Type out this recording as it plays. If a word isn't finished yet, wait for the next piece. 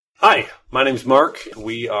Hi, my name's Mark.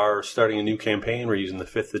 We are starting a new campaign. We're using the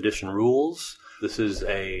 5th edition rules. This is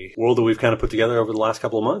a world that we've kind of put together over the last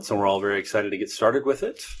couple of months, and we're all very excited to get started with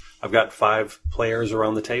it. I've got 5 players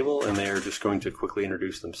around the table, and they are just going to quickly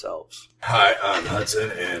introduce themselves. Hi, I'm Hudson,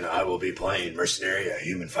 and I will be playing Mercenary, a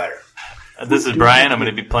human fighter. This is Brian. I'm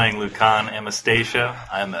going to be playing Lucan Amastasia.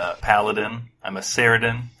 I'm a paladin. I'm a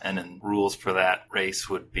Ceridon, and in rules for that race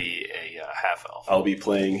would be a half-elf. I'll be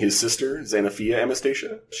playing his sister, Xanathia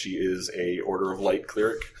Amastasia. She is a Order of Light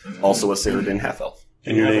cleric, also a Ceridon half-elf.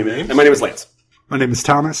 And your name is? And my name is Lance. My name is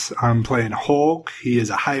Thomas. I'm playing Hulk. He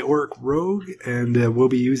is a high orc rogue, and we'll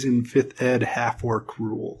be using 5th ed half-orc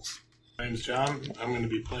rules. My name's John. I'm going to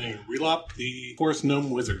be playing Relop, the Forest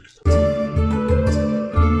Gnome Wizard.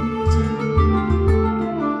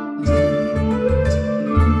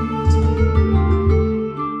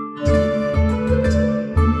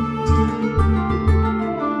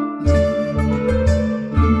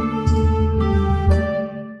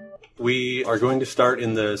 We are going to start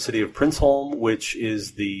in the city of Princeholm, which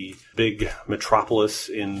is the big metropolis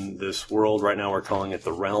in this world. Right now we're calling it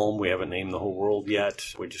the Realm. We haven't named the whole world yet.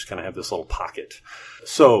 We just kind of have this little pocket.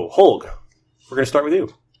 So, Holg, we're going to start with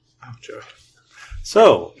you. Oh, sure.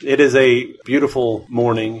 So, it is a beautiful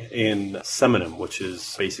morning in Seminum, which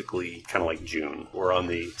is basically kind of like June. We're on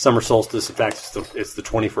the summer solstice. In fact, it's the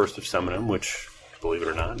 21st of Seminum, which, believe it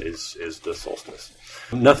or not, is the solstice.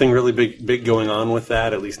 Nothing really big going on with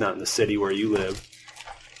that, at least not in the city where you live.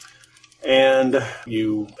 And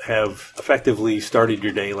you have effectively started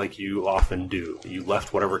your day like you often do. You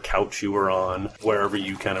left whatever couch you were on, wherever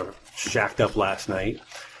you kind of shacked up last night,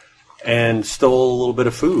 and stole a little bit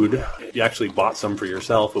of food. You actually bought some for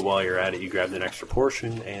yourself, but while you're at it, you grabbed an extra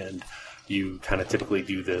portion, and you kind of typically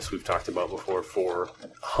do this, we've talked about before, for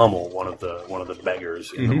Hummel, one of the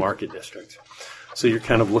beggars in the market district. So you're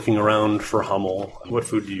kind of looking around for Hummel. What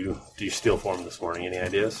food do you steal for him this morning? Any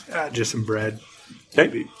ideas? Just some bread.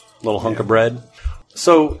 Okay, little hunk of bread.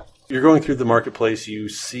 So you're going through the marketplace. You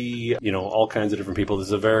see, all kinds of different people.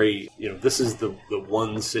 There's a very, this is the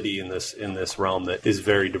one city in this realm that is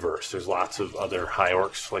very diverse. There's lots of other high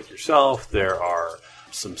orcs like yourself. There are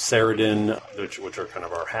some Ceridon, which are kind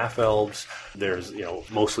of our half-elves. There's,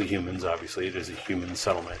 mostly humans, obviously. It is a human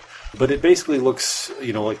settlement. But it basically looks,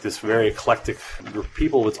 like this very eclectic group of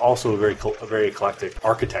people. It's also a very eclectic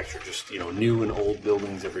architecture, just, new and old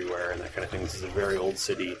buildings everywhere and that kind of thing. This is a very old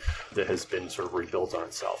city that has been sort of rebuilt on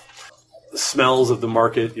itself. The smells of the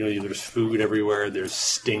market, there's food everywhere, there's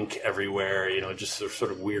stink everywhere, just sort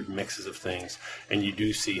of weird mixes of things. And you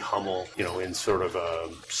do see Hummel, in sort of a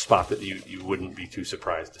spot that you wouldn't be too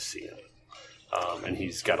surprised to see him. And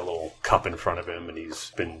he's got a little cup in front of him, and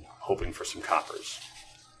he's been hoping for some coppers.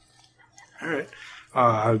 All right.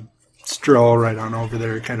 I stroll right on over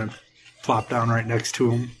there, kind of plop down right next to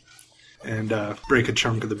him, and break a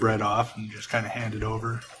chunk of the bread off and just kind of hand it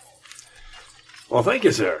over. Well, thank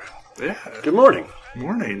you, sir. Yeah. Good morning.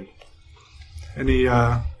 Morning. Any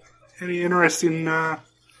interesting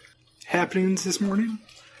happenings this morning?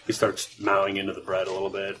 He starts mowing into the bread a little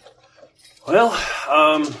bit. Well,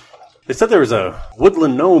 they said there was a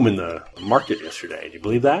woodland gnome in the market yesterday. Do you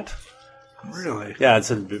believe that? Really? Yeah, it's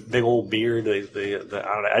a big old beard.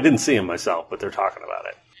 I didn't see him myself, but they're talking about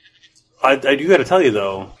it. I do got to tell you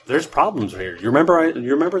though, there's problems here. You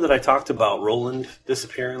remember that I talked about Roland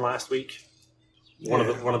disappearing last week? One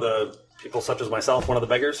of the people such as myself, one of the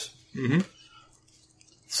beggars. Mm-hmm.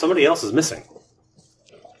 Somebody else is missing.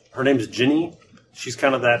 Her name's Ginny. She's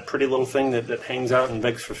kind of that pretty little thing that hangs out and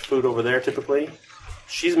begs for food over there typically.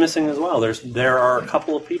 She's missing as well. There are a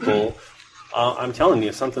couple of people. I'm telling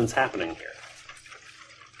you, something's happening here.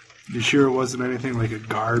 You sure it wasn't anything like a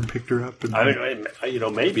guard picked her up?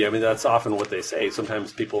 Maybe. I mean, that's often what they say.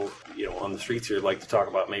 Sometimes people, on the streets here like to talk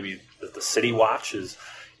about maybe that the City Watch is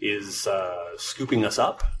scooping us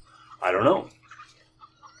up. I don't know.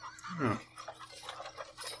 Oh.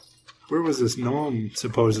 Where was this gnome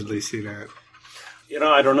supposedly seen at?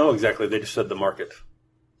 I don't know exactly. They just said the market.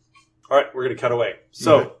 All right, we're going to cut away.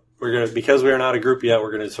 So because we are not a group yet,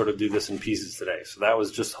 we're going to sort of do this in pieces today. So that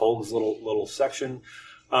was just Holg's little section.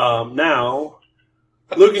 Now,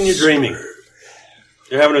 Lucan, you're dreaming.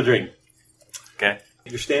 You're having a dream. Okay.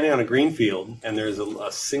 You're standing on a green field, and there's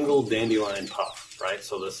a single dandelion puff, right?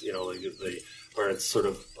 So this, where it's sort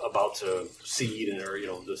of about to seed, and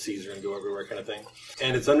the seeds are going to go everywhere, kind of thing.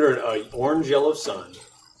 And it's under an orange-yellow sun.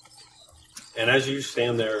 And as you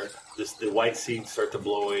stand there, the white seeds start to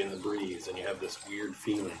blow away in the breeze, and you have this weird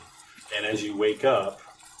feeling. And as you wake up,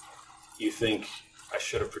 you think, I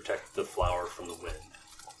should have protected the flower from the wind.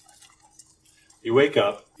 You wake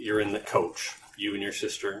up, you're in the coach, you and your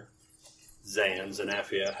sister, Zan,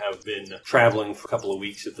 Zanafia, have been traveling for a couple of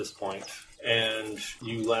weeks at this point, and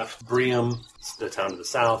you left Bream, the town to the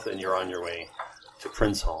south, and you're on your way to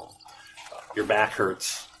Princeholm. Your back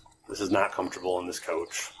hurts. This is not comfortable in this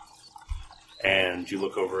coach. And you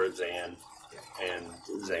look over at Zan, and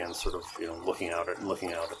Zan's sort of looking out of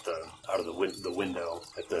the window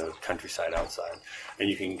at the countryside outside, and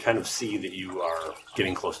you can kind of see that you are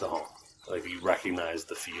getting close to home. Like you recognize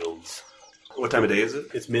the fields. What time of day is it?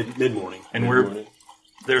 It's mid morning, And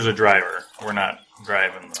there's a driver. We're not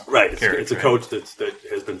driving the right. carriage, It's a coach that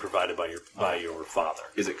has been provided by your father.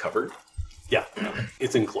 Is it covered? Yeah,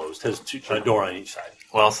 it's enclosed. Has a door on each side.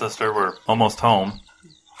 Well, sister, we're almost home.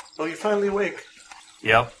 Oh, you're finally awake.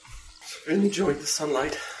 Yep. Enjoyed the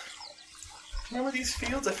sunlight. Remember these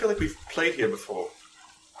fields? I feel like we've played here before.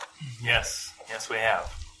 Yes, we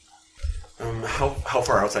have. How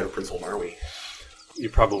far outside of Princeholm are we? You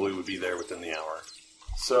probably would be there within the hour.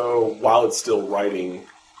 So while it's still riding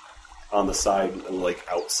on the side, like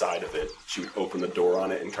outside of it, she would open the door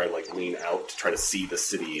on it and try to lean out to try to see the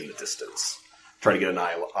city in the distance. Try to get an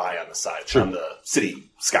eye on the side, on the city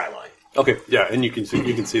skyline. Okay, yeah, and you can see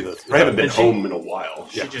the. I haven't been home in a while.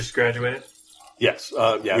 She just graduated? Yes,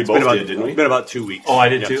 yeah. We It's both been about, did, didn't we? It's been about 2 weeks. Oh, I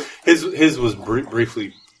did too? His was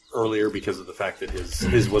briefly earlier because of the fact that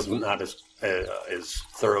his was not as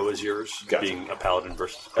thorough as yours, Gotcha. being a paladin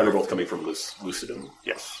versus. And we're both coming from Lucidum.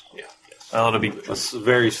 Yes. Yeah. Well, it'll be... A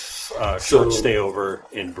very short stay over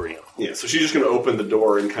in Bream. Yeah, so she's just going to open the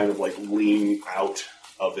door and kind of lean out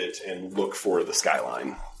of it and look for the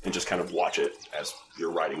skyline and just kind of watch it as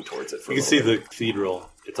you're riding towards it. You can see the cathedral.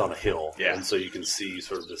 It's on a hill, Yeah. and so you can see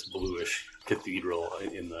sort of this bluish cathedral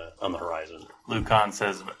on the horizon. Lucan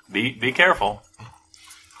says, be careful.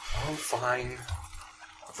 I'm fine.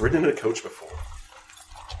 I've ridden in a coach before.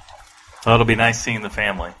 Well, it'll be nice seeing the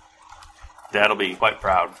family. Dad'll be quite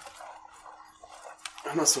proud.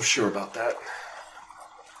 I'm not so sure about that.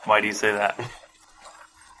 Why do you say that?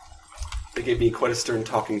 They gave me quite a stern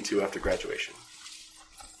talking to after graduation.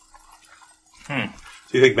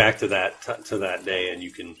 So you think back to that day, and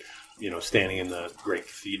you can, standing in the great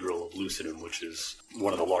cathedral of Lucidum, which is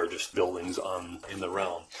one of the largest buildings in the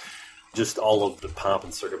realm. Just all of the pomp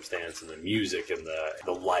and circumstance and the music and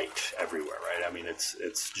the light everywhere, right? I mean,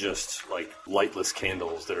 it's just like lightless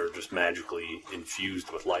candles that are just magically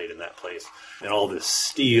infused with light in that place. And all this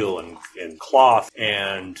steel and cloth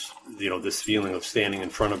and, this feeling of standing in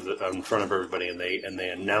front of everybody, and they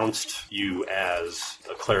announced you as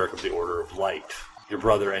a cleric of the Order of Light. Your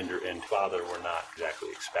brother and father were not exactly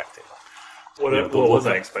expecting. What was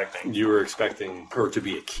I expecting? You were expecting her to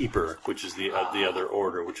be a keeper, which is the other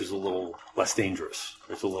order, which is a little less dangerous.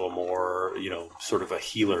 It's a little more, sort of a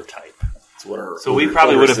healer type. It's what our So we older-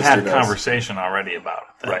 probably older would have sister had does. conversation already about it.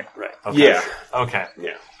 Then. Right. Okay. Yeah. Okay.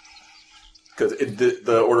 Yeah. Because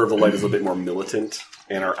the Order of the Light is a bit more militant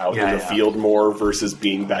and are out in the field more versus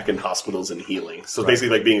being back in hospitals and healing. So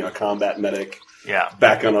basically like being a combat medic Yeah.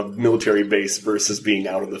 back on a military base versus being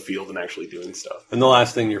out in the field and actually doing stuff. And the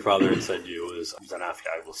last thing your father had said to you was, Zanafia,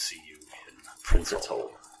 I will see you in Princeholm.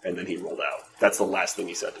 And then he rolled out. That's the last thing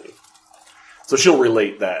he said to me. So she'll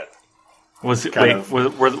relate that. Was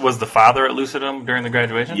the father at Lucidum during the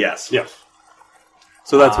graduation? Yes. Yes.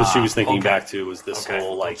 So that's what she was thinking okay. back to, was this Okay.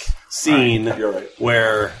 whole scene You're right.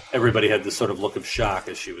 where everybody had this sort of look of shock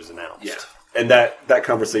as she was announced. Yeah. And that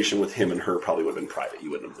conversation with him and her probably would have been private. You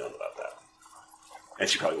wouldn't have known about that. And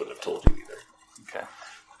she probably wouldn't have told you either. Okay.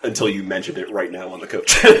 Until you mentioned it right now on the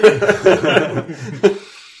coach.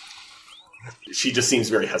 She just seems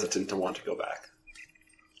very hesitant to want to go back.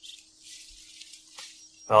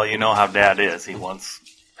 Well, you know how Dad is. He wants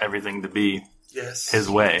everything to be Yes. his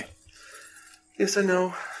way. Yes, I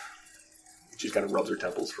know. She kind of rubs her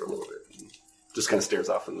temples for a little bit. And just kind of stares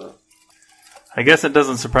off in the... I guess it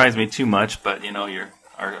doesn't surprise me too much, but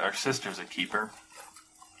our sister's a keeper.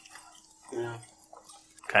 Yeah.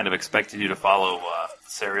 Kind of expected you to follow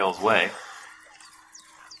Serial's way.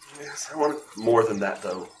 Yes, I wanted more than that,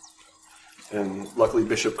 though. And luckily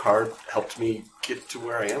Bishop Card helped me get to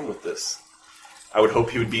where I am with this. I would hope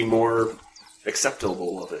he would be more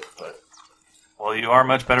acceptable of it, but... Well, you are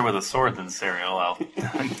much better with a sword than Serial. I'll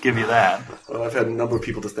give you that. Well, I've had a number of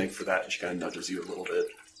people to thank for that, and she kind of nudges you a little bit.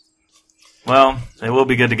 Well, it will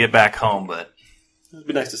be good to get back home, but It'd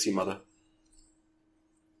be nice to see Mother.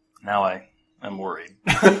 now I'm worried.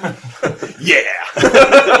 Yeah!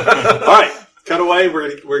 All right, cut away.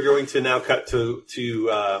 We're going to now cut to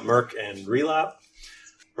Merc and Relap.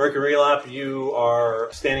 Merc and Relap, you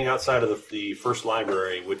are standing outside of the first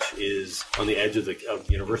library, which is on the edge of the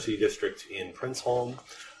University District in Princeholm.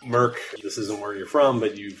 Merc, this isn't where you're from,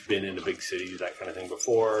 but you've been in a big city, that kind of thing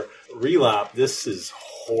before. Relap, this is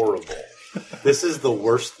horrible. This is the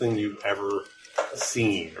worst thing you've ever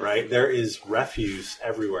seen, right? There is refuse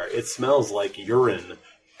everywhere. It smells like urine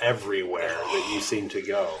everywhere that you seem to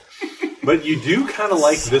go. But you do kind of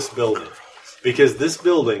like this building, because this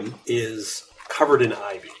building is covered in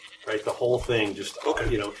ivy. Right, the whole thing just,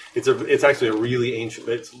 it's actually a really ancient,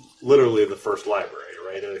 it's literally the first library,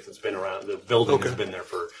 right? It's been around, the building has been there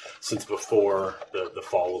since before the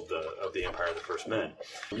fall of the Empire of the First Men.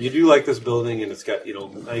 You do like this building, and it's got,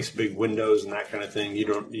 nice big windows and that kind of thing. You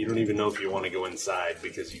don't even know if you want to go inside,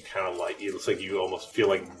 because you kind of it looks like you almost feel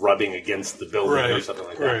like rubbing against the building or something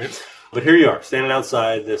like that. Right. But here you are, standing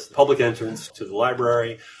outside this public entrance to the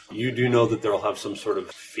library. You do know that they'll have some sort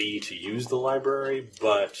of fee to use the library,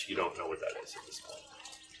 but you don't know what that is at this point.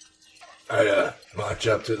 I march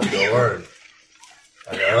up to the door,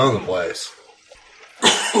 and I own the place.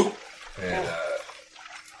 And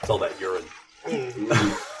it's all that urine.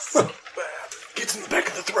 So bad. Gets in the back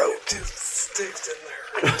of the throat. Just sticks in there.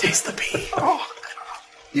 I can taste the pee. Oh.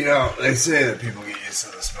 They say that people get used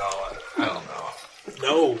to the smell. I don't know.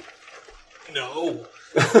 No.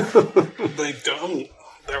 They don't.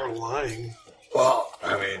 They're lying. Well,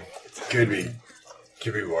 I mean, could be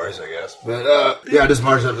worse, I guess. But I just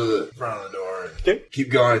march up to the front of the door and keep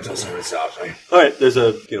going until somebody stops me. All right, there's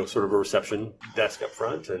a sort of a reception desk up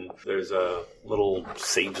front, and there's a little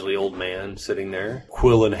sagely old man sitting there,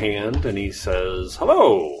 quill in hand, and he says,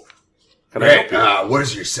 "Hello. Can I help you?" What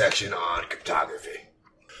is your section on cryptography?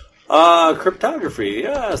 Cryptography,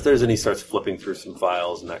 yes. And he starts flipping through some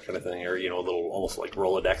files and that kind of thing, or, a little, almost like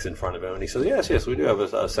Rolodex in front of him. And he says, yes, we do have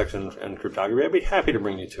a section in cryptography. I'd be happy to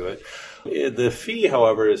bring you to it. The fee,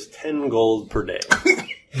 however, is 10 gold per day.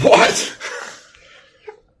 What?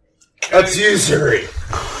 That's usury.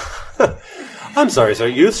 I'm sorry, sir.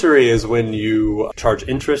 Usury is when you charge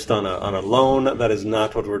interest on a loan. That is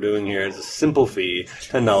not what we're doing here. It's a simple fee,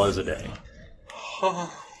 $10 a day.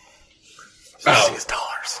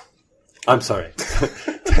 $6. I'm sorry.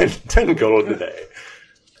 10 gold a day.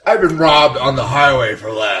 I've been robbed on the highway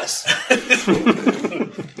for less.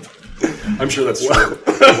 I'm sure that's true.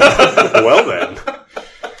 Well then.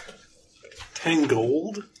 10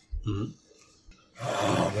 gold? Mm-hmm.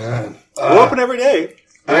 Oh, man. We're open every day.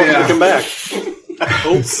 We'll come back. I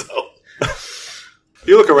hope so.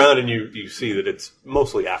 You look around and you see that it's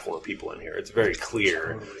mostly affluent people in here. It's very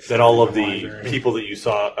clear that all of the people that you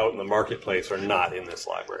saw out in the marketplace are not in this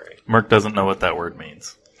library. Merc doesn't know what that word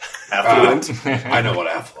means. Affluent? I know what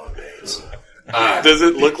affluent means. Does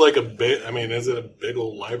it look like a big... I mean, is it a big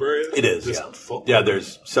old library? It is, yeah.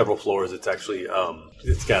 There's several floors. It's actually...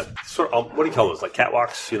 it's got sort of... What do you call those? Like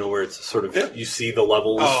catwalks? Where it's sort of... You see the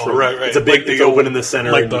levels. Oh, right. It's a big... It's open in the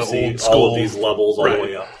center, like and the you see old school, all of these levels all the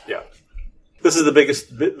way up. Yeah. This is the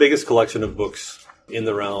biggest collection of books in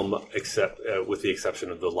the realm, except with the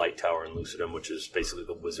exception of the Light Tower in Lucidum, which is basically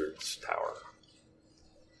the Wizard's Tower.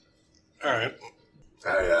 All right.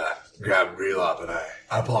 I grab Relop and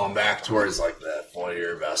I pull him back towards like the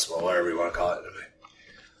foyer, vestibule, whatever you want to call it.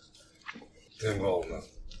 Then well,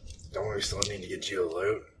 don't we still need to get you a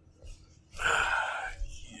loot?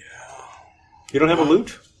 Yeah. You don't have a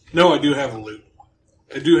loot? No, I do have a loot.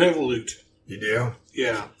 You do?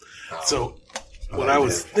 Yeah. So, what I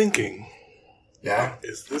was thinking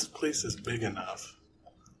is this place is big enough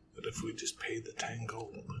that if we just paid the 10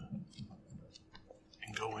 gold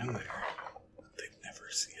and go in there, they'd never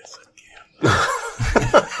see us again.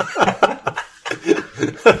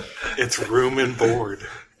 It's room and board.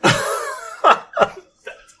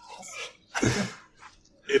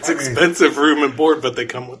 It's expensive room and board, but they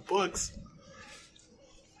come with books.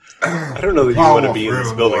 I don't know that you want to be in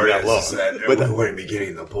this building that long. But we wouldn't be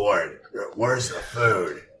getting the board. Where's the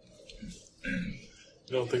food?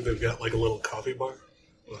 You don't think they've got like a little coffee bar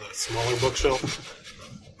with a smaller bookshelf?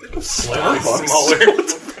 Smaller.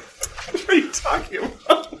 What are you talking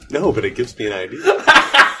about? No, but it gives me an idea.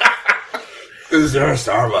 Is there a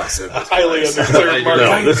Starbucks in this highly place? underserved market?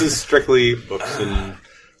 No, this is strictly books and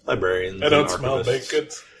librarians. I don't and smell baked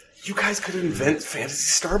goods. You guys could invent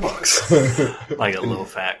fantasy Starbucks. Like a little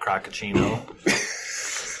fat crocachino.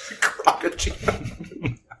 Crocachino.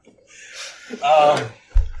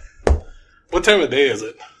 What time of day is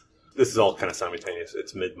it? This is all kind of simultaneous.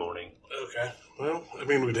 It's mid-morning. Okay. Well, I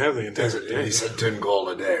mean, we'd have the entire day. You said 10 gold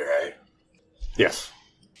a day, right? Yes.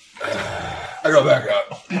 I go back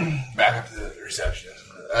up to the reception.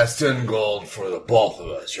 That's 10 gold for the both of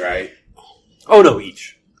us, right? Oh, no,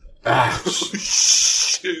 each.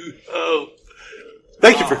 Shoot. Oh.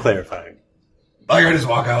 Thank you for clarifying. Like I just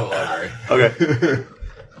walk out of the library. Okay.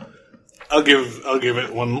 I'll give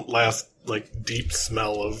it one last deep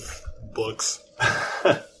smell of books,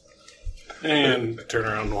 and turn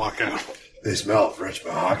around and walk out. They smell of rich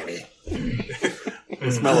mahogany. They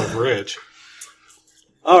smell of rich.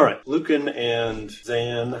 All right, Lucan and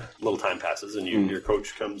Zan. A little time passes, and your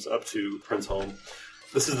coach comes up to Princeholm.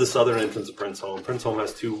 This is the southern entrance of Princeholm. Princeholm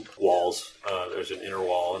has two walls. There's an inner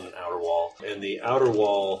wall and an outer wall. And the outer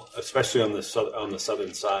wall, especially on the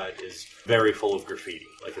southern side, is very full of graffiti.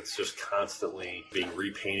 It's just constantly being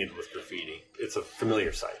repainted with graffiti. It's a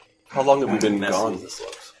familiar sight. How long have we been Messy gone? as this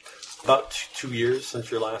looks. About 2 years since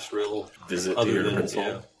your last real Visit other here to than Princeholm.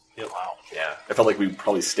 Yeah. Yep. Wow. Yeah, I felt like we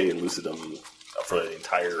probably stayed in Lucidum for the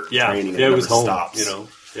entire Yeah, training. it was never home. stops.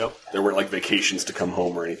 Yep. There weren't vacations to come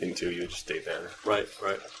home or anything too. You would just stay there. Right.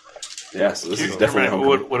 Yeah, so this Do is you definitely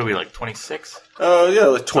remember, home. what are we, 26? Yeah,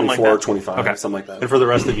 like 24, that? 25, Okay. something like that. And for the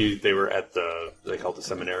rest of you, they were at they call it the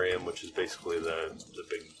seminarium, which is basically the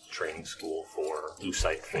big training school for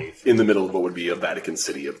Lucite faith. In the middle of what would be a Vatican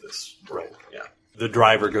City of this. Right. Yeah. The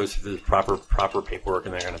driver goes through the proper paperwork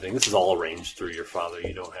and that kind of thing. This is all arranged through your father.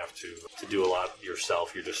 You don't have to do a lot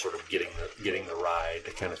yourself. You're just sort of getting the ride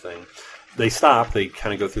kind of thing. They stop. They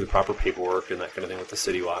kind of go through the proper paperwork and that kind of thing with the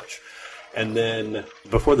City Watch. And then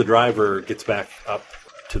before the driver gets back up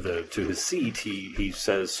to his seat, he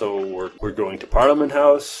says, "So we're going to Parliament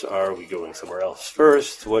House. Are we going somewhere else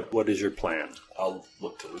first? What is your plan?" I'll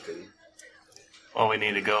look to Lucan. Well, we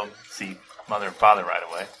need to go see Mother and Father right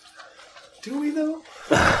away. Do we though?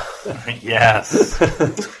 Yes.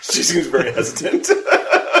 She seems very hesitant.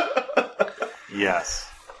 Yes.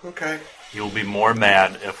 Okay. You'll be more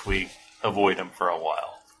mad if we avoid him for a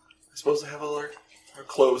while. I suppose I have all our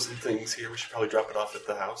clothes and things here. We should probably drop it off at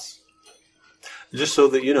the house. Just so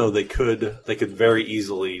that they could very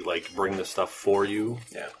easily bring the stuff for you.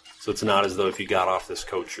 Yeah. So it's not as though if you got off this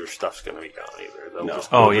coach, your stuff's going to be gone either. They'll No.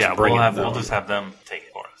 Oh, they'll yeah. just bring it We'll down. just have them take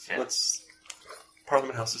it for us. Yeah.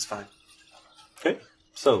 Parliament House is fine. Okay.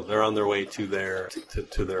 So they're on their way to their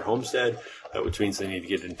homestead, which means they need to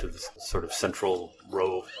get into this sort of central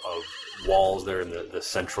row of walls there in the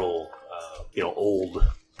central, old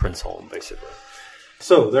Princeholm, basically.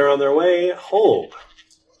 So they're on their way home.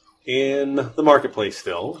 In the marketplace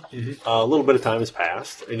still. Mm-hmm. A little bit of time has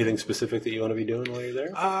passed. Anything specific that you want to be doing while you're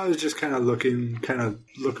there? I was just kind of look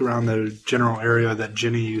around the general area that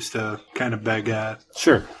Ginny used to kind of beg at.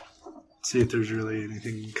 Sure. See if there's really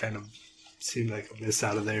anything kind of seemed like a miss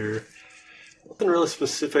out of there. Nothing really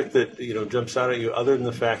specific that jumps out at you, other than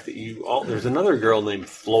the fact that there's another girl named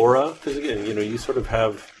Flora. Because again, you sort of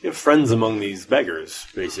have friends among these beggars.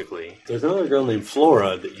 Basically, there's another girl named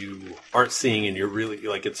Flora that you aren't seeing, and you're really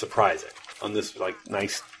it's surprising on this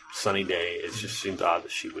nice sunny day. It just seems odd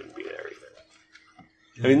that she wouldn't be there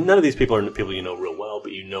either. I mean, none of these people are people you know real well,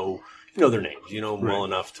 but you know their names. You know them well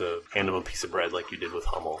enough to hand them a piece of bread like you did with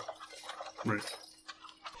Hummel. Right.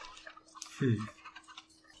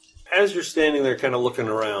 As you're standing there kind of looking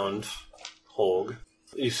around, Holg,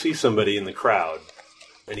 you see somebody in the crowd,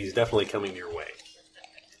 and he's definitely coming your way.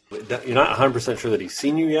 You're not 100% sure that he's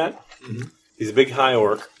seen you yet. Mm-hmm. He's a big high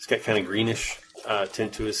orc. He's got kind of greenish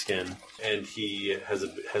tint to his skin, and he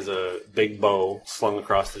has a big bow slung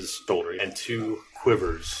across his shoulder and two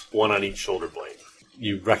quivers, one on each shoulder blade.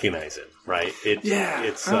 You recognize him, right?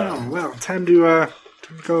 It's well, time to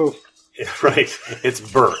go. Right. It's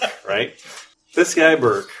Burke, right? This guy,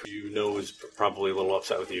 Burke, is probably a little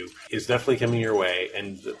upset with you, is definitely coming your way,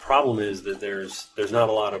 and the problem is that there's not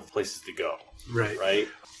a lot of places to go. Right. Right?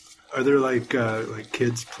 Are there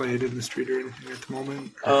kids playing in the street or anything at the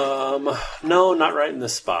moment? No, not right in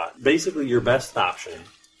this spot. Basically, your best option,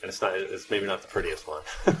 and it's maybe not the prettiest one.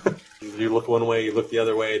 You look one way, you look the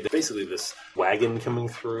other way. There's basically this wagon coming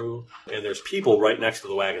through, and there's people right next to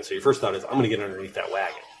the wagon. So your first thought is, I'm going to get underneath that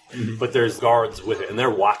wagon. Mm-hmm. But there's guards with it, and they're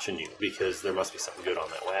watching you because there must be something good on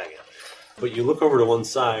that wagon. But you look over to one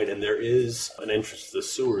side, and there is an entrance to the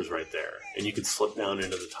sewers right there, and you could slip down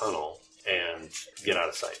into the tunnel and get out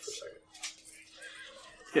of sight for a second.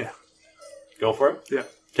 Yeah. Go for it? Yeah.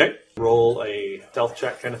 Okay. Roll a stealth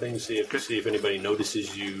check kind of thing to see if anybody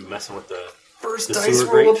notices you messing with the First the dice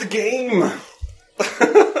sewer roll grate. of the game.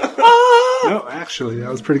 No, actually, that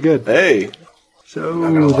was pretty good. Hey. So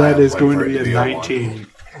that is going to be a 19.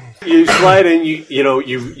 You slide in.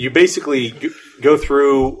 You basically go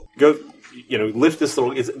through. Lift this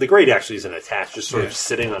little. The grate actually isn't attached; just sort of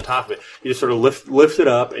sitting on top of it. You just sort of lift it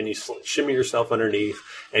up, and you shimmy yourself underneath,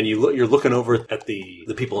 and you're looking over at the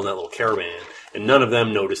people in that little caravan, and none of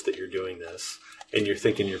them notice that you're doing this, and you're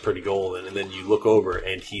thinking you're pretty golden, and then you look over,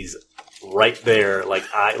 and he's right there,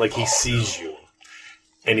 like he sees you,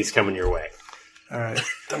 and he's coming your way. All right.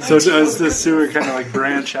 So does the sewer kind of like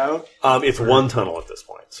branch out? It's one tunnel at this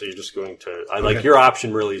point, so you're just going to. Your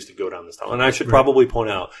option really is to go down this tunnel. And I should probably point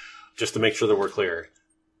out, just to make sure that we're clear,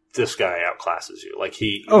 this guy outclasses you. Like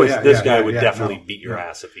this guy would definitely beat your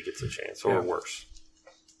ass if he gets a chance, or worse.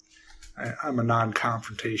 I'm a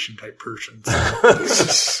non-confrontation type person.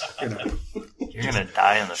 So, You're going to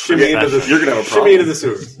die in the You're going to have a problem. Shimmy into the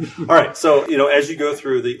sewers. All right. So, as you go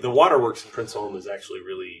through, the waterworks in Princeholm is actually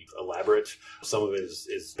really elaborate. Some of it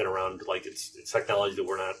is been around, like it's technology that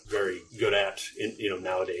we're not very good at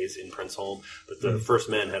nowadays in Princeholm. But the first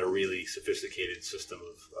men had a really sophisticated system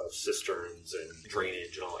of cisterns and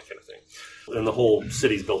drainage and all that kind of thing. And the whole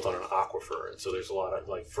city's built on an aquifer. And so there's a lot of,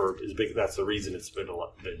 that's the reason it's been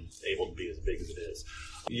able to be as big as it is.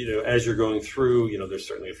 As you're going through, there's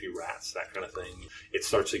certainly a few rats, that kind of thing. It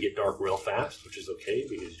starts to get dark real fast, which is okay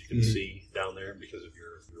because you can see down there because of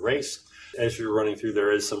your race. As you're running through,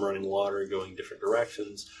 there is some running water going different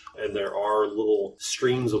directions, and there are little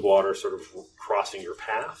streams of water sort of crossing your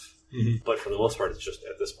path. Mm-hmm. But for the most part, it's just,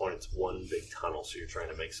 at this point, it's one big tunnel, so you're trying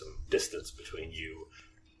to make some distance between you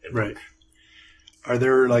and Right. Are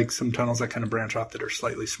there like some tunnels that kind of branch off that are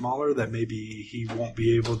slightly smaller that maybe he won't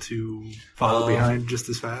be able to follow behind just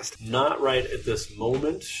as fast? Not right at this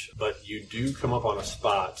moment, but you do come up on a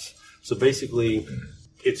spot. So basically,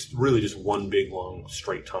 it's really just one big, long,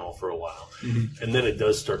 straight tunnel for a while. Mm-hmm. And then it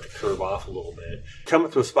does start to curve off a little bit. Come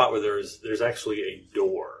up to a spot where there's actually a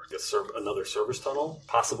door, another service tunnel,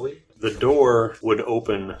 possibly. The door would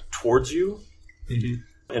open towards you,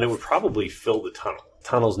 and it would probably fill the tunnel.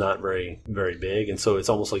 Tunnel's not very, very big, and so it's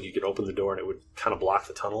almost like you could open the door and it would kind of block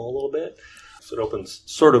the tunnel a little bit. So it opens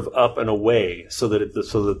sort of up and away so that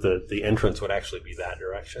the entrance would actually be that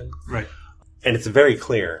direction. Right. And it's very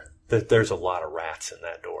clear that there's a lot of rats in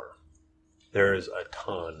that door. There's a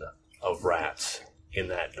ton of rats in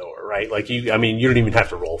that door, right? Like you don't even have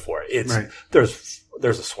to roll for it. There's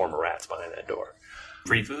a swarm of rats behind that door.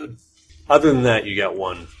 Free food. Other than that, you got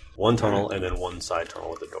one tunnel and then one side tunnel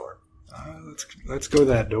with the door. Let's go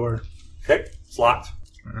that door. Okay, it's locked.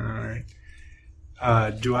 All right.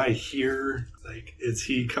 Do I hear, is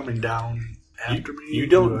he coming down after me? You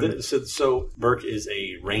don't. So Burke is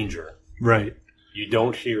a ranger. Right. You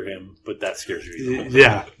don't hear him, but that scares you.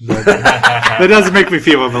 Yeah. That doesn't make me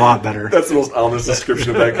feel a lot better. That's the most ominous description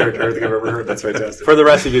of that character I think I've ever heard. That's fantastic. For the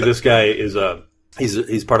rest of you, this guy is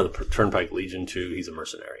he's part of the Turnpike Legion too. He's a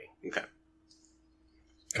mercenary. Okay.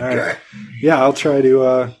 All right. Yeah, I'll try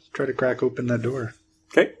to crack open that door.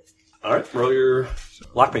 Okay. All right. Roll your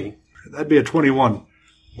lockpicking. That'd be a 21.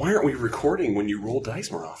 Why aren't we recording when you roll dice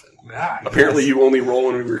more often? Ah, Apparently you only roll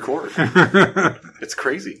when we record. It's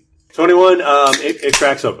crazy. 21, it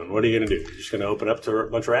cracks open. What are you going to do? You're just going to open up to a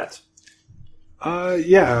bunch of rats?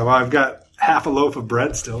 Yeah, well, I've got half a loaf of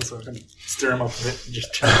bread still, so I can stir them up a bit and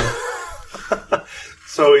just check it.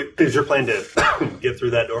 So is your plan to get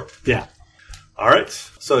through that door? Yeah. All right.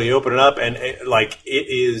 So you open it up, and it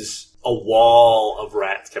is a wall of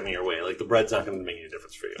rats coming your way. Like, the bread's not going to make any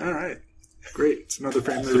difference for you. All right. Great. It's another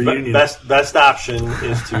family reunion. Best option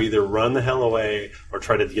is to either run the hell away or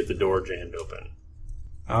try to get the door jammed open.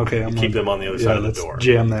 Okay. Keep them on the other side of the door.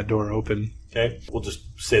 Jam that door open. Okay. We'll just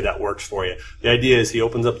say that works for you. The idea is he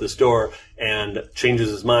opens up this door and changes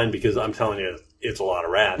his mind because I'm telling you, it's a lot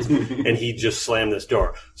of rats. And he just slammed this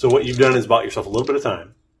door. So what you've done is bought yourself a little bit of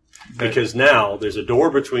time. Okay. Because now there's a door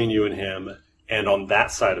between you and him, and on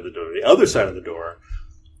that side of the door, the other side of the door,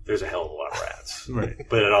 there's a hell of a lot of rats. Right.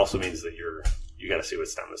 But it also means that you got to see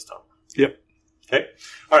what's down this tunnel. Yep. Okay.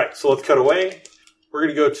 All right. So let's cut away. We're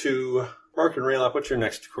going to go to Mark and Raylop. What's your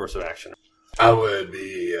next course of action? I would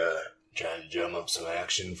be trying to drum up some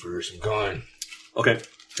action for some coin. Okay.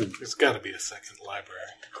 There's got to be a second library.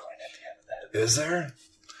 Is there?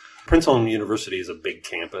 Princeholm University is a big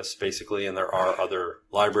campus, basically, and there are other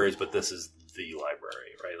libraries, but this is the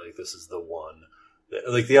library, right? Like, this is the one.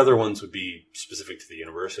 Like, the other ones would be specific to the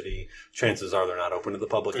university. Chances are they're not open to the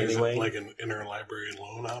public anyway. Is it like an interlibrary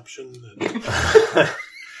loan option?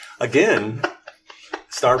 Again,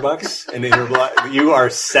 Starbucks and you are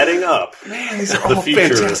setting up these are the all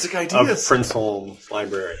future fantastic ideas. Of Princeholm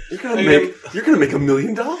Library. You're gonna make $1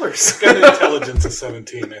 million. Got an intelligence of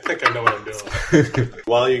 17. I think I know what I'm doing.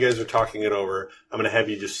 While you guys are talking it over, I'm going to have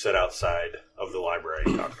you just sit outside of the library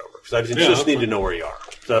and talk it over because I just need to know where you are.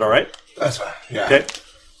 Is that all right? That's fine. Yeah. Okay.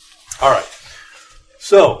 All right.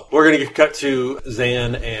 So we're going to cut to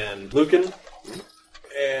Zan and Lucan,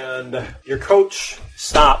 and your coach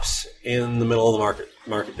stops in the middle of the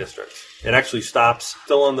market district. It actually stops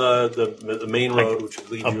still on the main road, which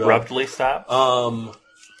would lead you abruptly up. stops.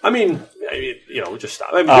 I mean, just stop.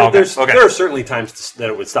 I mean, there are certainly times that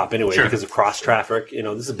it would stop anyway because of cross traffic. This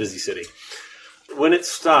is a busy city. When it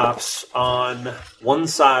stops on one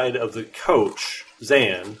side of the coach,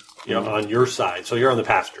 Zan, on your side, so you're on the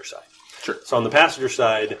passenger side. Sure. So on the passenger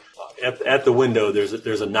side, at the window,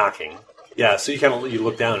 there's a knocking. Yeah. So you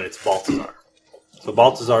look down and it's Balthazar. So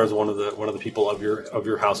Balthazar is one of the people of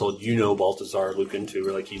your household. You know Balthazar, Lucan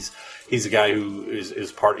too. Like he's a guy who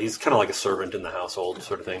is part. He's kind of like a servant in the household,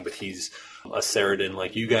 sort of thing. But he's a Saradin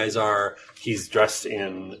like you guys are. He's dressed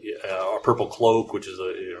in a purple cloak, which is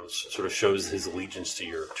sort of shows his allegiance to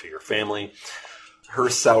your family. Her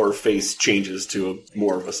sour face changes to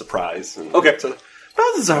more of a surprise. Okay. So,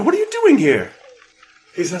 Balthazar, what are you doing here?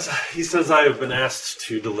 He says I have been asked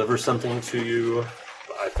to deliver something to you.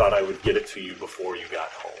 I thought I would get it to you before you got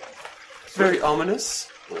home. Very ominous.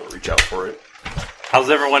 We'll reach out for it. How's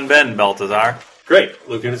everyone been, Balthazar? Great,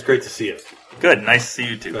 Lucan. It's great to see you. Good. Nice to see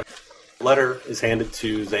you, too. The letter is handed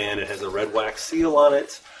to Zan. It has a red wax seal on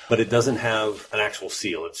it, but it doesn't have an actual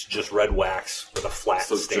seal. It's just red wax with a flat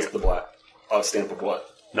So it's stamp. just the black stamp of what?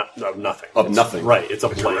 Of nothing. Of nothing. Right. It's a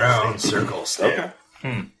It's a blank round stamp. circle stamp.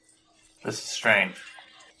 Okay. This is strange.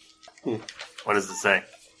 What does it say?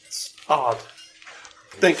 Odd.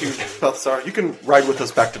 Thank you, Balthazar. You can ride with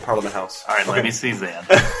us back to Parliament House. All right, let me see Zan.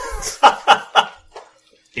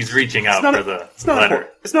 He's reaching out for the It's not letter.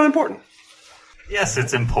 important. It's not important. Yes,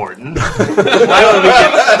 it's important. Why would we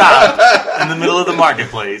get stopped in the middle of the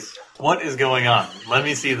marketplace? What is going on? Let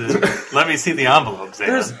me see the envelope,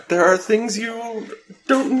 Zan. There are things you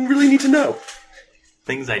don't really need to know.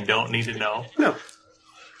 Things I don't need to know. No.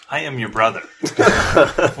 I am your brother.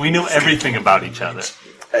 We know everything about each other.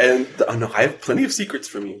 And no, I have plenty of secrets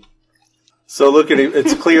from you. So look at it.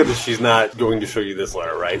 It's clear that she's not going to show you this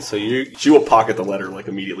letter, right? So She will pocket the letter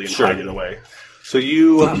immediately and Sure. hide it away. So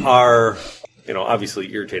you are,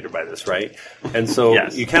 obviously irritated by this, right? And so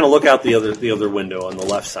Yes. you kind of look out the other window on the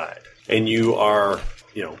left side, and you are,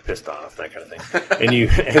 pissed off, that kind of thing. And you,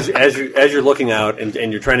 as you're looking out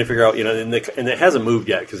and you're trying to figure out, and it hasn't moved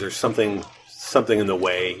yet because there's something in the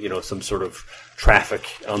way, some sort of traffic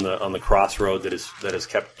on the crossroad that has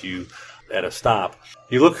kept you at a stop.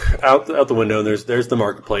 You look out the window and there's the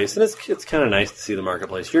marketplace, and it's kind of nice to see the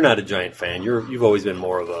marketplace. You're not a giant fan. You've always been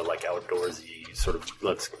more of a outdoorsy sort of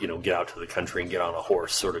let's get out to the country and get on a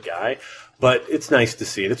horse sort of guy. But it's nice to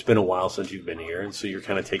see it. It's been a while since you've been here, and so you're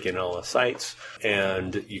kind of taking in all the sights,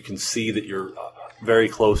 and you can see that you're very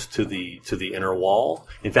close to the inner wall.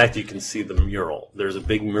 In fact, you can see the mural. There's a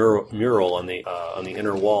big mural on the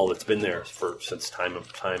inner wall that's been there since time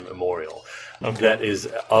immemorial. Okay. That is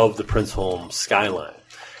of the Princeholm skyline.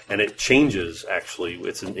 And it changes, actually.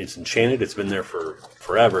 It's enchanted. It's been there for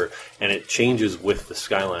forever. And it changes with the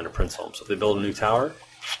skyline of Princeholm. So if they build a new tower,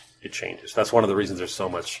 it changes. That's one of the reasons there's so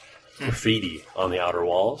much graffiti on the outer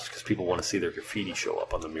walls, because people want to see their graffiti show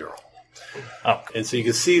up on the mural. Oh. And so you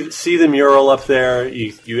can see the mural up there.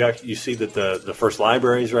 You see that the first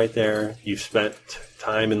library is right there. You've spent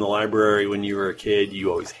time in the library when you were a kid. You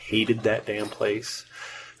always hated that damn place,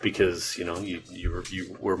 because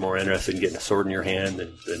you were more interested in getting a sword in your hand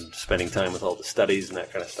than spending time with all the studies and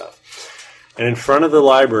that kind of stuff. And in front of the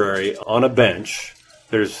library, on a bench,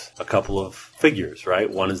 there's a couple of figures, right?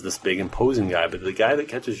 One is this big imposing guy, but the guy that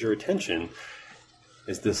catches your attention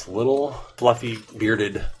is this little fluffy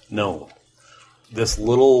bearded gnome. This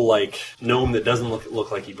little gnome that doesn't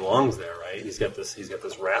look like he belongs there, right? He's got this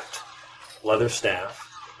wrapped leather staff.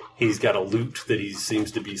 He's got a lute that he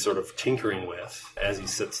seems to be sort of tinkering with as he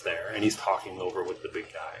sits there, and he's talking over with the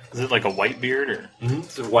big guy. Is it like a white beard or? Mm-hmm.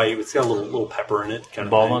 It's white. It's got a little pepper in it, kind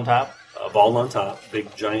of bald thing. on top. Bald on top,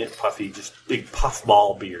 big giant puffy, just big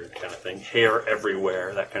puffball beard kind of thing, hair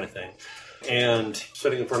everywhere, that kind of thing. And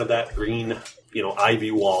sitting in front of that green,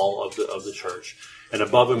 ivy wall of the church, and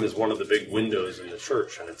above him is one of the big windows in the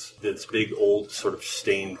church, and it's this big old sort of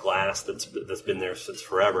stained glass that's been there since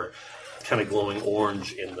forever, kind of glowing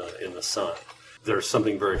orange in the sun. There's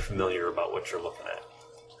something very familiar about what you're looking at.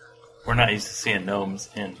 We're not used to seeing gnomes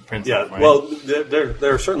in Princeholm, Yeah, right? well,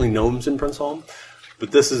 there are certainly gnomes in Princeholm. But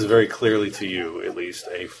this is very clearly to you, at least,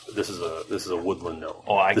 this is a woodland gnome.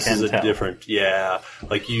 Oh, I this can is a tell. different,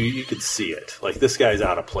 you could see it. Like, this guy's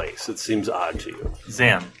out of place. It seems odd to you.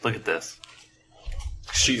 Zan, look at this.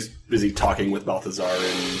 She's busy talking with Balthazar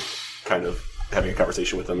and kind of having a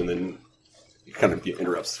conversation with him, and then he kind of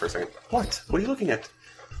interrupts for a second. What? What are you looking at?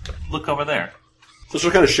 Look over there. So she'll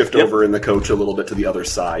kind of shift over in the coach a little bit to the other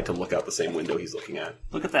side to look out the same window he's looking at.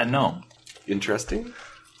 Look at that gnome. Interesting.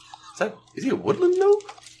 Is he a woodland gnome?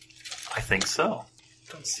 I think so.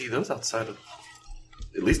 Don't see those outside of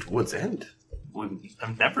at least Wood's End.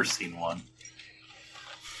 I've never seen one.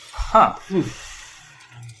 Huh.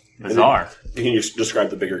 Bizarre. Can you just describe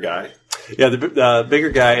the bigger guy? Yeah, the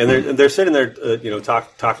bigger guy, and they're sitting there,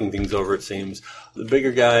 talking things over. It seems the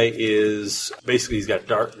bigger guy is basically he's got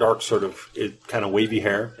dark sort of kind of wavy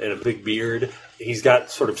hair and a big beard. He's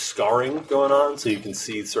got sort of scarring going on, so you can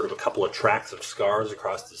see sort of a couple of tracks of scars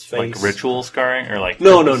across his face. Like ritual scarring, or like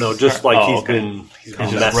no, just like he's been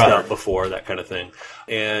messed rough. up before, that kind of thing.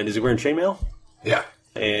 And is he wearing chainmail? Yeah.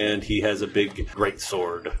 And he has a big great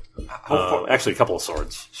sword. Actually, a couple of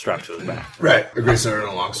swords strapped to his back. Right. A great sword and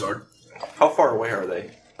a long sword. How far away are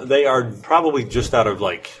they? They are probably just out of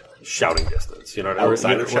like shouting distance. You know what I mean?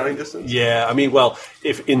 Outside of shouting distance? Yeah, I mean, well,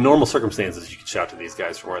 if in normal circumstances you could shout to these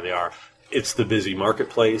guys from where they are. It's the busy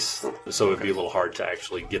marketplace, so it'd be a little hard to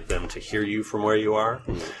actually get them to hear you from where you are.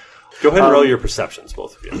 Go ahead and roll your perceptions,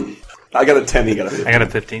 both of you. I got a 10, he got a 15. I got a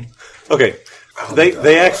 15. Okay,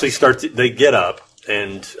 they actually they get up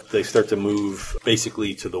and they start to move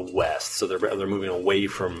basically to the west, so they're moving away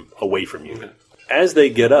from you. As they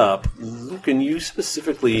get up, can you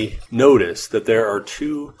specifically notice that there are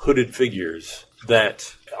two hooded figures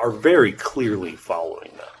that are very clearly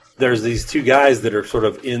following them? There's these two guys that are sort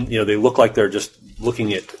of in, they look like they're just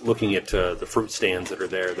looking at the fruit stands that are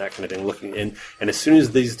there, that kind of thing, looking in. And as soon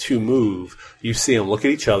as these two move, you see them look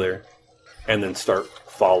at each other and then start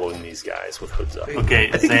following these guys with hoods up. Okay,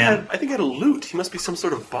 I think Zam. he had a lute. He must be some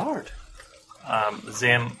sort of bard.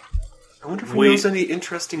 Zam, I wonder if he knows any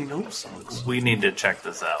interesting gnome songs. we need to check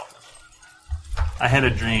this out. I had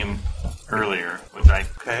a dream earlier, which I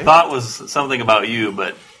thought was something about you,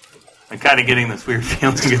 but I'm kind of getting this weird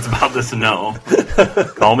feeling it's about this gnome.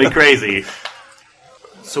 Call me crazy.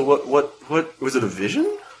 So what was it, a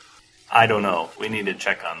vision? I don't know. We need to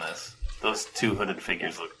check on this. Those two hooded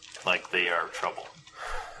figures look like they are trouble.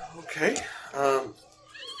 Okay.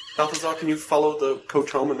 Balthazar, can you follow the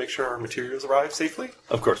coach home and make sure our materials arrive safely?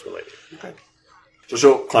 Of course, my lady. Okay. So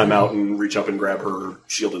she'll climb out and reach up and grab her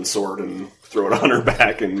shield and sword and throw it on her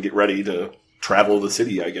back and get ready to travel the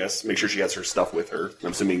city, I guess. Make sure she has her stuff with her.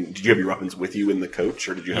 I'm assuming, did you have your weapons with you in the coach,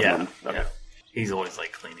 or did you have them? Okay. Yeah. He's always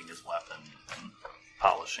like cleaning his weapon and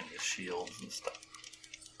polishing his shields and stuff.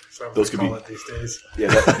 So Those could be- call it these days. Yeah,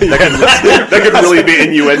 that could really be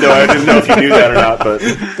innuendo. I didn't know if you knew that or not,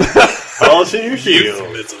 but Polishing your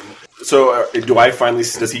shield. so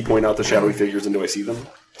does he point out the shadowy figures and do I see them?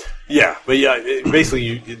 Yeah, but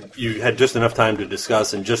basically you had just enough time to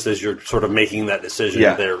discuss, and just as you're sort of making that decision,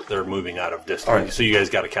 Yeah. they're moving out of distance. All right. So you guys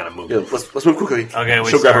got to kind of move. Yeah, let's move quickly. Okay, we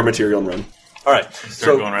She'll grab her start- material and run. All right,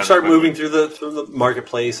 so going rather start quickly. moving through the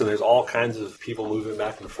marketplace, and there's all kinds of people moving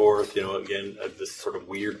back and forth. Again, this sort of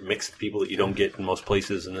weird mix of people that you don't get in most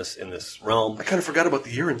places in this realm. I kind of forgot about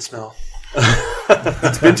the urine smell.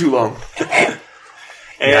 It's been too long.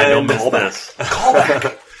 Yeah, don't And miss this.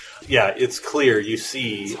 yeah, it's clear. You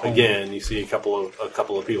see a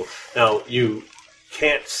couple of people. Now you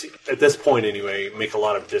can't see at this point anyway. Make a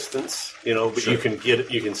lot of distance, but Sure.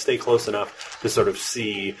 you can stay close enough to sort of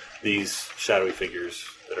see these shadowy figures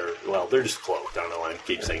that are they're just cloaked. I don't know why I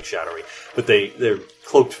keep saying shadowy, but they're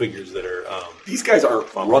cloaked figures that are. These guys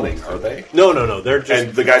aren't running, are they? No. They're just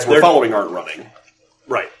And the guys we're they're- following aren't running.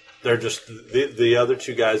 Right. They're just the other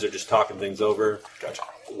two guys are just talking things over. Gotcha.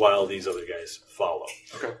 While these other guys follow.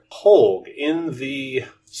 Okay. Holg, in the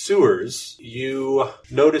sewers, you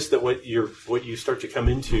notice that what you start to come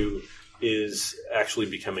into is actually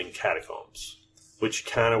becoming catacombs, which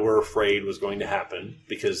kind of were afraid was going to happen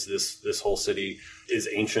because this whole city is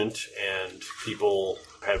ancient and people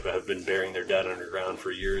have been burying their dead underground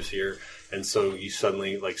for years here, and so you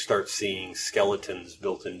suddenly start seeing skeletons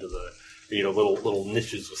built into the little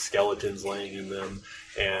niches with skeletons laying in them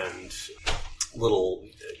and little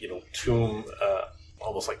tomb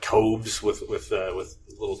almost like coves with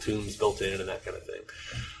little tombs built in and that kind of thing.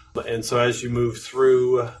 And so as you move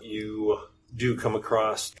through, you do come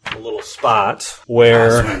across a little spot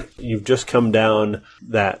where you've just come down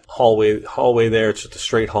that hallway there. It's just a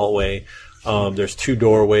straight hallway. There's two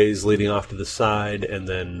doorways leading off to the side, and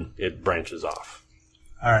then it branches off.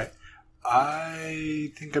 All right.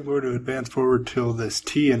 I think I'm going to advance forward till this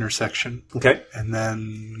T intersection. Okay. And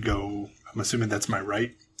then go, I'm assuming that's my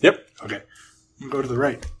right. Yep. Okay. I'm going to go to the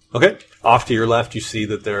right. Okay. Off to your left, you see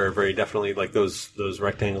that there are very definitely those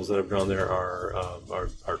rectangles that have drawn there are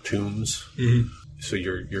tombs. Mm-hmm. So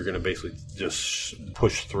you're going to basically just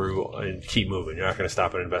push through and keep moving. You're not going to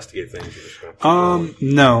stop and investigate things. You're just going to keep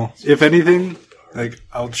going. No. If anything,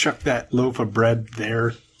 I'll chuck that loaf of bread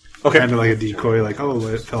there. Okay. Kind of like a decoy,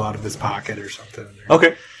 it fell out of his pocket or something.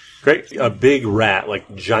 Okay. Great. A big rat,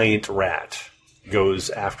 giant rat,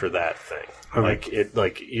 goes after that thing. Like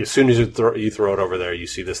as soon as you throw it over there, you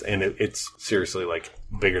see this, and it's seriously like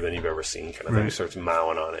bigger than you've ever seen, kind of thing. It starts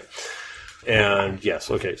mowing on it, and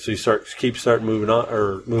yes, okay. So you start moving on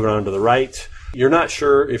to the right. You're not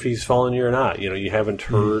sure if he's following you or not. You haven't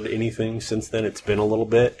heard anything since then. It's been a little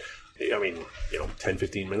bit. I mean, 10,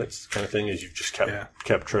 15 minutes kind of thing as you've just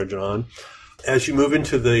kept trudging on. As you move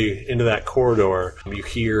into that corridor, you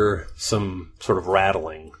hear some sort of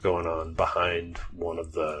rattling going on behind one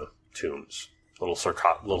of the tombs. Little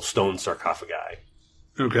stone sarcophagi.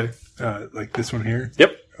 Okay. Like this one here?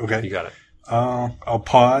 Yep. Okay. You got it. I'll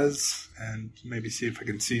pause and maybe see if I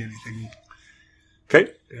can see anything.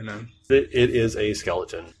 Okay. It is a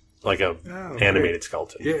skeleton. Like a animated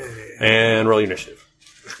skeleton. Yeah. And roll your initiative.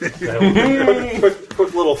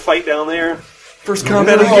 quick little fight down there. First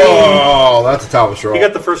combat of the game. Oh, that's a Talbot roll. You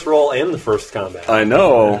got the first roll and the first combat. I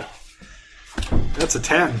know. That's a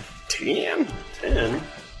 10. 10?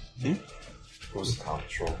 What was the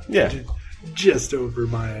Talbot roll? Yeah. Just over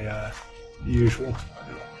my usual.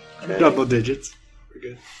 Okay. Double digits. We're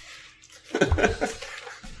good.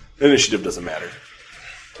 Initiative doesn't matter.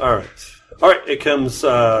 All right. It comes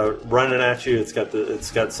running at you. It's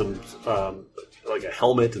got some like a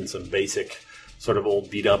helmet and some basic sort of old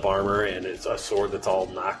beat up armor, and it's a sword that's all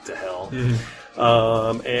knocked to hell.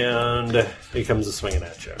 Mm-hmm. And it comes swinging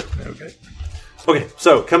at you. Okay.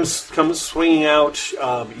 So comes swinging out.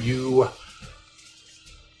 You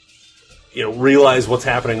realize what's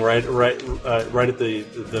happening right at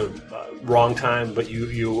the wrong time, but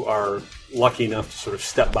you are lucky enough to sort of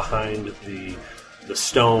step behind the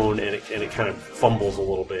stone, and it kind of fumbles a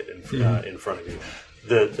little bit in front of you.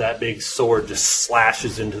 That big sword just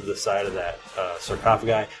slashes into the side of that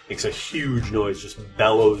sarcophagi, makes a huge noise, just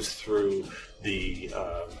bellows through the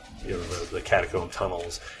catacomb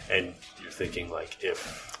tunnels, and you're thinking like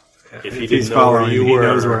if he didn't know where you were, he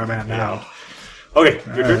knows where I'm at now. Okay,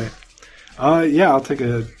 your turn. Yeah, I'll take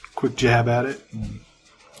a quick jab at it.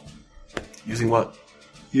 Using what?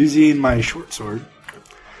 Using my short sword.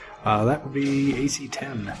 That would be AC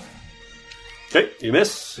 10. Okay, you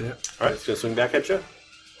miss. Yeah. All right, it's going to swing back at you.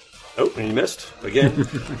 Oh, and you missed. Again,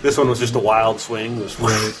 this one was just a wild swing.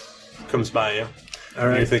 It comes by you. All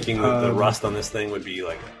right. You're thinking that the rust on this thing would be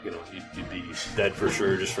like, you'd be dead for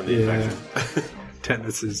sure just from the infection.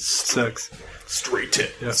 Tetanus sucks. Straight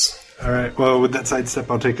tits. Yes. All right, well, with that sidestep,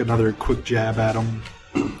 I'll take another quick jab at him.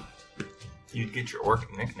 You'd get your orc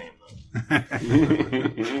nickname,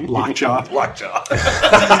 though. Lockjaw.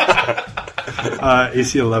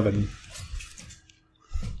 AC 11.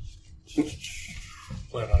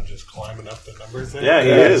 Plan on just climbing up the numbers there? Yeah, he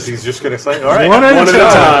is. He's just going to say, all right, One at a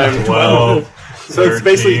time. 12. So it's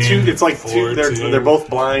basically two. It's like 14. They're both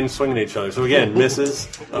blind, swinging at each other. So again, misses.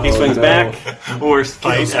 He swings back. Worst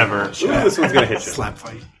fight ever. Ooh, this one's going to hit you. Slap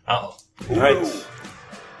fight. Oh.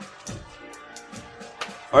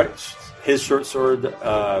 All right. His short sword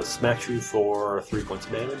smacks you for 3 points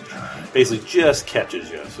of damage. Basically, just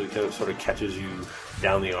catches you. So he kind of sort of catches you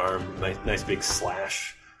down the arm. Nice big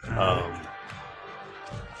slash.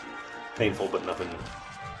 Painful, but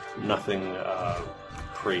nothing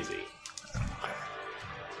crazy.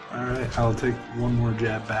 All right, I'll take one more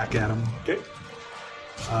jab back at him. Okay.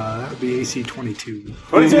 That would be AC 22.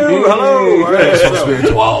 22. Hello. All right,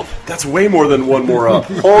 so 12. That's way more than one more up.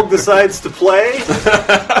 Hog decides to play.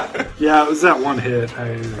 Yeah, it was that one hit.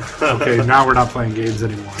 Okay, now we're not playing games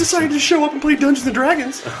anymore. Decided to show up and play Dungeons and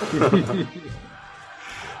Dragons.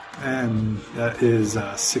 And that is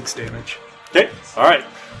 6 damage. Okay. All right.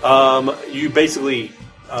 You basically,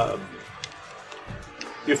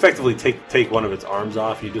 you effectively take one of its arms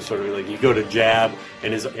off. You just sort of you go to jab,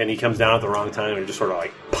 and he comes down at the wrong time, and it just sort of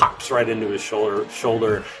like pops right into his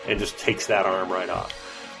shoulder, and just takes that arm right off.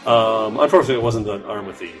 Unfortunately, it wasn't the arm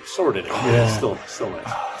with the sword in it. Yeah. Still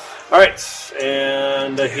nice. All right,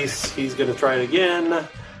 and he's going to try it again.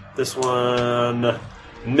 This one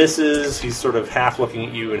misses. He's sort of half looking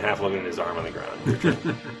at you and half looking at his arm on the ground.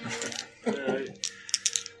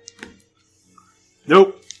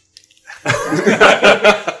 Nope.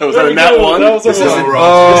 Was that a nat one? This is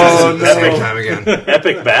epic time again.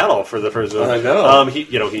 Epic battle for the first one. I know.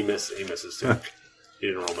 He misses too. He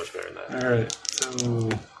didn't roll much better than that. All right, so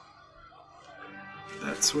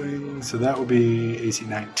that swing. So that will be AC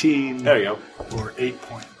 19. There you go. Or 8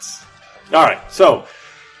 points. All right, so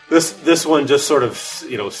this one just sort of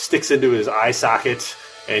sticks into his eye socket,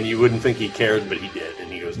 and you wouldn't think he cared, but he did,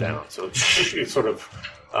 and he goes down. So it sort of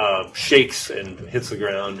shakes and hits the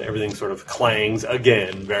ground. Everything sort of clangs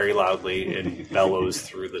again very loudly and bellows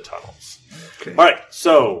through the tunnels. Okay. All right,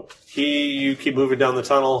 so you keep moving down the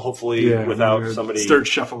tunnel, hopefully without somebody start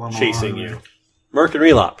shuffling chasing along. you. Merc and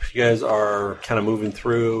Relop, you guys are kind of moving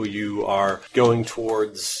through. You are going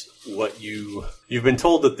towards what you've been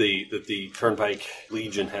told that the Turnpike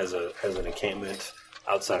Legion has an encampment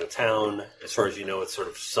outside of town. As far as you know, it's sort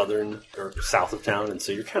of southern or south of town, and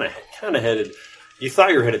so you're kind of headed. You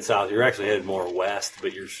thought you were headed south. You're actually headed more west,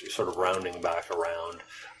 but you're sort of rounding back around,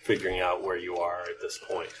 figuring out where you are at this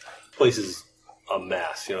point. The place is a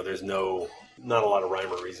mess. There's not a lot of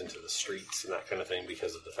rhyme or reason to the streets and that kind of thing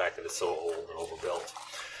because of the fact that it's so old and overbuilt.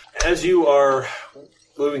 As you are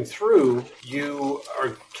moving through, you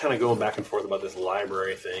are kind of going back and forth about this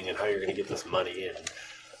library thing and how you're going to get this money in.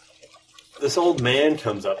 This old man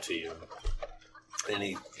comes up to you, and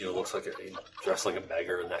he looks like he's dressed like a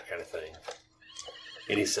beggar and that kind of thing.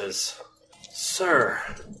 And he says, "Sir,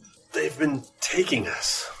 they've been taking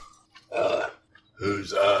us."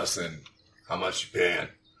 Who's us and how much you paying?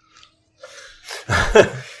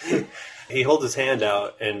 He holds his hand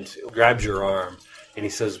out and grabs your arm, and he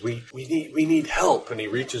says, "We need help." And he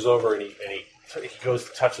reaches over and he goes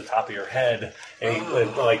to touch the top of your head, and he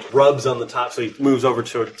rubs on the top. So he moves over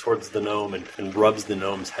towards the gnome and rubs the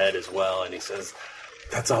gnome's head as well. And he says,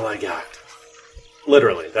 "That's all I got."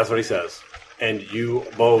 Literally, that's what he says. And you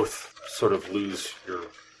both sort of lose your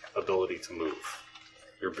ability to move.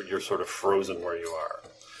 You're sort of frozen where you are.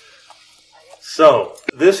 So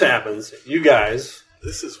this happens. You guys.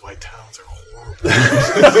 This is why towns are horrible.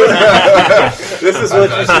 This is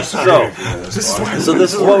what you So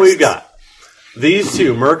this is what we've got. These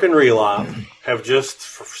two, Merc and Relop, have just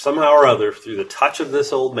somehow or other, through the touch of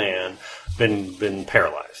this old man, been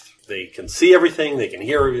paralyzed. They can see everything. They can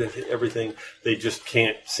hear everything. They just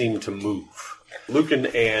can't seem to move. Lucan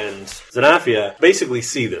and Xenafia basically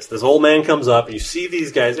see this. This old man comes up, and you see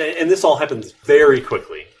these guys, and this all happens very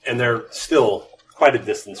quickly, and they're still quite a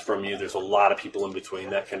distance from you. There's a lot of people in between,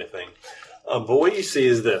 that kind of thing. But what you see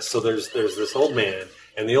is this. So there's this old man,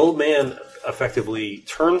 and the old man effectively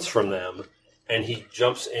turns from them, and he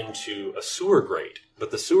jumps into a sewer grate.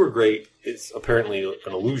 But the sewer grate is apparently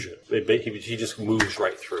an illusion. He just moves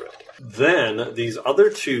right through it. Then these other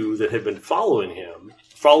two that had been following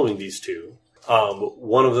these two,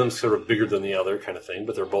 one of them's sort of bigger than the other kind of thing,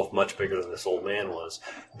 but they're both much bigger than this old man was.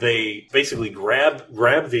 They basically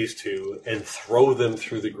grab these two and throw them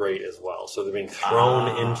through the grate as well. So they're being thrown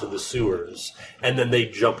into the sewers, and then they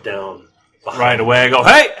jump down behind right away. I go,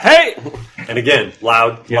 hey! And again,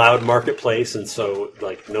 loud marketplace, and so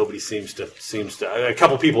nobody seems to. A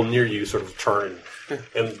couple people near you sort of turn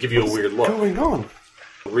and give you a weird look. What's going on?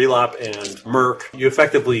 Relop and Merc, you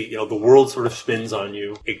effectively, the world sort of spins on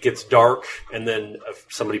you. It gets dark, and then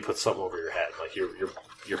somebody puts something over your head. Like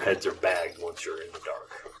your heads are bagged once you're in the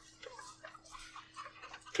dark.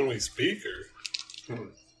 Can we speak or?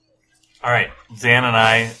 All right, Zan and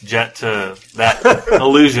I jet to that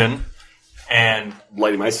illusion and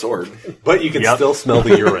Lighting my sword. But you can still smell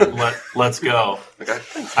the urine. let's go. Okay.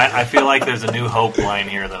 I feel like there's a New Hope line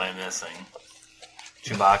here that I'm missing.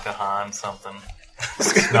 Chewbacca, Han, something.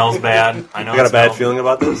 Smells bad. I know. You got a bad feeling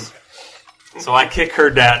about this? So I kick her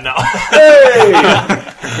down. No. Hey!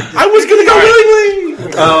 I was going to go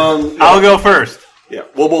willingly! I'll go first. Yeah,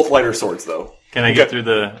 we'll both light our swords, though. Can I get through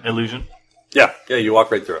the illusion? Yeah, you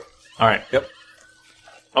walk right through it. All right. Yep.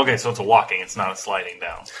 Okay, so it's a walking. It's not a sliding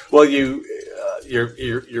down. Well, you're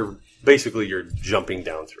basically you're jumping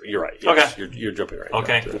down through. You're right. Yes, Okay. You're jumping right.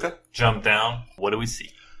 Okay. Down through. Okay. Jump down. What do we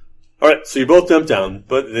see? All right, so you both jump down,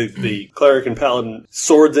 but the cleric and paladin,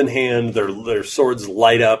 swords in hand, their swords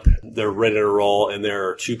light up, they're ready to roll, and there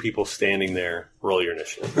are two people standing there. Roll your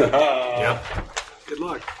initiative. Yep. Good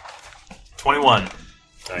luck. 21.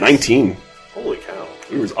 Nice. 19. Holy cow!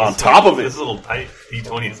 We were on top of it. This little tight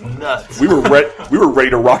D20 is nuts. We were ready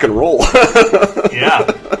to rock and roll.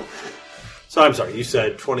 Yeah. So I'm sorry, you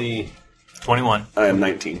said 20 21. I am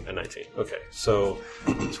 19. and 19. Okay, so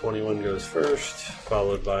 21 goes first,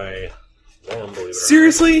 followed by them, believe it or not.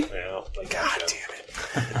 Seriously? Yeah. God damn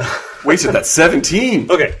it. Wasted that 17.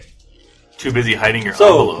 Okay, Too busy hiding your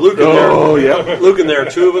so envelope. Luke and there. Oh, yeah. Luke and there,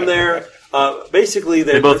 two of them there. Basically,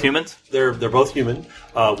 They both humans? They're both human.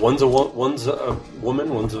 One's a woman.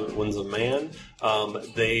 One's a man.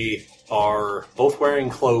 They are both wearing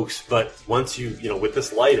cloaks, but once you with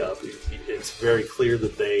this light up, it's very clear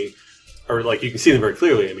that they are you can see them very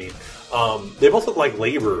clearly. I mean, they both look like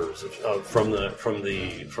laborers from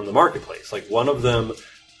the marketplace. Like one of them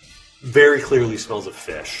very clearly smells of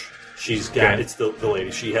fish. She's got it's the lady.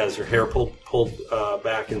 She has her hair pulled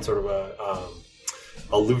back in sort of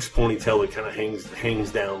a loose ponytail that kind of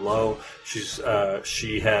hangs down low.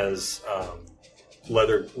 She has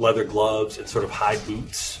leather gloves and sort of high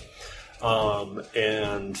boots,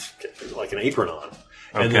 and like an apron on.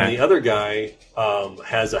 and then the other guy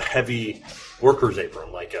has a heavy worker's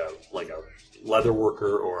apron, like a leather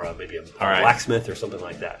worker or maybe a blacksmith or something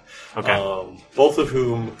like that. Okay. Both of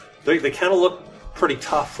whom they kind of look pretty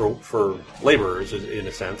tough for laborers in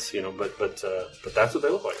a sense, but that's what they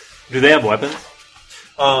look like. Do they have weapons?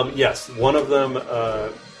 Yes, one of them.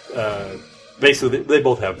 Basically, they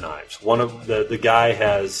both have knives. One of the guy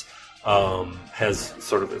has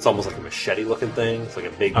sort of, it's almost like a machete looking thing. It's like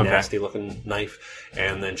a big nasty looking knife,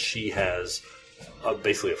 and then she has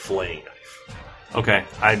basically a filleting knife. Okay,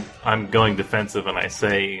 I'm going defensive, and I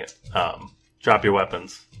say, drop your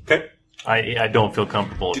weapons. Okay. I don't feel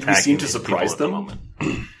comfortable attacking. Did we seem to these surprise people them? at the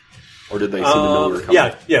moment. Or did they seem to know we were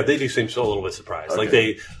coming? Yeah, they do seem a little bit surprised.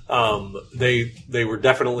 Okay. Like they were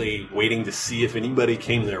definitely waiting to see if anybody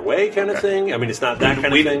came their way, kind of thing. I mean, it's not that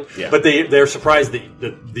kind of thing, but they're surprised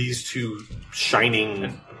that these two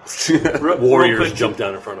shining warriors jumped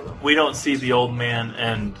down in front of them. We don't see the old man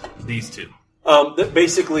and these two.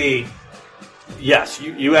 Basically, yes,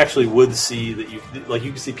 you actually would see that you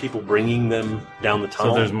can see people bringing them down the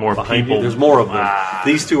tunnel. So there's more behind people. you. There's more of them.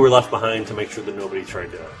 These two were left behind to make sure that nobody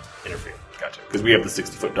tried to interfere. Gotcha. Because we have the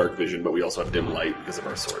 60-foot dark vision, but we also have dim light because of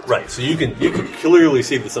our swords. Right. So you can clearly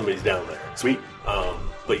see that somebody's down there. Sweet.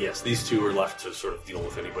 But yes, these two are left to sort of deal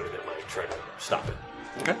with anybody that might try to stop it.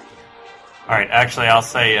 Okay. All right, actually, I'll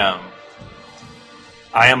say, I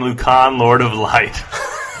am Lucan, Lord of Light.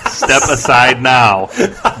 Step aside now.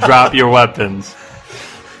 Drop your weapons.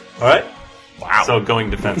 All right. Wow. So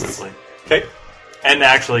going defensively. Okay. And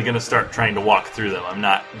actually going to start trying to walk through them. I'm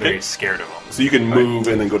not very scared of them. So you can move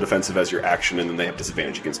and then go defensive as your action, and then they have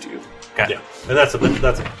disadvantage against you. Okay. Yeah, and that's a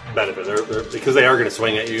benefit. They're because they are going to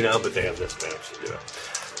swing at you now, but they have disadvantage to do it.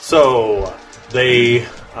 So they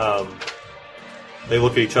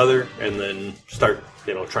look at each other and then start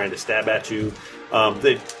trying to stab at you.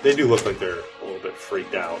 They do look like they're a little bit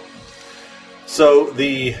freaked out. So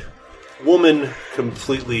the woman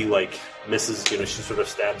completely misses. She sort of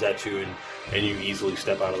stabs at you, and you easily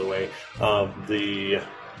step out of the way. The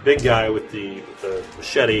big guy with the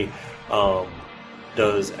machete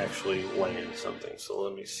does actually land something. So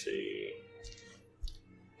let me see.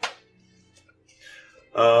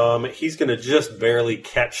 He's going to just barely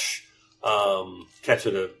catch at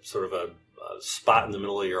a sort of a spot in the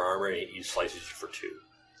middle of your armor, and he slices you for 2.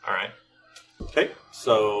 All right. Okay,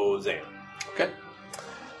 so Zan. Okay.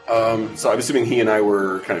 So I'm assuming he and I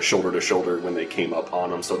were kind of shoulder to shoulder when they came up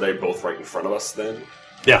on him, so they're both right in front of us then?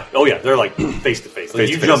 Yeah. Oh, yeah. They're like face to face.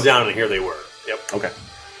 You jumped down, and here they were. Yep. Okay.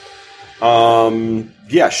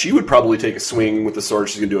 Yeah, she would probably take a swing with the sword.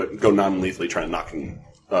 She's going to go non-lethally, trying to knock him.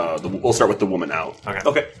 We'll start with the woman out.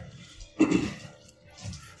 Okay.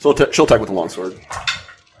 So she'll attack with the longsword.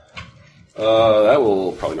 That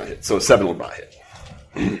will probably not hit. So 7 will not hit.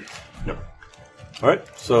 No. All right.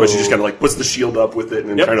 So, but she just kind of puts the shield up with it and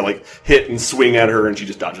then trying to hit and swing at her, and she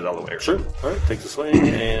just dodges out of the way. Sure. All right. Takes a swing,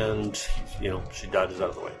 and she dodges out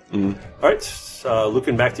of the way. Mm-hmm. All right.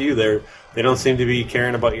 Looking back to you, they don't seem to be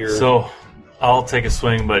caring about your. So I'll take a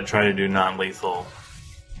swing, but try to do non-lethal.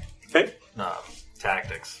 Okay.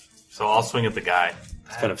 Tactics. So I'll swing at the guy.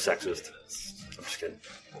 It's kind of sexist. I'm just kidding.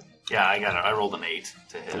 Yeah, I rolled an 8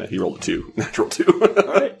 to hit. Yeah, he rolled a 2. Natural 2.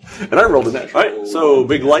 All right. And I rolled a natural. All right. So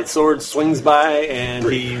big light sword swings by, and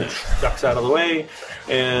he ducks out of the way.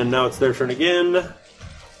 And now it's their turn again.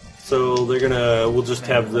 So we'll just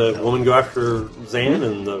have the woman go after Zan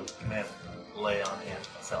and the Man, lay on hand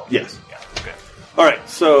myself. Yes. Yeah. Okay. All right,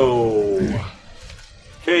 so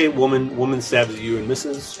woman stabs at you and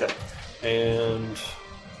misses, and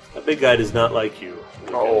that big guy does not like you.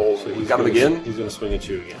 Oh, so we got him again? He's going to swing at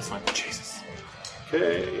you again. Jesus.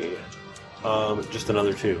 Okay, just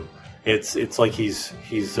another 2. It's like he's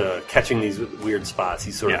catching these weird spots.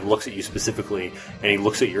 He sort of looks at you specifically, and he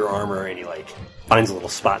looks at your armor, and he finds a little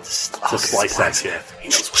spot to slice at you. He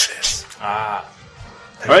knows what it is. All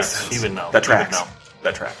right, he would know. That tracks. He would know.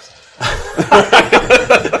 That tracks.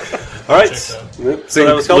 All right. So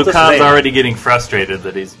that was Lucan's already getting frustrated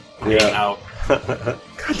that he's being out. God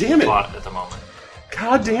damn it. At the moment.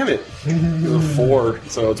 God damn it. 4.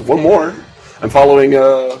 So it's 1 more. I'm following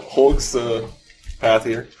Holg's path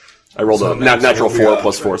here. I rolled a natural 4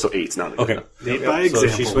 plus 4, so 8's not okay. Lead by So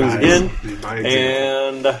example. she swings again.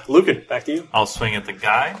 And Lucan, back to you. I'll swing at the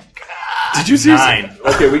guy. Did you see 9.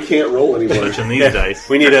 Okay, we can't roll anymore. Switching these dice.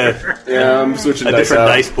 We need a I'm switching different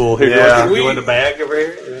dice pool. Here, Yeah. you want a bag over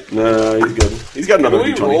here? No, he's good. He's got another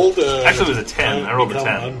We D20. rolled Actually, it was a 10. I rolled a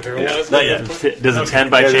 10. Unparalyzed Not yet. Does a 10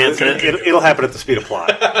 by chance hit? It'll happen at the speed of plot.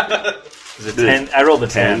 Is it 10? I rolled a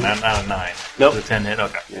 10, not a 9. Nope. Does a 10 hit?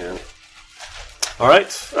 Okay. Yeah. All right.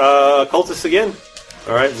 Cultists again.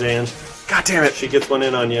 All right, Zan. God damn it. She gets one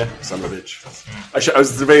in on you. Son of a bitch. I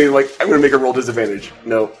was debating, like, I'm going to make a roll disadvantage.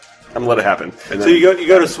 No. I'm going to let it happen. And So then, you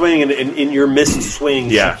go to swing, and in your missed swing,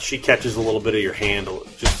 Yeah. she catches a little bit of your hand.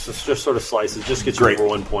 Just sort of slices. Just gets Great. you over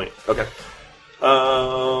 1 point. okay.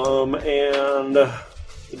 And the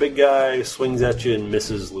big guy swings at you and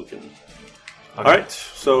misses Lucan. All right,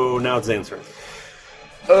 so now it's Zan's turn.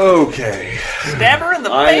 Okay. Stab her in the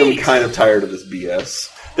I am face. kind of tired of this BS.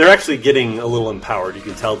 They're actually getting a little empowered. You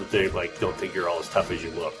can tell that they don't think you're all as tough as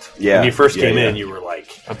you looked. Yeah. When you first Yeah, came yeah. in, you were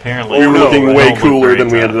like, Apparently, We were no, looking I way don't look cooler very than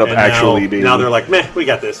we tough. ended up and actually being. now they're like, meh, we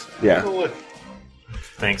got this. Yeah.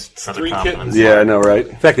 Thanks for the 3 confidence. Yeah, I know, right?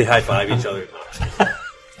 In fact, they high five each other.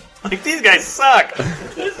 Like, these guys suck.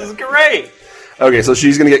 This is great. Okay, so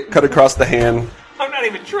she's going to get cut across the hand. I'm not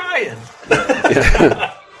even trying.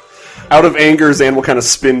 Out of anger, Zan will kind of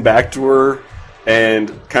spin back to her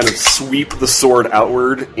and kind of sweep the sword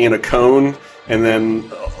outward in a cone, and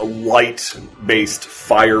then a light-based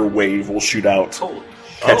fire wave will shoot out,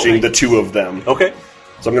 catching the two of them. Okay.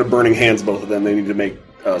 So I'm going to Burning Hands both of them. They need to make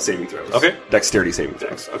saving throws. Okay. Dexterity saving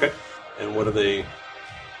throws. Okay. And what are they?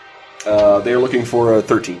 They are looking for a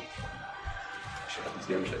 13.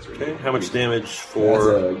 Okay. How much damage That's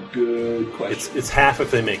for? a good question. It's half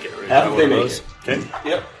if they make it. Right? Half Is if that they what make is? it. Okay.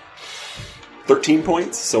 Yep. 13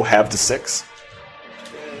 points, so half to 6.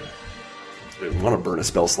 I didn't want to burn a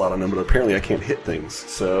spell slot on them, but apparently I can't hit things.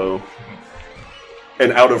 So,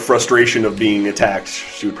 and out of frustration of being attacked,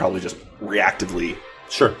 she would probably just reactively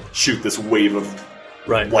Sure. shoot this wave of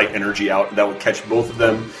Right. light energy out. That would catch both of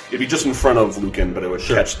them. It'd be just in front of Lucan, but it would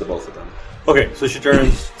Sure. catch the both of them. Okay, so she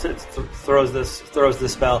turns, throws this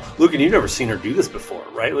spell. Lucan, you've never seen her do this before,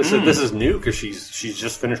 right? Listen, this is new because she's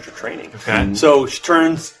just finished her training. Okay. So she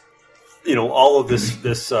turns, all of this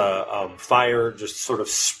fire just sort of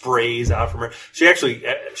sprays out from her. She actually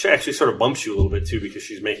sort of bumps you a little bit too because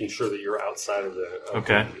she's making sure that you're outside of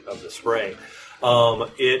the spray.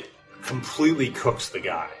 It completely cooks the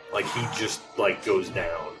guy. Like he just goes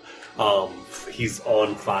down. He's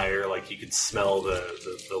on fire. Like you could smell the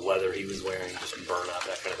leather he was wearing just burn up,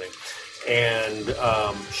 that kind of thing. And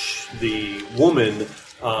the woman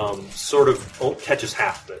sort of catches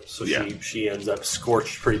half of it, so she ends up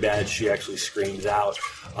scorched pretty bad. She actually screams out,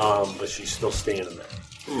 but she's still standing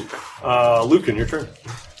there. Lucan, your turn.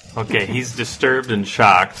 Okay, he's disturbed and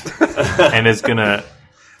shocked, and is gonna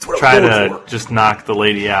try to just knock the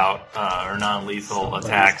lady out, or non-lethal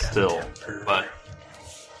attack still. But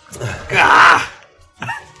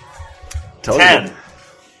Tell 10.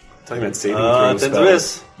 You that saving throw 10 to spell.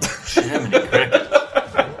 miss. Jiminy cricket.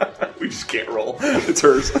 We just can't roll. It's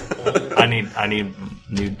hers. I need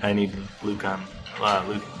Lucan.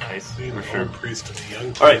 Lucan dice for sure. Old priest and a young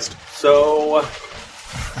All right, priest. so let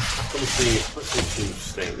me see. Let's see if she's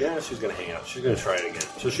staying. Yeah, she's going to hang out. She's going to try it again.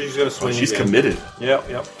 So she's going to swing. She's again. committed.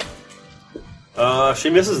 Yep. She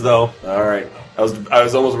misses though. All right. I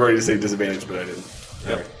was almost ready to say disadvantage, but I didn't.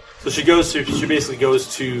 All right. So she basically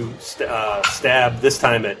goes to stab this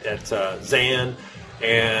time at Zan,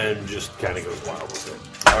 and just kind of goes wild with it.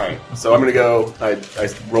 All right. So I'm going to go. I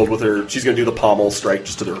rolled with her. She's going to do the pommel strike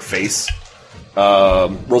just to her face.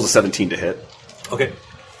 Rolls a 17 to hit. Okay.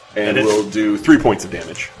 And And we'll do 3 points of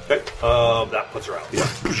damage. Okay. That puts her out. Yeah.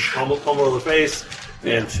 Pummel to the face,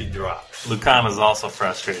 and she drops. Lucan is also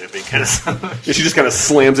frustrated because And she just kind of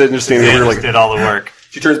slams it and just standing there like. did all the work.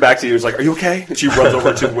 She turns back to you. Is like, "Are you okay?" And she runs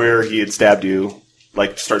over to where he had stabbed you.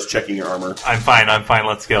 Like starts checking your armor. I'm fine.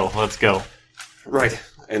 Let's go. Right.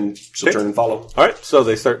 And she'll Okay. turn and follow. All right, so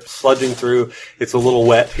they start sludging through. It's a little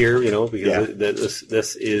wet here, because Yeah.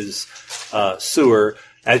 this is sewer.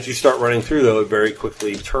 As you start running through, though, it very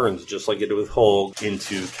quickly turns, just like it did with Hole,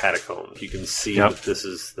 into catacombs. You can see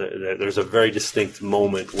that there's a very distinct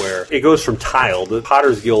moment where it goes from tile. The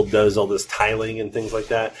Potter's Guild does all this tiling and things like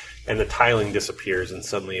that, and the tiling disappears, and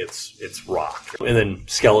suddenly it's rock. And then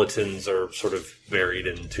skeletons are sort of buried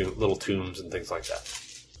in little tombs and things like that.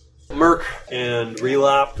 Merc and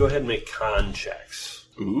Relap, go ahead and make con checks.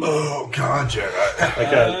 Oh, conjure.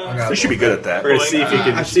 You should be good at that. We're gonna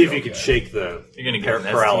see if you can shake the You're gonna get an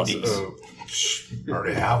paralysis. STD. I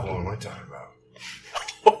already have one. What are you talking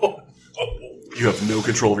about? You have no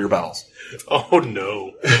control of your bowels. Oh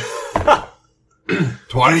no.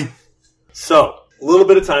 20? So a little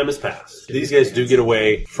bit of time has passed. These guys do get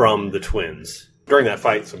away from the twins during that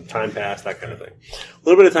fight. Some time passed, that kind of thing. A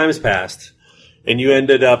little bit of time has passed, and you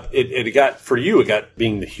ended up. It got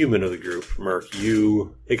being the human of the group, Merc.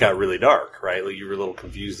 It got really dark, right? Like you were a little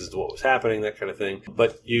confused as to what was happening, that kind of thing.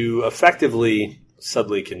 But you effectively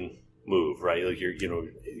suddenly can move, right? Like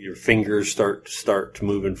your fingers start to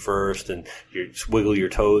move in first, and you wiggle your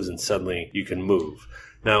toes, and suddenly you can move.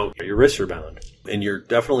 Now, your wrists are bound, and you're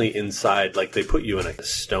definitely inside, like they put you in a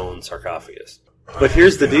stone sarcophagus. But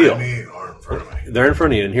here's the deal. Me or in front of me? They're in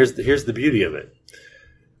front of you, and here's the beauty of it.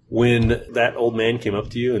 When that old man came up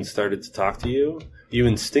to you and started to talk to you, you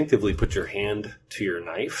instinctively put your hand to your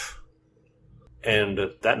knife, and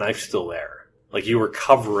that knife's still there. Like you were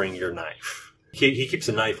covering your knife. He keeps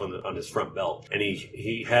a knife on his front belt, and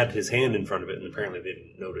he had his hand in front of it, and apparently they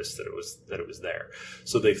didn't notice that it was there.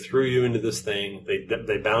 So they threw you into this thing.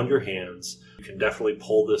 They bound your hands. You can definitely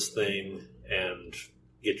pull this thing and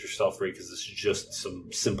get yourself free because it's just some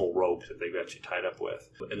simple rope that they've got you tied up with.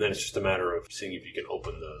 And then it's just a matter of seeing if you can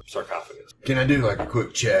open the sarcophagus. Can I do like a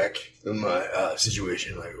quick check in my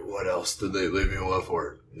situation? Like, what else did they leave me with,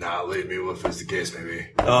 or not leave me with, as the case may be?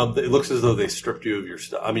 It looks as though they stripped you of your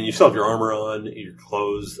stuff. I mean, you still have your armor on, your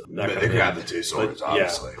clothes. But they grabbed the two swords,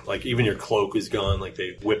 obviously. Yeah, like even your cloak is gone. Like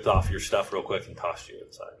they whipped off your stuff real quick and tossed you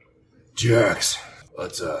inside. Jerks.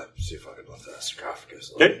 Let's see if I can lift that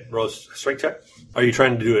sarcophagus. Okay, roll a strength check. Are you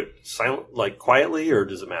trying to do it silent, like quietly, or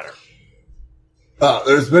does it matter?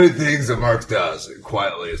 There's many things that Mark does.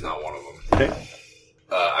 Quietly is not one of them. Okay.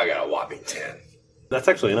 I got a whopping 10. That's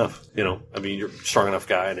actually enough. I mean, you're a strong enough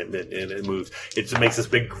guy, and it moves. It just makes this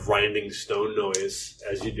big grinding stone noise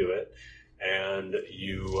as you do it, and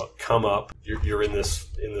you come up. You're in this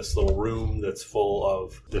little room that's full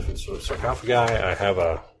of different sort of sarcophagi. I have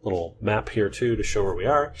a little map here too to show where we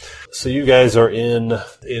are. So you guys are in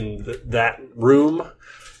that room.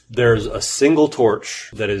 There's a single torch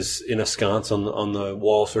that is in a sconce on the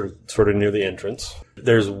wall, sort of near the entrance.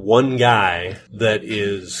 There's one guy that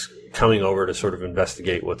is coming over to sort of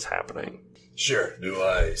investigate what's happening. Sure. Do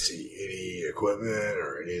I see any equipment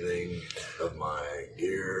or anything of my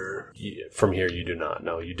gear? From here, you do not.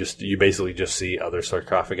 No, you basically just see other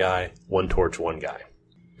sarcophagi, one torch, one guy.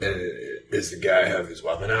 And is the guy have his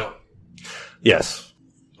weapon out? Yes,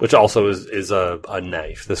 which also is a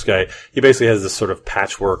knife. This guy, he basically has this sort of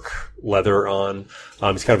patchwork leather on.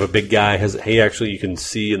 He's kind of a big guy. You can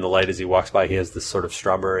see in the light as he walks by, he has this sort of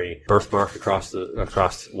strawberry birthmark across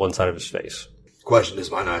one side of his face. Question, does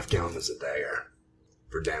my knife count as a dagger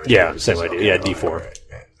for damage? Yeah, same idea. Yeah, D4. Right.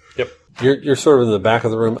 Yep. You're sort of in the back of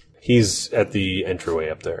the room. He's at the entryway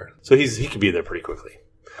up there. So he could be there pretty quickly.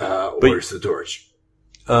 Where's the torch?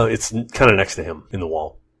 It's kind of next to him in the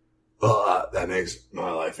wall. Well, that makes my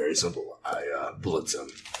life very simple. I blitz him.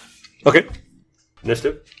 Okay.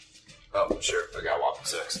 Initiative? Oh, sure. I got whopping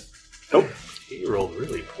 6. Nope. He rolled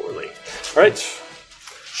really poorly. All right.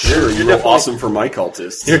 Sure, you roll awesome for my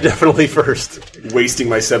cultists. You're definitely first. Wasting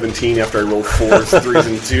my 17 after I rolled 4s, 3s,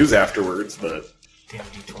 and 2s afterwards, but... Damn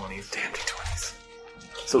D20s. Damn D20s.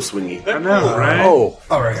 So swingy. I know, right? Oh,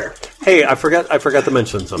 right here. hey, I forgot to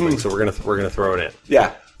mention something, so we're gonna throw it in.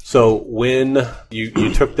 Yeah. So when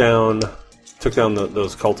you took down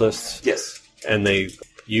those cultists, Yes. and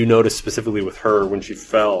you noticed specifically with her when she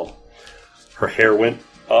fell, her hair went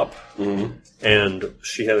up, and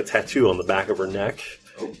she had a tattoo on the back of her neck.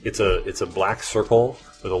 It's a black circle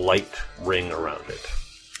with a light ring around it.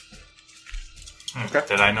 Okay.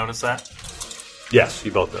 Did I notice that? Yes,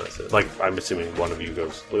 you both noticed it. Like, I'm assuming one of you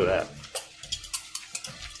goes, look at that.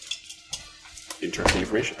 Interesting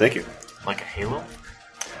information. Thank you. Like a halo?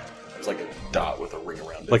 It's like a dot with a ring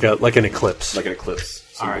around it. Like an eclipse. Like an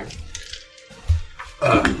eclipse. All right.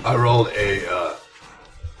 I rolled a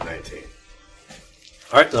 19.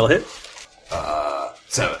 All right, that'll hit.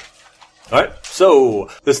 7. All right, so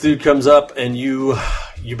this dude comes up, and you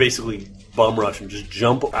basically bum rush and just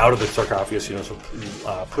jump out of the sarcophagus,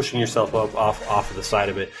 pushing yourself up off of the side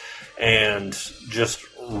of it, and just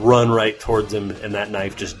run right towards him, and that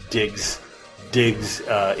knife just digs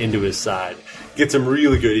into his side. Gets him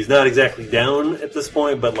really good. He's not exactly down at this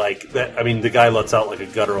point, but like that. I mean, the guy lets out like a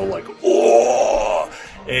guttural like "oh,"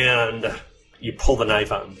 and you pull the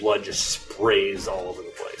knife out, and blood just sprays all over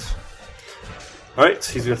the place. All right,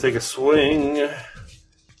 so he's going to take a swing.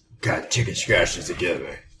 God, chicken scratches to give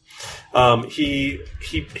me.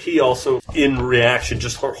 He also, in reaction,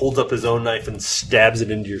 just holds up his own knife and stabs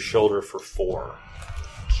it into your shoulder for 4.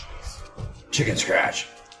 Chicken scratch.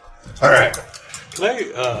 All right. Can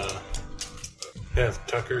I have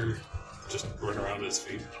Tucker just run around his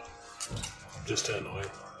feet? Just to annoy him.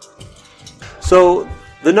 So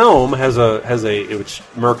the gnome has a which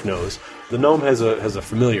Merc knows. The gnome has a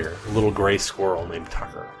familiar, a little gray squirrel named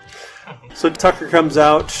Tucker. So Tucker comes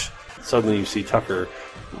out. Suddenly you see Tucker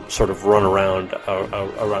sort of run around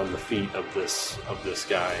the feet of this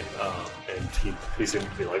guy, and he seems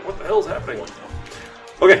to be like, "What the hell's happening?"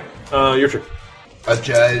 Okay, your turn. I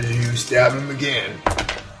tried to stab him again.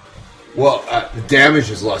 Well, the damage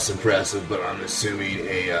is less impressive, but I'm assuming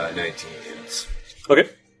a 19 hits. Okay.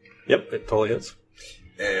 Yep, it totally is.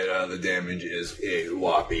 And the damage is a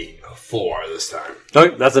whopping 4 this time.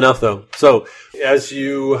 Okay, that's enough, though. So, as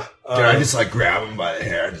you... Can I just, grab him by the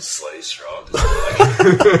hair and just slice straw?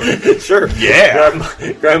 Sure. Yeah.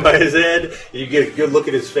 Grab him by his head. You get a good look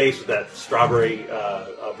at his face with that strawberry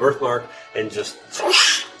birthmark, and just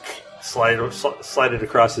slide it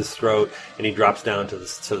across his throat, and he drops down to the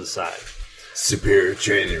side. Superior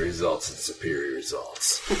training results in superior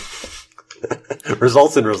results.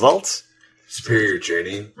 Results in results? Superior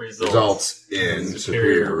training results in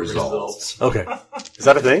superior results. Okay. Is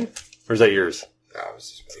that a thing? Or is that yours? I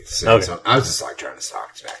was just trying to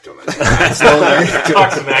talk back to him.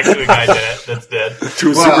 Talk smack to a guy that's dead.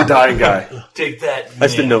 To a super dying guy. Take that. I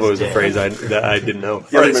just didn't know if it was a phrase that I didn't know.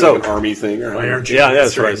 All right, so an army thing, or yeah,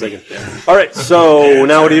 that's what I was thinking. All right, so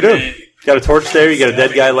now what are you doing? You got a torch there. You got a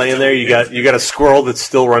dead guy laying there. You got a squirrel that's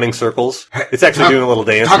still running circles. It's actually doing a little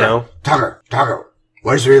dance now. Tucker,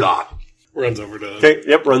 where's Relop? Runs over to... Okay,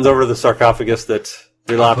 yep, runs over to the sarcophagus that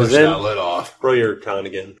Relop is in. That lid off. Roll your con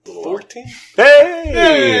again. 14?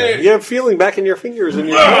 Hey! You have feeling back in your fingers and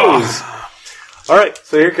your toes. All right,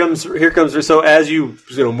 so here comes. So as you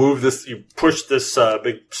move this, you push this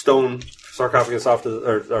big stone sarcophagus off to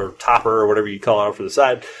or topper or whatever you call it off to the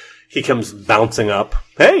side. He comes bouncing up.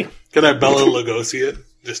 Hey! Can I Bela Lugosi it?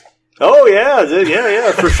 Just... Oh, yeah,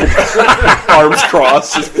 for sure. arms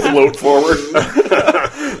crossed, just float forward.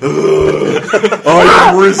 I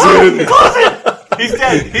am risen. Close it! He's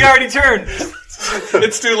dead. He already turned.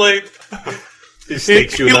 It's too late. He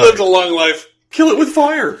stakes you He up. lived a long life. Kill it with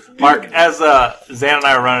fire. Mark, as Zan and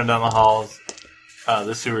I are running down the halls,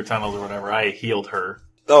 the sewer tunnels or whatever, I healed her.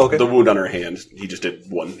 Oh, okay. The wound on her hand, he just did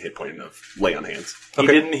 1 hit point of lay on hands. He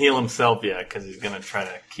didn't heal himself yet because he's going to try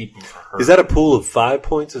to keep him for her. Is that a pool of 5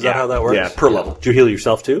 points? Is that how that works? Yeah, per level. Did you heal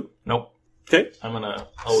yourself too? Nope. Okay. I'm going to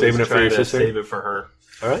Saving it for try your to sister? save it for her.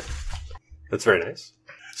 All right. That's very nice.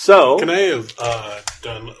 So, Can I have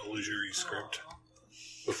done a Legere script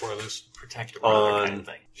before this? Protect her brother kind of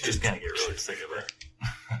thing. She's just going to get really sick of it.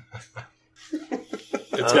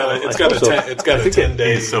 It's got a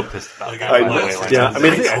 10-day. He's so pissed about that. I know. By the way, yeah, I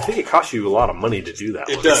mean, I think it costs you a lot of money to do that.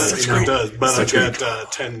 It one. does. It does. But I've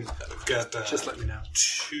got 10. I've got Just let me know.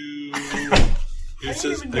 2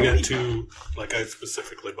 uses. I got 2. I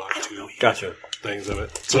specifically bought 2 Gotcha. things of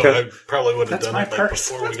it. So Okay. I probably would have That's done my it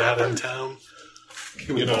purse. before we got in town.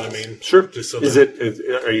 You know what I mean? Sure. Just so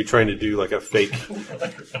Are you trying to do like a fake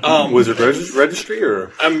wizard registry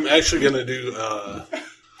or? I'm actually going to do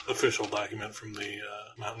official document from the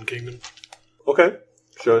Mountain Kingdom. Okay.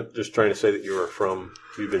 So just trying to say that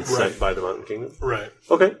you've been sent Right. by the Mountain Kingdom. Right.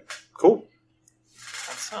 Okay. Cool.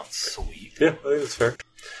 That sounds sweet. Yeah, I think that's fair.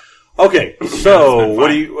 Okay, so what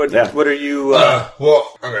are you? What are you?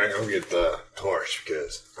 Well, I'm gonna go get the torch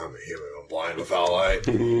because I'm a human. I'm blind without light.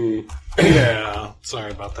 Yeah.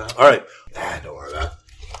 Sorry about that. all right. Don't worry about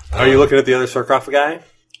that. Are you looking at the other sarcophagi? There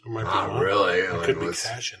might be Not one. really. There could be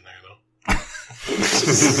cash in there, though.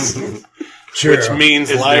 Sure. Which means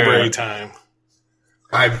Is library there- time.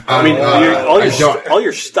 I mean, all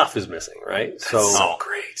your stuff is missing, right? So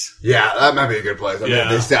Great. Yeah, that might be a good place. I mean, Yeah.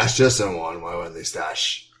 they stashed this in one. Why wouldn't they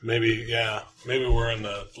stash? Maybe, yeah. Maybe we're in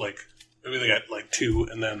the, maybe they got 2,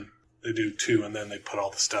 and then they do 2, and then they put all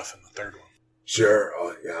the stuff in the third one. Sure.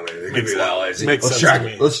 Oh, yeah, I mean, they could Makes be that lazy. makes Let's sense track to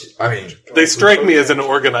it. me. They strike me as an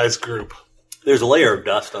organized group. there's a layer of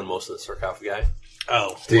dust on most of the sarcophagi.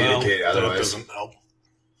 Oh, To well, indicate that otherwise. doesn't help.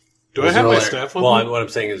 Do I have my staff with Well, me? what I'm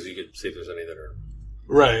saying is you could see if there's any that are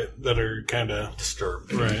Right, that are kind of...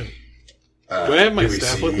 disturbed. Right. Do I have my do we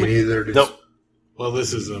staff see with me? any that are Nope. Well,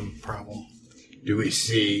 this is a problem. Do we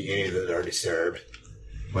see any that are disturbed?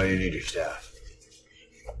 Why do you need your staff?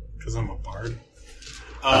 Because I'm a bard.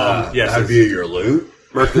 Yes, That'd be your loot?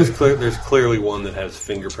 Merc, there's clearly one that has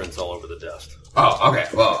fingerprints all over the dust. Oh, okay.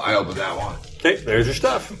 Well, I opened that one. Okay, there's your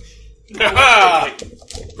stuff. Yeah.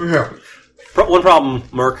 One problem,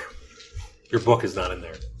 Merc. Your book is not in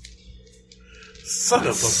there. Son of a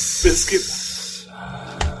biscuit.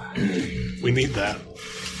 We need that.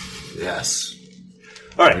 Yes.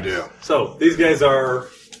 All right. We do. So these guys are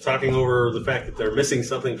talking over the fact that they're missing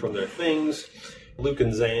something from their things. Luke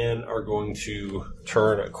and Zan are going to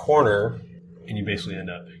turn a corner, and you basically end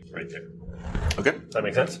up right there. Okay. Does that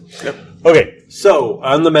make sense? Yep. Okay, so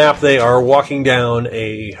on the map, they are walking down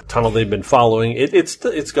a tunnel they've been following. It's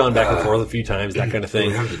gone back and forth a few times, that kind of thing.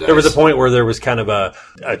 we have the There was a dice. point where there was kind of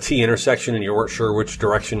a T intersection, and you weren't sure which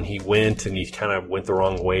direction he went, and he kind of went the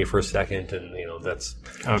wrong way for a second, and that's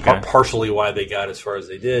partially why they got as far as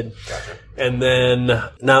they did. Gotcha. And then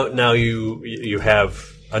now you have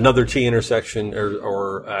another T intersection,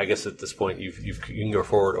 or I guess at this point you can go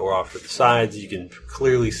forward or off to the sides. You can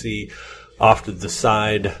clearly see off to the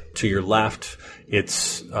side to your left,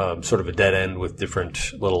 it's sort of a dead end with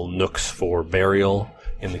different little nooks for burial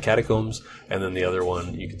in the catacombs. And then the other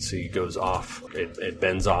one you can see goes off. It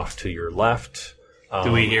bends off to your left.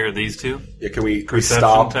 Do we hear these two? Yeah, can we Perception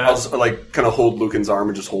stop? test? I'll just, like, kind of hold Lucan's arm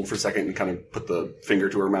and just hold for a second and kind of put the finger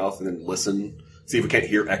to her mouth and then listen. See if we can't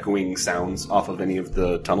hear echoing sounds off of any of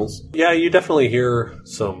the tunnels. Yeah, you definitely hear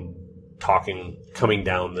some talking coming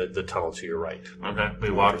down the tunnel to your right. Okay, we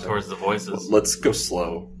walk towards the voices. Let's go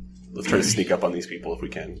slow. Let's try to sneak up on these people if we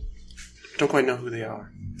can. I don't quite know who they are.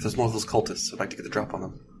 If there's more of those cultists, I'd like to get the drop on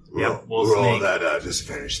them. Yeah, we'll roll sneak. that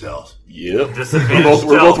disadvantage stealth. Yep. Disadvantage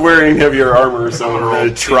We're both stealth. wearing heavier armor, so we're going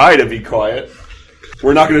to try to be quiet.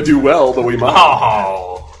 We're not going to do well, but we might.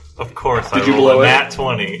 Oh, of course. Did I you rolled blow a it? nat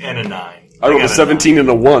 20 and a 9. I rolled a got 17 and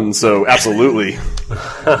a 1, so absolutely.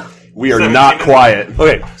 We are 17 not and- quiet.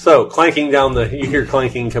 Okay, so clanking down you hear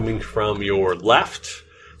clanking coming from your left,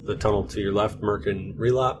 the tunnel to your left, Merc and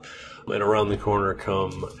Relop, and around the corner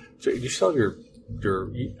come. So you still have your.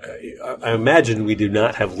 I imagine we do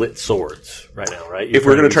not have lit swords right now, right? If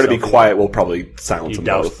we're going to try to be quiet, we'll probably silence you them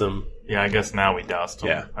douse both. them. Yeah, I guess now we doused them.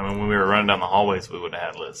 Yeah. I mean, when we were running down the hallways, we would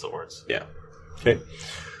have had lit swords. Yeah. Okay.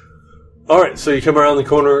 All right, so you come around the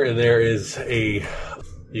corner, and there is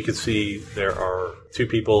you can see there are two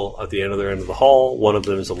people at the other end of the hall. One of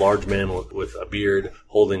them is a large man with a beard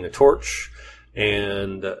holding a torch.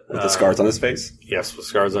 And With the scars on his face? yes, with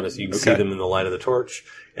scars on his. You can see them in the light of the torch.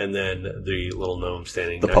 And then the little gnome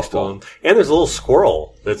standing next to puffball. him. And there's a little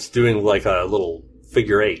squirrel that's doing like a little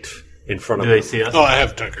figure 8 in front of Do him. they see us? Oh, I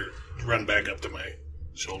have Tucker run back up to my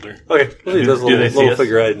shoulder. Okay, well, he does a Do they little see us?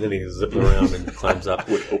 figure 8, and then he zips around and climbs up.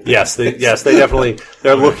 Yes, they definitely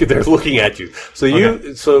they're looking at you. So you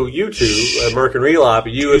two, Merc and Relop,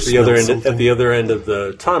 you at the other end of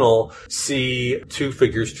the tunnel see two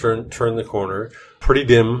figures turn the corner. Pretty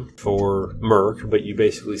dim for Merc, but you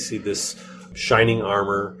basically see this shining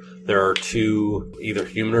armor. There are two, either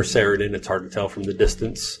human or Ceridon. It's hard to tell from the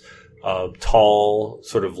distance. Tall,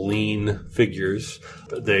 sort of lean figures.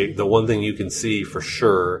 The one thing you can see for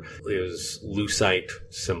sure is lucite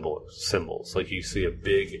symbols. Like you see a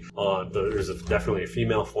big, there's definitely a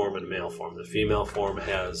female form and a male form. The female form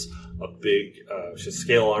has a big,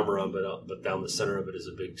 scale armor on, but down the center of it is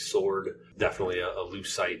a big sword. Definitely a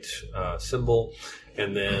lucite symbol.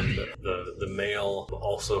 And then the male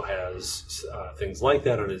also has things like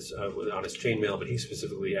that on his chainmail, but he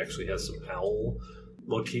specifically actually has some owl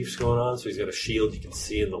motifs going on. So he's got a shield you can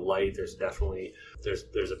see in the light. There's definitely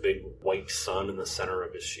there's a big white sun in the center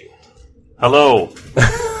of his shield. Hello.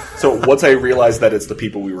 So once I realize that it's the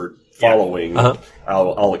people we were following,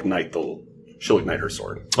 I'll ignite she'll ignite her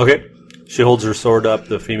sword. Okay. She holds her sword up,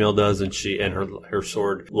 the female does, and her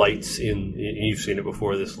sword lights in. You've seen it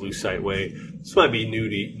before, this lucite way. This might be new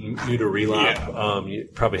to Relop. Yeah. You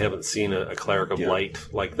probably haven't seen a cleric of light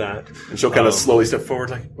like that. And she'll kind of slowly step forward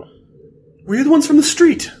like, we're the ones from the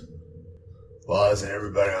street. Well, isn't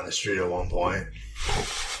everybody on the street at one point?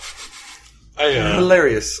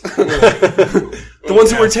 Hilarious. The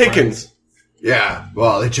ones who were taken. Yeah,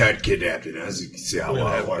 well, they tried kidnapping us. You can see how well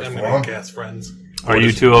it worked I'm for going them. to cast friends. Are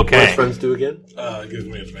you two What does okay? friends do again? Gives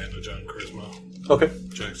me advantage on charisma Okay.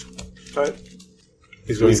 checks. All right.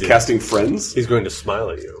 So he's casting friends? He's going to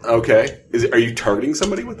smile at you. Okay. Are you targeting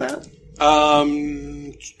somebody with that?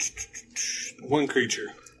 One creature.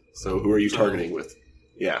 So who are you targeting with?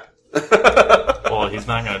 Yeah. Well, he's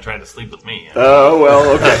not going to try to sleep with me. Oh, well,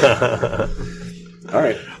 okay. All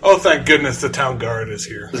right. Oh, thank goodness the town guard is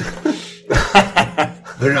here.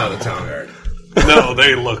 They're not the town guard. No,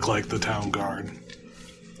 they look like the town guard.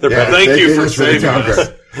 They're better. Thank you for the saving town us.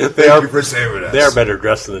 guard. Thank you for saving us. They are better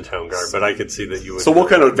dressed than the town guard, but I could see that you would. So we'll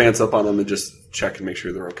kind of advance up on them and just check and make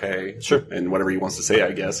sure they're okay. Sure. And whatever he wants to say,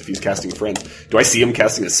 I guess, if he's casting friends. Do I see him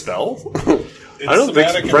casting a spell? It's I don't think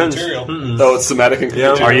somatic and friends- material. Oh, it's somatic and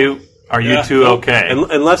Yeah. Are you Yeah. two okay?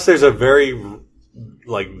 Unless there's a very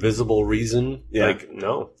visible reason. Yeah. Like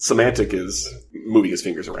no. Semantic is moving his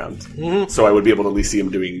fingers around. So I would be able to at least see him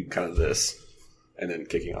doing kind of this and then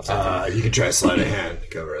kicking off something. You could try sleight of hand to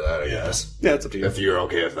cover that, I guess. Yeah, it's up to you. If you're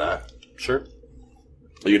okay with that. Sure.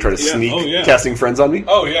 Are you trying to Yeah. sneak Oh, yeah. casting friends on me?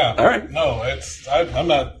 Oh, yeah. All right. No, I'm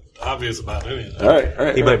not obvious about any of that. All right, all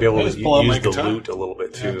right. He might be able I to just pull out my use the guitar. loot a little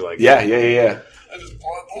bit too. Like Yeah. I just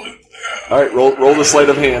pull out the loot. All right, roll the sleight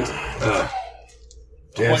of hand.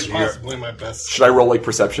 Quite possibly my best. Should I roll like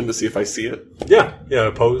perception to see if I see it? yeah,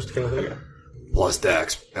 opposed kind of thing. Plus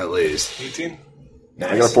dex, at least. 18?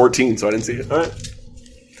 Nice. I got a 14, so I didn't see it. All right.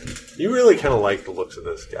 You really kind of like the looks of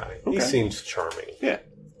this guy. He Okay. seems charming. Yeah.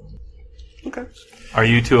 Okay. Are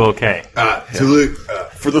you two okay? To Luke,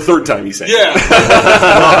 For the third time, he's saying. Yeah.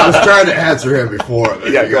 well, I was trying to answer him before,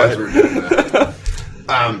 but Yeah, you go guys ahead. were doing that.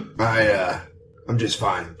 I'm just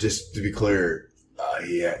fine. Just to be clear,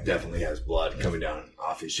 he definitely has blood coming down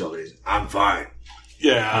off his shoulders. I'm fine.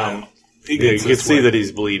 Yeah. He Yeah, you gets can this see way. that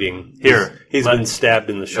he's bleeding. Here, He's let- been stabbed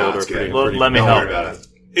in the shoulder. it's good. Let me Don't help. worry about it.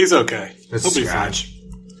 He's okay. It's He'll a be fine. scratch.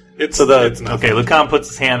 It's, So the- it's nothing. Okay, Lucan puts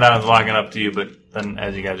his hand out and is walking up to you, but then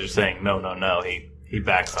as you guys are saying, no, he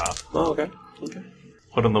backs off. Oh, okay.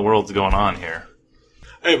 What in the world's going on here?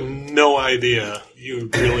 I have no idea. You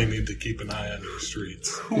really need to keep an eye on your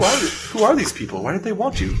streets. Who are these people? Why did they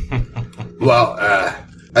want you? Well, I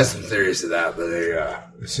have some theories to that, but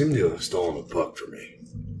they seem to have stolen a book from me.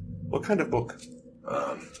 What kind of book?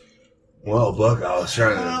 Well, a book I was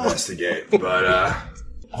trying to investigate, but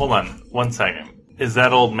Hold on 1 second. Is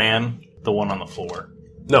that old man the one on the floor?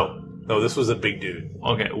 No, this was a big dude.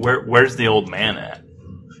 Okay, where's the old man at?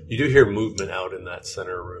 You do hear movement out in that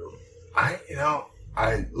center room.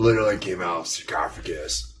 I literally came out of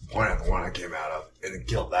sarcophagus, pointed at the one I came out of, and then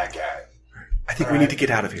killed that guy. I think we need to get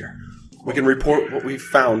out of here. We can report what we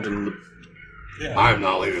found in the... Yeah. I'm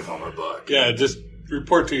not leaving without my book. Yeah, just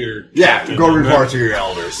report to your... Yeah, captain go and report to your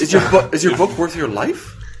elders. Is your book worth your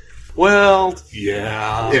life? Well,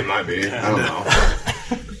 yeah. It might be. I don't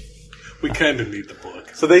know. We kind of need the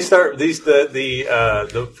book. So they start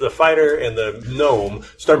the fighter and the gnome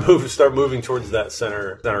start moving towards that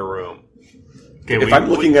center room. Okay, If I'm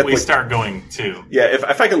looking at, we like- start going too. Yeah,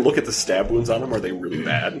 if I can look at the stab wounds on him, are they really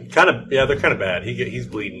bad? They're kind of bad. He's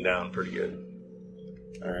bleeding down pretty good.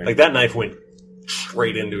 All right. Like that knife went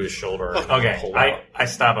straight into his shoulder. and Okay, pulled out. I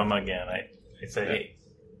stop him again. I say, hey,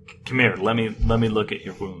 come here. Let me look at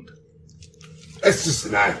your wound. It's just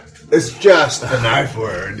a knife. It's just a knife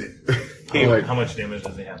word. How much damage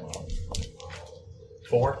does he have on him?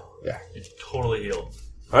 4? Yeah. It's totally healed.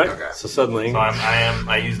 All right. Okay. So suddenly So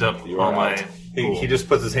I used up all my. he just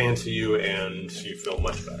puts his hand to you, and you feel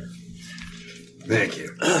much better. Thank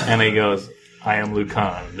you. And he goes, I am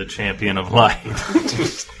Lucan, the champion of light.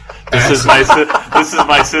 This is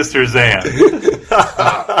my sister Zan.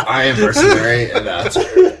 I am mercenary, and that's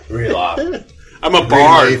Relop. I'm a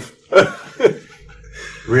bard.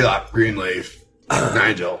 Relop, Greenleaf,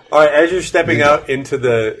 Nigel. All right, as you're stepping out into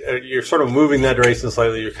you're sort of moving that direction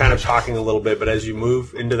slightly. You're kind of talking a little bit, but as you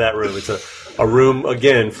move into that room, it's a room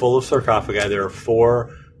again full of sarcophagi. There are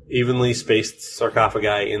 4 evenly spaced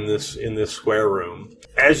sarcophagi in this square room.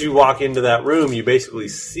 As you walk into that room, you basically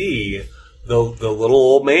see the little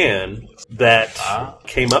old man that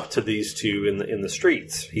came up to these two in the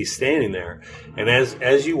streets. He's standing there, and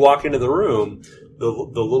as you walk into the room, the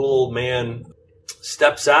little old man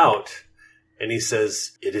steps out. And he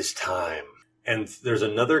says, "It is time." And there's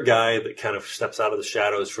another guy that kind of steps out of the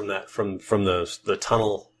shadows from the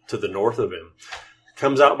tunnel to the north of him,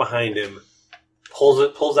 comes out behind him,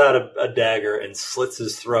 pulls out a dagger and slits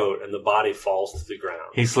his throat, and the body falls to the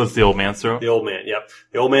ground. He slits the old man's throat? The old man, yep.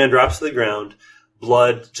 The old man drops to the ground,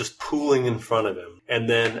 blood just pooling in front of him. And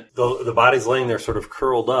then the body's laying there sort of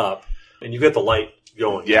curled up, and you get the light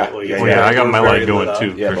going. Yeah. Right? Like, Yeah, Oh, yeah, I got my very light going lit up.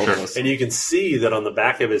 too, Yeah, for both sure. of us. And you can see that on the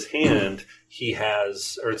back of his hand, he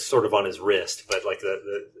has, or it's sort of on his wrist, but like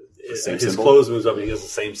same his symbol? clothes moves up, and he has the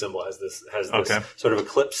same symbol, has this Okay. sort of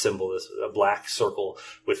eclipse symbol, this a black circle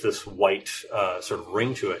with this white sort of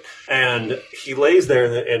ring to it. And he lays there,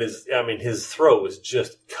 and his throat was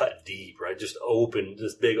just cut deep, right? Just open,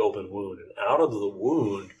 this big open wound, and out of the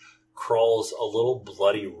wound crawls a little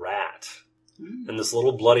bloody rat. And this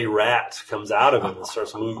little bloody rat comes out of him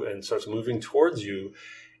and starts moving towards you.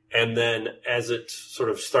 And then as it sort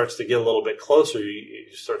of starts to get a little bit closer, you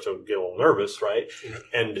start to get a little nervous, right?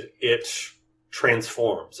 And it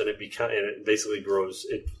transforms, and it basically grows.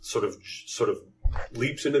 It sort of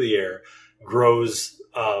leaps into the air, grows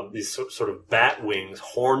these sort of bat wings,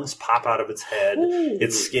 horns pop out of its head. Ooh.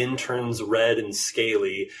 Its skin turns red and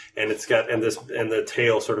scaly, and the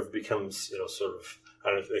tail sort of becomes sort of, I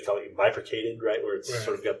don't know if they call it bifurcated, right? Where it's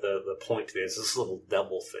sort of got the point to it. It's this little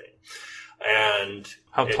devil thing. And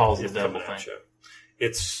how tall is the devil thing?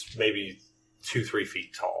 It's maybe 2-3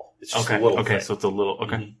 feet tall. It's just okay. a little Okay, thing. so it's a little,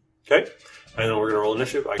 okay. Mm-hmm. Okay. And then we're going to roll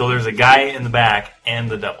initiative. So there's a guy in the back and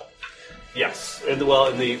the devil. Yes. And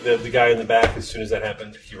the guy in the back, as soon as that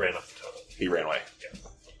happened, he ran up the tunnel. He ran away.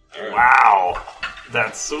 Yeah. Right. Wow.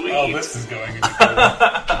 That's sweet. Oh, this is going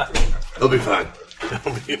into It'll be fine.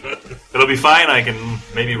 It'll be fine. I can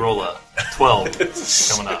maybe roll a 12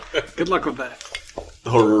 coming up. Good luck with that. The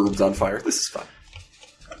whole room's on fire. This is fun.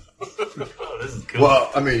 Oh, this is good. Well,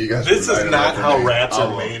 I mean, you guys. This is not how rats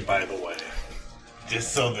are Oh, made, by the way.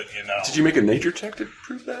 Just so that you know. Did you make a nature check to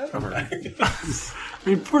prove that? I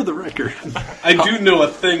mean, for the record. I do know a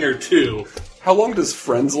thing or two. How long does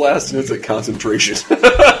friends last? And it's a concentration.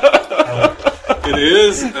 It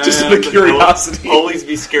is. Just out of curiosity. Always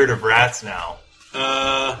be scared of rats now.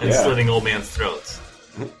 And Yeah. slitting old man's throats.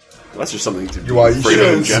 That's just something to be Well, you afraid of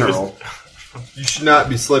in shouldn't. general. You should not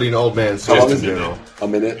be slitting old man's How long throats is in it? general. A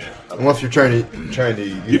minute? Unless you're trying to.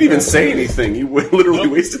 You didn't even say anything. You literally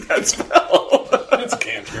wasted that spell. It's a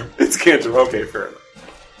cantrip. It's cantrip. Okay, fair enough.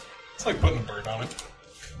 It's like putting a bird on it.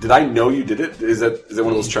 Did I know you did it? Is that one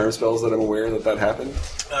of those charm spells that I'm aware that happened?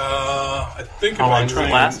 I think How if I long does it try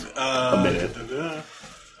and, last? A minute.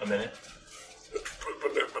 A minute.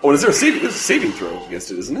 Oh, is there a saving throw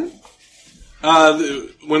against it, isn't it?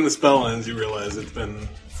 When the spell ends, you realize it's been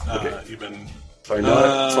Okay. you've been So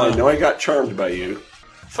I know I got charmed by you.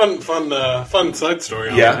 fun side story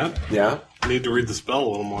on Yeah, that. yeah, Need to read the spell a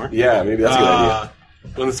little more. yeah. Maybe that's a good idea.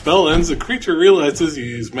 When the spell ends, the creature realizes you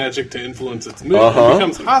use magic to influence its mood Uh-huh. and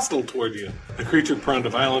becomes hostile toward you. The creature prone to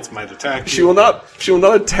violence might attack you. She will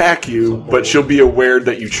not attack you, but she'll be aware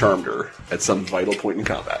that you charmed her at some vital point in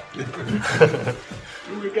combat.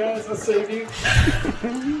 Guys, I'll save you.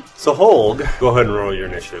 So Holg, go ahead and roll your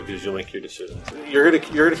initiative because you'll make your decision. You're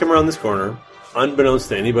gonna come around this corner, unbeknownst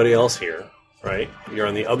to anybody else here, right? You're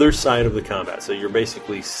on the other side of the combat, so you're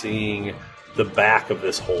basically seeing the back of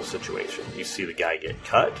this whole situation. You see the guy get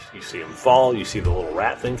cut, you see him fall, you see the little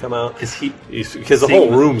rat thing come out. Is he? Because the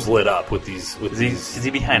whole room's lit up with these. Is he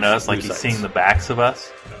behind us? Like he's sights. seeing the backs of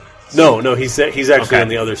us? No, he's actually Okay. on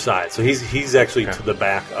the other side. So he's actually to the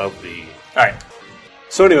back of the. All right.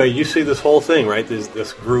 So anyway, you see this whole thing, right?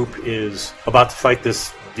 This group is about to fight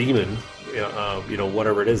this demon,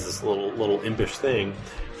 whatever it is, this little impish thing,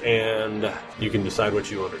 and you can decide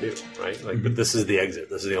what you want to do, right? Like, but this is the exit.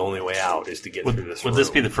 This is the only way out is to get through this. Would this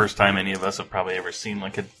room. be the first time any of us have probably ever seen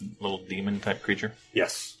like a little demon type creature?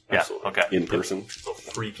 Yes, Yeah. absolutely. Okay. In person. So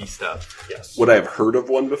freaky stuff. Yes. Would I have heard of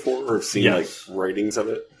one before or have seen Yes. like writings of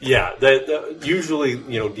it? Yeah, usually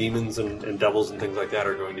demons and devils and things like that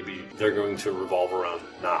are going to revolve around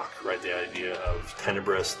Knock, right? The idea of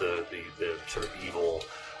Tenebris, the sort of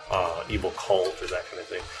evil cult or that kind of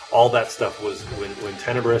thing. All that stuff was when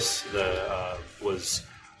Tenebris was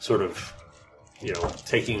sort of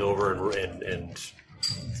taking over and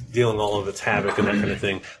dealing all of its havoc and that kind of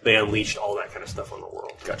thing. They unleashed all that kind of stuff on the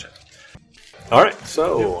world. Gotcha. All right,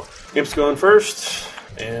 so Imp's going first,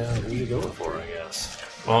 and who are you going for? I guess.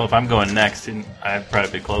 Well, if I'm going next, I'd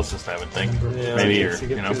probably be closest. I would think. Yeah, Maybe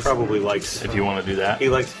he probably likes. if you want to do that.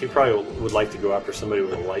 He probably would like to go after somebody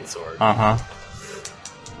with a light sword. Uh huh.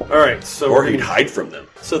 All right, so Or he'd hide from them.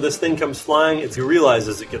 So this thing comes flying. You realize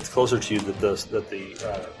as it gets closer to you that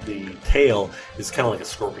the tail is kind of like a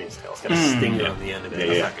scorpion's tail. It's got a stinger on the end of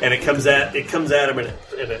it, Yeah. and it comes at him and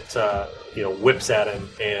it whips at him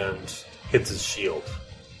and hits his shield.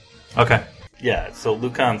 Okay. Yeah. So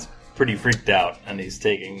Lucan's pretty freaked out, and he's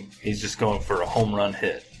just going for a home run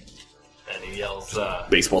hit, and he yells.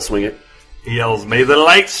 Baseball swing it. He yells, "May the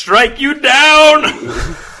light strike you down!"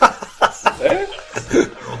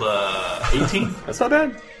 Rolled 18? That's not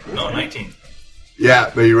bad. No, 19.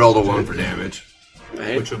 Yeah, but you rolled a 1 for damage.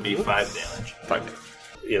 Which would be 5 damage. 5 damage.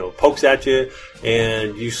 Pokes at you,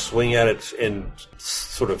 and you swing at it and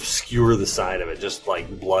sort of skewer the side of it, just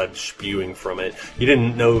like blood spewing from it. You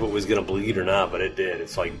didn't know if it was going to bleed or not, but it did.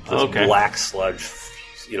 It's like this black sludge,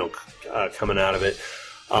 coming out of it.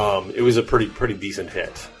 It was a pretty decent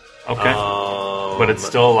hit. Okay. But it's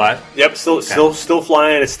still alive? Yep, still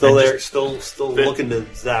flying. It's still there. Still looking to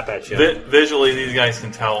zap at you. Visually, these guys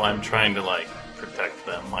can tell I'm trying to, protect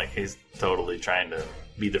them. He's totally trying to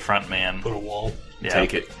be the front man. Put a wall. Yeah.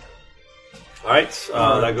 Take it. All right,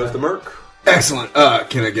 that goes to Merc. Excellent.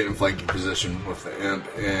 Can I get in flanking position with the imp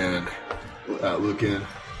and Lucan?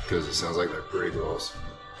 Because it sounds like they're pretty close.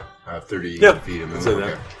 30 feet of movement. say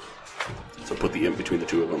that. So put the imp between the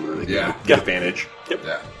two of them and then they Yeah. get advantage.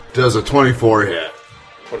 Yeah. Does a 24 hit?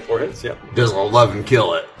 24 hits, yeah. Does an 11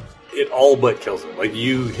 kill it? It all but kills it. Like,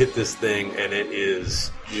 you hit this thing, and it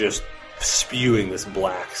is just spewing this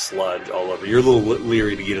black sludge all over. You're a little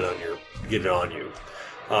leery to get it on you.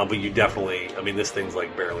 But you definitely, this thing's,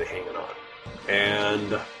 barely hanging on.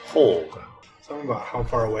 And Holg. Something about how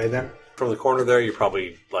far away then? From the corner there, you're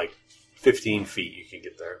probably, 15 feet you can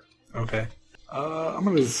get there. Okay. I'm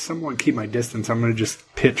going to somewhat keep my distance. I'm going to just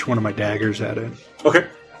pitch one of my daggers at it. Okay.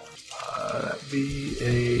 That'd be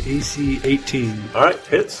a AC 18. All right,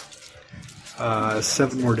 hits.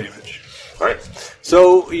 7 more damage. All right.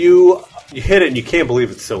 So you hit it, and you can't believe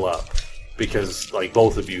it's still up. Because,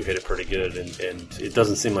 both of you hit it pretty good, and it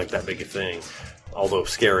doesn't seem like that big a thing. Although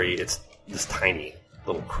scary, it's this tiny.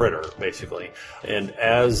 little critter, basically. And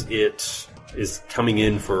as it is coming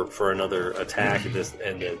in for another attack, and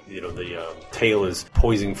the tail is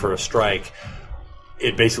poising for a strike,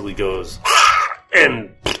 it basically goes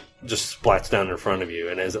and just splats down in front of you.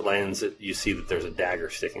 And as it lands, you see that there's a dagger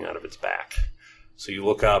sticking out of its back. So you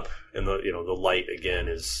look up, and the light again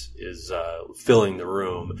is filling the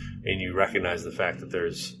room, and you recognize the fact that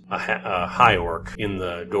there's a high orc in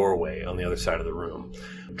the doorway on the other side of the room,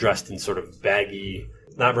 dressed in sort of baggy,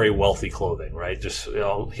 not very wealthy clothing, right? Just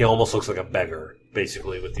he almost looks like a beggar,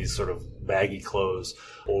 basically, with these sort of baggy clothes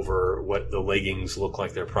over what the leggings look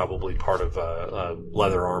like they're probably part of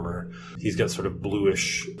leather armor. He's got sort of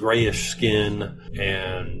bluish, grayish skin,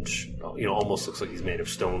 and almost looks like he's made of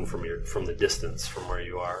stone from the distance from where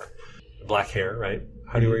you are. Black hair, right?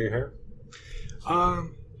 How do you wear your hair?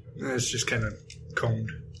 It's just kind of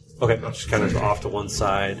combed. Okay, just kind of off to one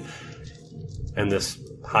side, and this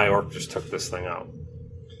high orc just took this thing out.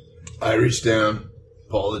 I reach down,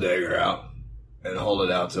 pull the dagger out, and hold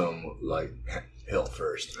it out to him like hilt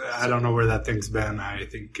first. I don't know where that thing's been. I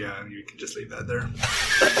think you can just leave that there.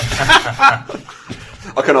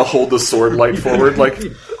 I'll kind of hold the sword light forward, like,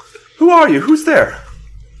 who are you? Who's there?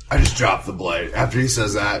 I just drop the blade. After he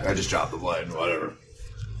says that, I just drop the blade. Whatever.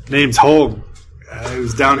 Name's Holm. I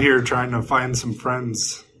was down here trying to find some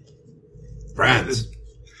friends. Friends?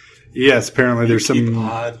 Yes, apparently there's some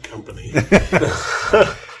odd company.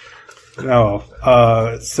 No,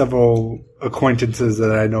 several acquaintances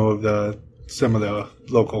that I know of some of the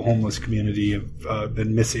local homeless community have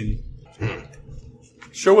been missing.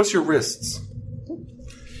 Show us your wrists.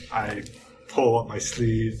 I pull up my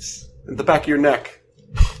sleeves. And the back of your neck.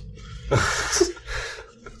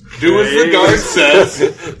 Do as the guard says.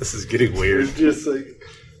 This is getting weird. Just like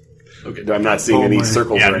Okay, I'm not seeing any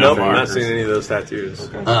circles or anything. Nope, I'm not seeing any of those tattoos.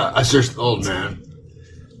 Okay. I search the old man.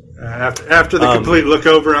 after the complete look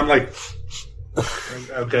over, I'm like,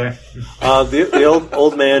 okay. The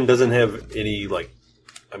old man doesn't have any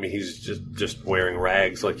he's just wearing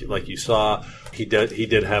rags like you saw. He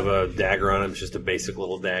did have a dagger on him, just a basic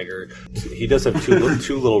little dagger. He does have two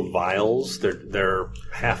little vials. They're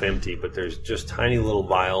half empty, but there's just tiny little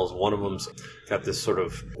vials. One of them's got this sort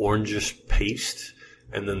of orangish paste,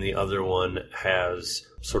 and then the other one has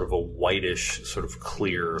sort of a whitish, sort of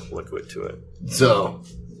clear liquid to it. So,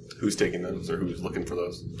 who's taking those, or who's looking for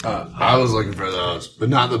those? I was looking for those, but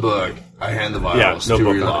not the book. I hand the vials no to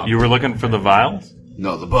book on Relop. You were looking for the vials?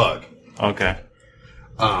 No, the book. Okay.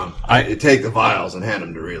 I take the vials and hand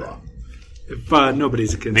them to Relop. If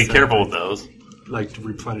nobody's against Be that, careful with those. I'd like to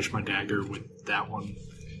replenish my dagger with that one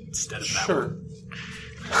instead of that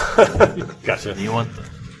one. Gotcha. You want the...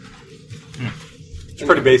 It's a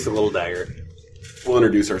pretty basic little dagger. We'll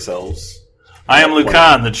introduce ourselves. I am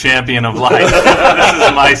Lucan, the champion of light. This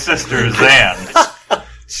is my sister, Zan.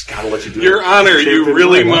 Just gotta let you do Your it. Honor, you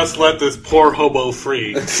really must let this poor hobo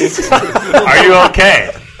free. Are you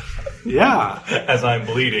okay? Yeah. As I'm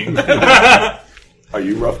bleeding. Are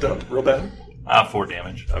you roughed up real bad? 4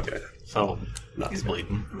 damage. Okay. So, he's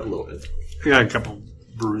bleeding. A little bit. I got a couple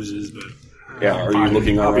bruises, but Yeah, are you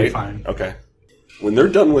looking all I'll right? be fine. Okay. When they're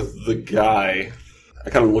done with the guy, I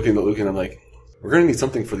kind of looking at Luke and I'm like, we're going to need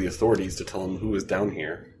something for the authorities to tell them who is down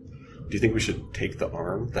here. Do you think we should take the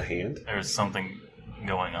arm, the hand? There's something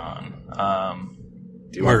going on.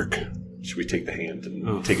 Do you Mark. Should we take the hand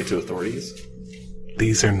and take it to authorities?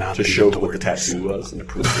 These are not To the show authorities. what the tattoo was and to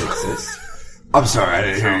prove it exists? I'm sorry, I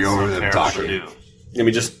didn't hear you over them Terrible to talking. do. I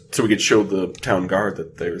mean, just so we could show the town guard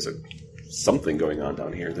that there's something going on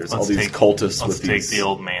down here. There's all these cultists Let's with take these the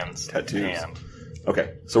old man's tattoos. hand.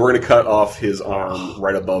 Okay, so we're going to cut off his arm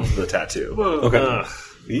right above the tattoo. Okay.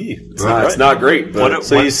 It's not great, but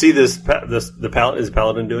So you see this is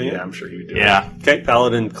Paladin doing it? yeah, I'm sure he would do it. Yeah. Okay,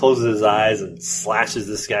 Paladin closes his eyes and slashes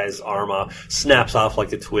this guy's arm off, snaps off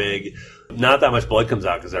like a twig. Not that much blood comes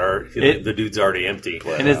out because the dude's already empty.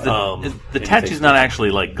 And is the and tattoo's not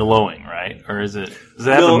actually like glowing, right? Or is it? Does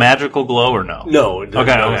it have No. a magical glow or no? No, Okay, no,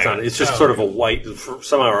 okay. it's not. It's just sort of a white.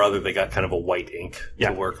 Somehow or other, they got kind of a white ink Yeah.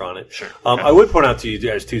 to work on it. Sure. I would point out to you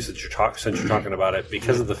guys too, since you're talking about it,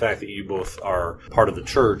 because of the fact that you both are part of the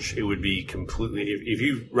church, it would be completely. If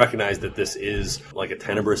you recognize that this is like a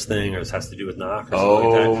tenebrous thing, or this has to do with knock or something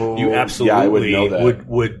like that, you absolutely I would know that.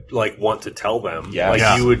 would like want to tell them. Yeah. Like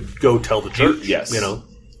Yeah. you would go tell the church. Yes. You know.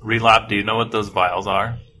 Relop, do you know what those vials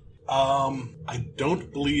are? I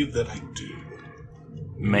don't believe that I do.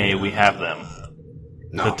 May we have them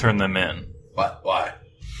No. to turn them in? What? Why?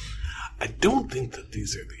 I don't think that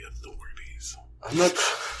these are the authorities. I'm not.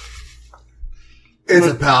 It's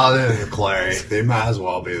a paladin and a cleric. They might as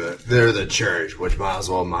well be they're the church, which might as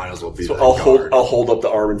well be So the I'll guard. hold up the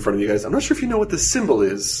arm in front of you guys. I'm not sure if you know what this symbol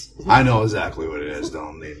is. I know exactly what it is.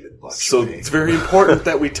 Don't need to lecture So me. it's very important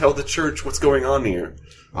that we tell the church what's going on here.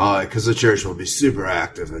 Because the church will be super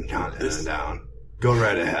active and counting it down. Go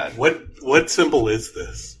right ahead. What symbol is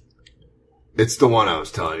this? It's the one I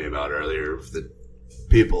was telling you about earlier. The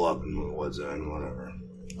people up in the woods and whatever.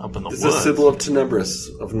 Up in the It's woods. a symbol of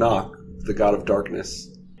Tenebris, of Nock, the god of darkness.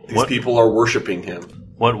 These people are worshiping him.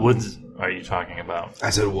 What woods are you talking about? I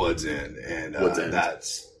said Woods End, and Woods End.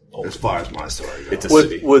 that's as far as my story goes. It's a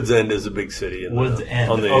city. Woods End is a big city. Woods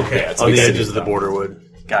End. On the, Okay, on it's the a big edges city. of the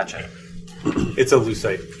borderwood. Gotcha. It's a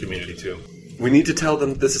Lucite community, too. We need to tell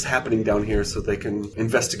them this is happening down here so they can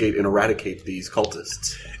investigate and eradicate these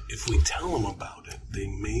cultists. If we tell them about it, they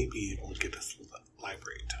may be able to get us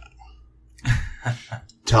library time.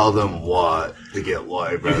 Tell them what to get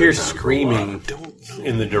live. You hear screaming Don't know.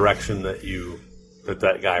 in the direction that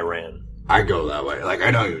that guy ran. I go that way. Like,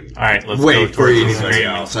 I know you. All right, let's go Wait for towards the anybody screaming.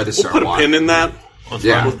 else. I just We'll start put a walking. pin in that. Let's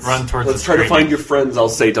Yeah. run towards Let's the try to screaming. find your friends, I'll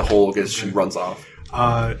say to Holg as she runs off.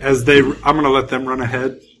 I'm going to let them run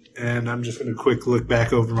ahead, and I'm just going to quick look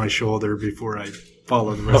back over my shoulder before I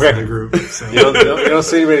follow the rest of the group. So. You don't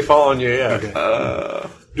see anybody following you yet.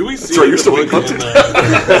 Do we see? right, you're still being the wood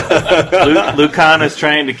hunted. in Lucan is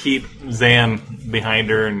trying to keep Zan behind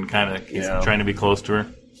her and kind of trying to be close to her.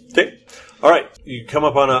 Okay. All right. You come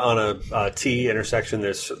up on a T intersection.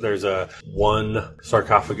 There's a one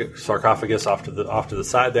sarcophagus off to the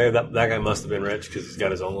side there. That guy must have been rich because he's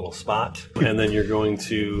got his own little spot. And then you're going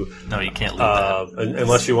to No, you can't leave that.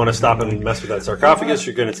 unless you want to stop and mess with that sarcophagus,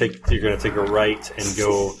 you're going to take a right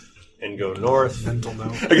and go north. Mental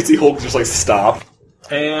note. I can see Holg just like stop.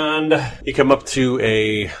 And you come up to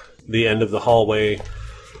the end of the hallway.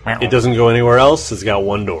 It doesn't go anywhere else. It's got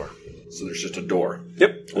one door. So there's just a door.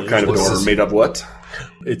 Yep. What kind of door? Made of what?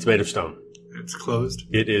 It's made of stone. It's closed.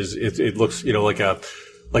 It is. It looks, like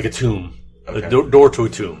a tomb, a door to a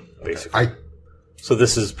tomb, basically. So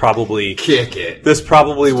this is probably Kick it. This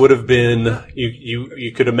probably would have been.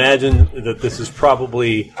 You could imagine that this is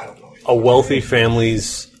probably a wealthy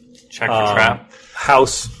family's Check for trap.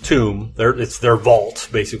 house tomb. It's their vault,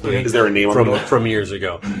 basically. Is there a name on the door? from years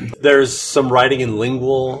ago? There's some writing in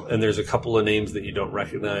lingual, and there's a couple of names that you don't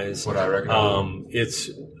recognize. What I recognize? It's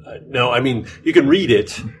no. I mean, you can read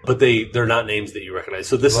it, but they're not names that you recognize.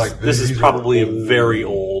 So this is probably a very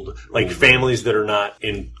old, families that are not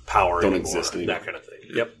in power Don't anymore, exist anymore. that kind of thing.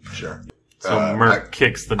 Yep. Sure. So Merc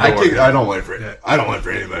kicks the door. I don't wait for it. I don't wait for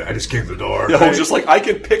anybody. I just kick the door. Yeah, Holg's just like, I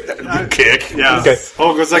can pick that. You kick. Yeah. Okay.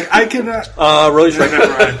 Hulk was like, I can. Roll your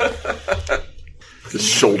Just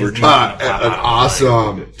shoulder check. An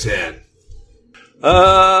awesome 10.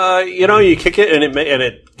 you kick it, and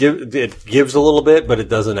it gives a little bit, but it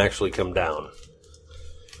doesn't actually come down.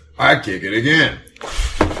 I kick it again.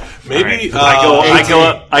 Maybe I go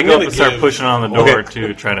up I'm and gonna start give- pushing on the door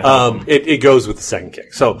to try to help him. It goes with the second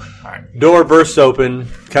kick. So, right. door bursts open,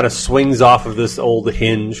 kind of swings off of this old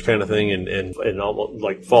hinge kind of thing, and almost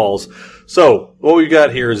like falls. So, what we've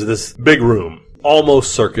got here is this big room,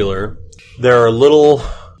 almost circular. There are little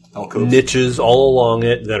Alcoves. niches all along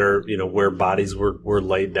it that are, where bodies were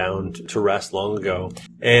laid down to rest long ago.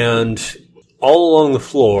 And all along the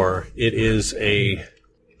floor, it's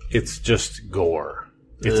just gore.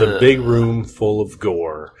 It's a big room full of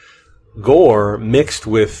gore. Gore mixed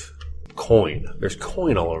with coin. There's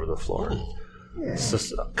coin all over the floor. It's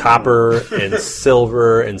just copper and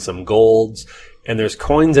silver and some golds. And there's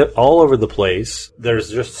coins all over the place.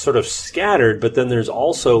 There's just sort of scattered, but then there's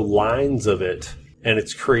also lines of it. And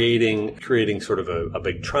it's creating sort of a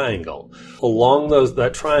big triangle. Along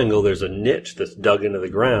that triangle, there's a niche that's dug into the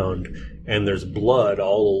ground, and there's blood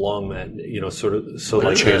all along that, sort of. So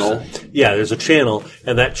like channel? Yeah, there's a channel,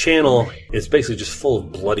 and that channel is basically just full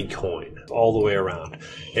of bloody coin all the way around.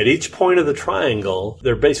 At each point of the triangle,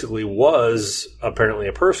 there basically was apparently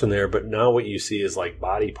a person there, but now what you see is like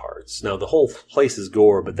body parts. Now the whole place is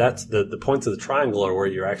gore, but that's the points of the triangle are where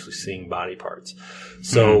you're actually seeing body parts.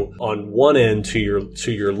 So on one end to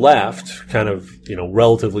your left, kind of,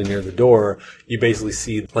 relatively near the door, you basically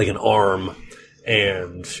see like an arm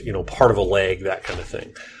and, part of a leg, that kind of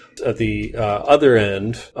thing. At the other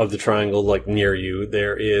end of the triangle, like near you,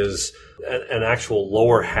 there is an actual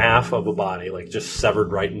lower half of a body, like just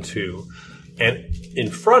severed right in two. And in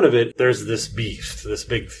front of it, there's this beast, this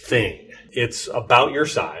big thing. It's about your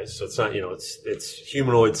size, so it's not, it's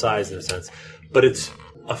humanoid size in a sense, but it's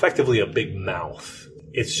effectively a big mouth.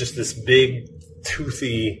 It's just this big,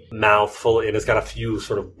 toothy mouth full, and it's got a few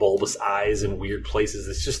sort of bulbous eyes in weird places.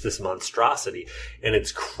 It's just this monstrosity, and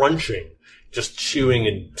it's crunching just chewing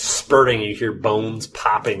and spurting. You hear bones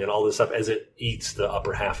popping and all this stuff as it eats the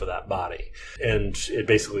upper half of that body, and it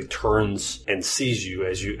basically turns and sees you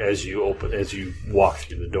as you walk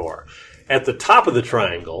through the door. At the top of the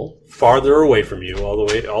triangle, farther away from you, all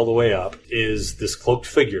the way up, is this cloaked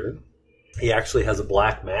figure. He actually has a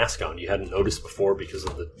black mask on. You hadn't noticed before because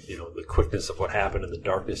of the quickness of what happened in the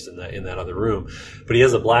darkness in that other room. But he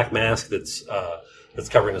has a black mask that's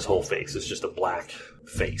covering his whole face. It's just a black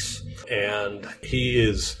face, and he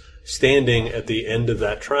is standing at the end of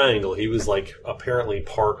that triangle. He was like apparently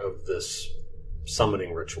part of this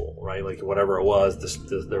summoning ritual, right? Like whatever it was,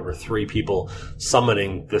 there were 3 people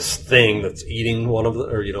summoning this thing that's eating one of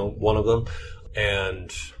them,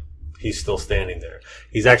 and he's still standing there.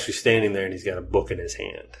 He's actually standing there, and he's got a book in his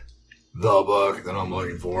hand. The book that I'm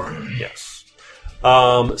looking for. Yes.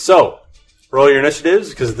 So roll your initiatives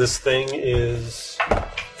because this thing is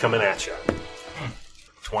coming at you.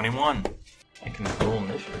 21. I can roll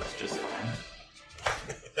initiatives just fine.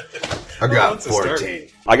 I got that's a start. 14.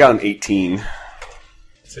 I got an 18.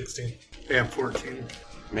 16. Yeah, 14.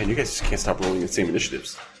 Man, you guys just can't stop rolling the same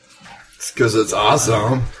initiatives. It's because it's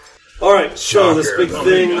awesome. All right, so this Shocker. big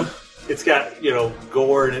thing, it's got,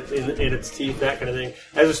 gore in its teeth, that kind of thing.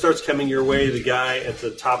 As it starts coming your way, the guy at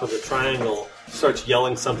the top of the triangle starts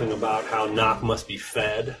yelling something about how Nock must be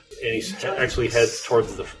fed, and he actually heads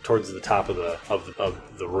towards the top of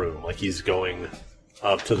the room, like he's going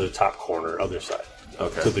up to the top corner, other side,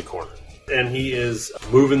 to the corner. And he is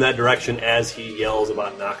moving that direction as he yells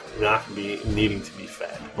about Nock needing to be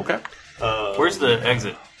fed. Okay. Where's the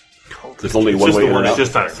exit? There's only It's one just way the in one and out.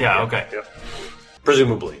 Just us. Yeah, okay. Yep.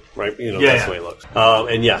 Presumably, right? That's the way it looks.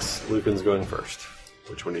 And yes, Lucan's going first.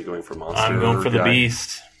 Which one are you going for, monster? I'm going for the guy?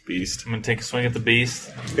 beast. Beast. I'm going to take a swing at the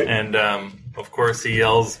beast. Okay. And, of course, he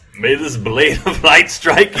yells, "May this blade of light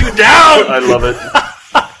strike you down!" I love it.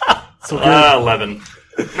 11.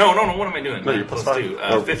 No, what am I doing? No, you're plus plus 2.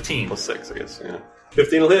 5. 15. Plus 6, I guess. Yeah.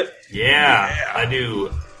 15 will hit. Yeah, I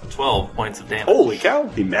do 12 points of damage. Holy cow!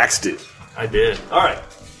 He maxed it. I did. All right.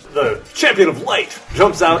 The champion of light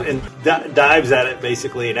jumps out and dives at it,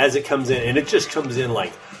 basically, and as it comes in, and it just comes in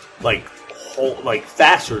like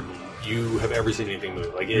faster than you have ever seen anything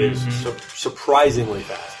move. Like, it is surprisingly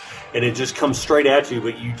fast. And it just comes straight at you,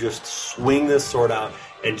 but you just swing this sword out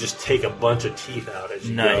and just take a bunch of teeth out as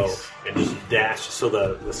you go and just dash. So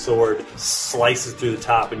the sword slices through the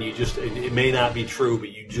top, and it may not be true, but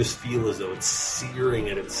you just feel as though it's searing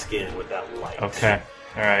at its skin with that light. Okay.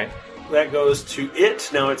 All right. That goes to it.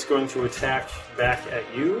 Now it's going to attack back at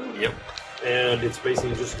you. Yep. And it's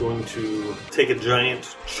basically just going to take a giant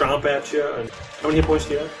chomp at you. And how many hit points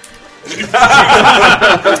do you have?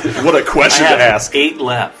 What a question I to have ask. 8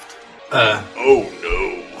 left. Oh,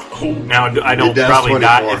 no. Now, I don't It does probably 24.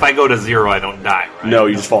 die. If I go to 0, I don't die, right? No,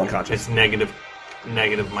 you just fall unconscious. It's negative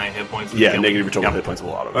my hit points. Yeah, Kill me. negative your total Yep. hit points of a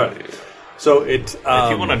lot of All it. right. So it.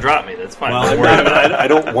 If you want to drop me, that's fine. Well, Don't worry about it. I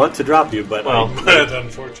don't want to drop you, but Well, That's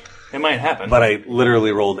unfortunate. it might happen. but I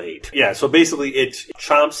literally rolled 8. Yeah, so basically it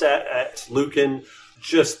chomps at Lucan,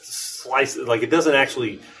 just slices, like it doesn't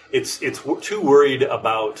actually, it's too worried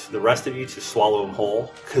about the rest of you to swallow him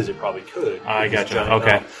whole, because it probably could. I with this gotcha. giant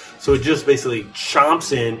Okay. mouth. So it just basically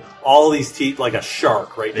chomps in all these teeth like a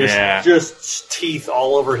shark, right? Yeah. Just teeth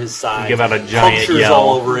all over his side. Give out a giant punctures yell.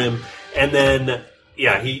 all over him. And then,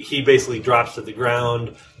 yeah, he basically drops to the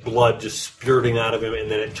ground, blood just spurting out of him,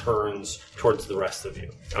 and then it turns towards the rest of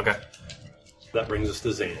you. Okay. That brings us to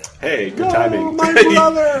Xana. Hey, good timing. my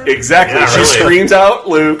brother! Exactly. Yeah, She really. screams out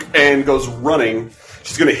Luke and goes running.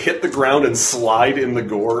 She's going to hit the ground and slide in the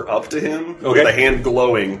gore up to him with Okay. a hand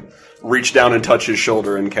glowing, reach down and touch his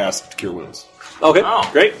shoulder and cast Cure Wounds. Okay, Oh.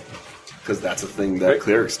 great. Because that's a thing that Great.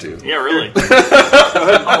 clerics do. Yeah, really.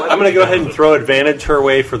 I'm going to go ahead and throw advantage her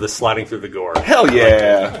way for the sliding through the gore. Hell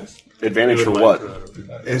yeah. Advantage for what?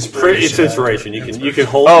 It's inspiration. You can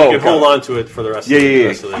hold Oh, you can got hold it. on to it for the rest Yeah, of the yeah,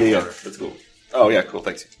 rest of the yeah. encounter. That's cool. Oh, yeah, cool.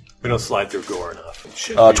 Thanks. We don't slide through gore enough.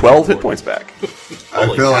 12 hit points back. I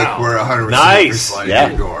feel like cow. we're 100% Nice. sliding Yeah.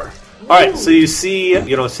 through gore. All right, so you see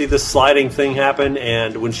this sliding thing happen,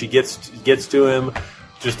 and when she gets to him,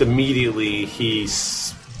 just immediately he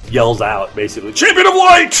yells out, basically, "Champion of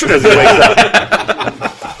Light!" as he wakes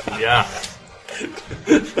up. Yeah.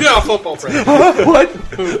 Yeah, football player.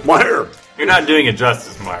 What? Meyer. You're not doing it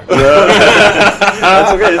justice, Mark.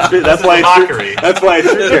 That's okay. That's why Mockery. That's why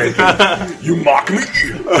it's your character. You mock me?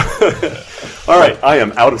 All right, I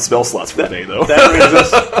am out of spell slots for the day, though. that brings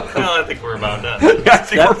us. Well, I think we're about done.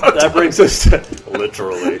 That brings us to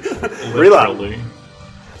literally. Reload. Literally.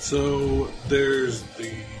 So there's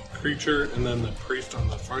the creature and then the priest on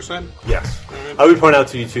the far side? Yes. I would point out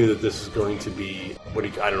to you too that this is going to be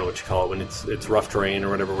I don't know what you call it when it's rough terrain or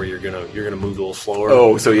whatever, where you're gonna move a little slower.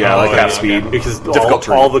 Oh, so yeah, like half speed. Because difficult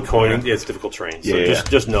terrain. all the coin, it's difficult terrain. So Yeah.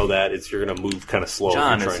 just know that you're gonna move kind of slow.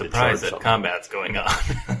 John if you're is trying surprised to that charge combat's going on.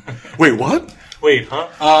 Wait, what? Wait, huh?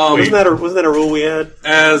 Wasn't that a rule we had?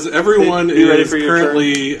 As everyone Be ready is for your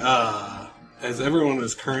currently,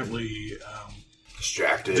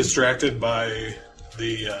 distracted by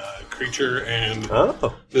the creature and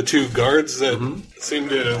the two guards that seem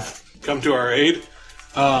to have come to our aid,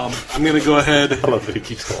 I'm going to go ahead. I love that he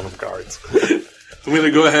keeps calling them guards. I'm going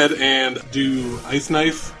to go ahead and do Ice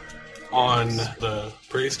Knife on the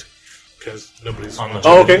priest because nobody's On the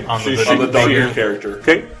okay. on So the you On the video. dog character.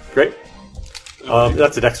 Okay, great.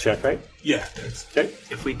 That's a dex check, right? Yeah, Okay.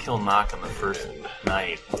 If we kill Knock on the first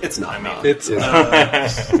night, It's not. I mean, it's got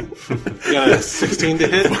a 16 to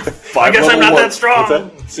hit. I guess I'm not that strong.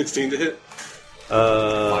 What's that? 16 to hit.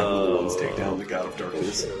 5 ones take down the God of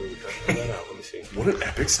Darkness. Let me see. What an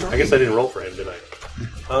epic start. I guess I didn't roll for him, did I?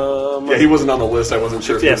 Yeah, he wasn't on the list. I wasn't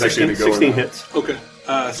sure if he Yeah, was actually 16, going to go 16 or not. hits. Okay,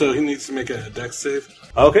 so he needs to make a dex save.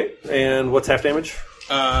 Okay, and what's half damage?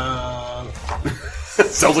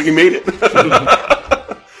 Sounds like he made it.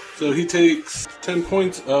 So he takes 10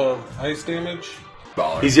 points of ice damage.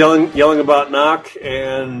 He's yelling about Knock,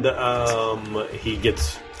 and he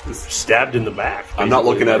gets stabbed in the back. I'm not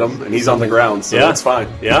looking at him, and he's on the ground, so Yeah. that's fine.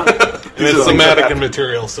 Yeah, And it's somatic and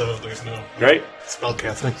material, so there's no great. spell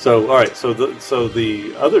casting. So, all right. So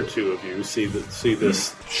the other two of you see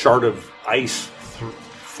this shard of ice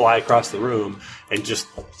fly across the room and just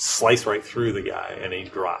slice right through the guy, and he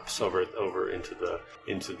drops over into the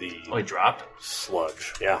Oh, he dropped?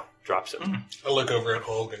 sludge. Yeah, drops him. I look over at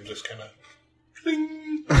Hulk and just kind of.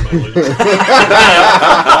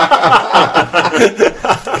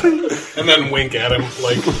 And then wink at him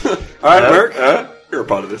like. All right, Merc. You're a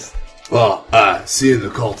part of this. Well, seeing the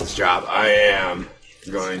cultist job, I am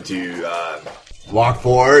going to walk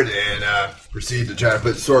forward and proceed to try to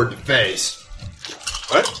put the sword to face.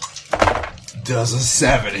 What? Does a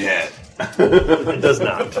 7 hit? It does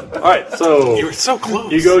not. All right, so You were so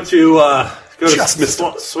close. you go to Just missed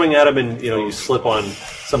him. swing at him, and you slip on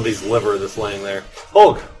somebody's liver that's laying there.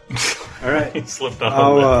 Hulk. All right. He slipped on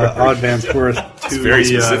I'll advance forth to very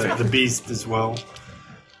specific. the beast as well.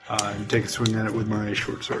 And take a swing at it with my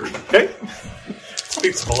short sword. Okay.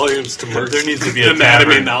 Speaks volumes to Merc's There needs to be a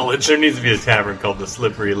anatomy tavern. knowledge. There needs to be a tavern called the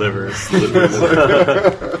Slippery Liver.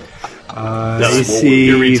 AC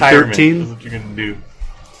Your retirement 13. is what you're going to do.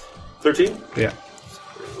 13. Yeah.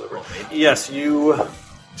 Yes, you.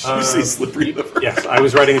 Did you say slippery liver? Yes, I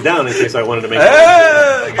was writing it down in case I wanted to make it.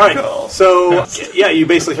 Hey, All right, so yeah, you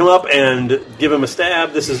basically come up and give him a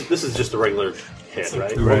stab. This is just a regular hit,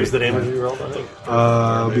 right? What was the damage you rolled on it?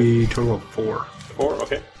 It'll be a total of 4. 4.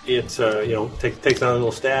 Okay. It takes another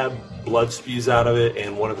little stab. Blood spews out of it,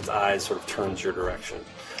 and one of its eyes sort of turns your direction.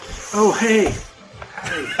 Oh, hey.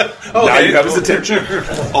 Now you have his attention.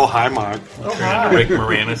 Oh, hi, Mark. Trying to Rick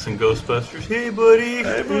Moranis and Ghostbusters. Hey, buddy.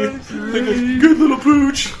 Good little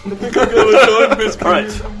pooch. All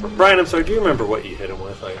right, Brian. I'm sorry. Do you remember what you hit him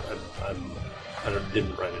with? I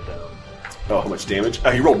didn't write it down. Oh, how much damage?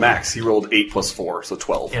 He rolled max. He rolled 8 plus 4, so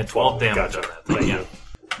 12. Yeah, 12 damage Gotcha. on that. But yeah,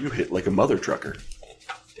 You hit like a mother trucker.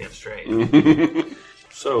 damn straight.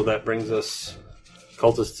 So that brings us.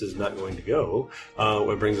 Cultist is not going to go.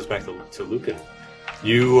 It brings us back to Lucan.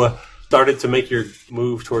 You started to make your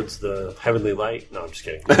move towards the heavenly light. No, I'm just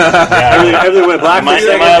kidding. Heavenly went black. Am I for a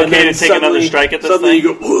second, okay and then to take another strike at this suddenly thing?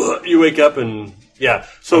 you go. You wake up and yeah.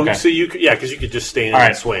 So Okay. so you because you could just stand All and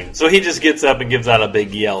right, swing. So he just gets up and gives out a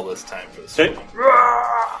big yell this time for the swing.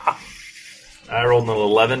 Okay. I rolled an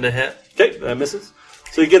 11 to hit. Okay, that misses.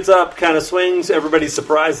 So he gets up, kind of swings. Everybody's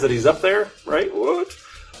surprised that he's up there, right? What?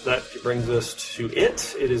 That brings us to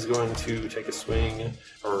it. It is going to take a swing,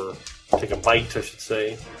 or take a bite, I should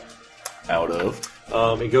say. Out of.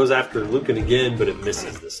 It goes after Lucan again, but it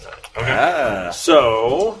misses this time. Ah.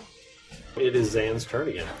 So it is Zan's turn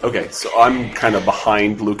again. Okay, so I'm kind of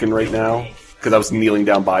behind Lucan right now because I was kneeling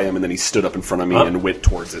down by him, and then he stood up in front of me and went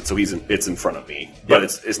towards it. So it's in front of me, but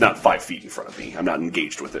Yep. it's not 5 feet in front of me. I'm not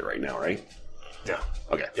engaged with it right now, right? Yeah.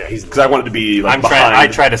 Okay. Yeah, he's because I wanted to be like I'm behind. trying.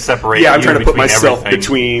 I try to separate. Yeah, I'm you trying to put between myself everything.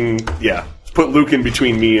 between. Yeah, put Lucan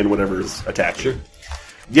between me and whatever's attacking. Sure.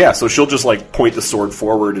 Yeah, so she'll just like point the sword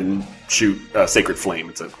forward and shoot Sacred Flame.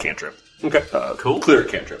 It's a cantrip. Okay. Cool. Clear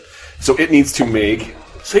cantrip. So it needs to make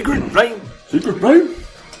Sacred Flame. Sacred Flame.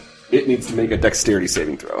 It needs to make a dexterity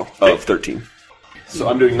saving throw of 13. So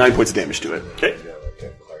I'm doing 9 points of damage to it. Okay.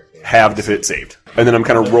 Halved if it saved. and then I'm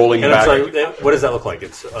kind of rolling And back. I'm sorry, what does that look like?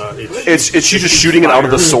 It's she's just shooting it out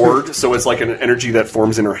of the sword, so it's like an energy that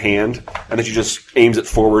forms in her hand, and then she just aims it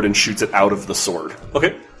forward and shoots it out of the sword.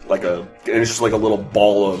 Okay. And it's just like a little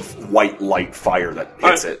ball of white light fire that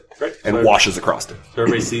hits it and washes across it. So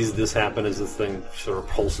everybody sees this happen as this thing sort of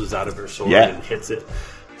pulses out of her sword Yeah. and hits it.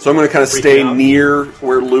 So I'm going to kind of stay out. near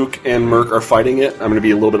where Luke and Merc are fighting it. I'm going to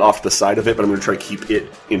be a little bit off the side of it, but I'm going to try to keep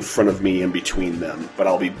it in front of me and between them. But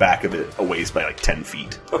I'll be back of it a ways by like 10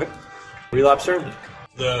 feet. Okay. Relapse turn.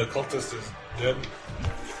 The cultist is dead.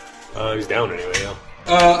 He's down anyway, yeah.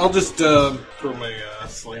 I'll just throw my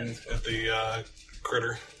sling at the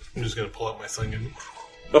critter. I'm just going to pull out my sling and...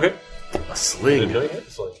 Okay. A sling?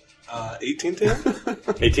 18 to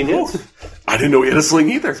hit? 18 hits. I didn't know he had a sling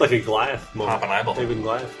either. It's like a Goliath moment. Pop an eyeball. David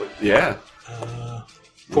Goliath. Like, Yeah.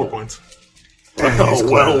 4 points.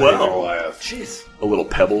 oh, well. Jeez. A little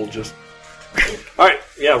pebble just... All right.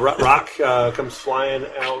 Yeah, Rock comes flying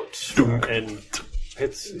out and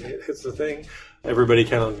hits the thing. Everybody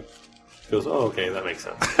kind of goes, oh, okay, that makes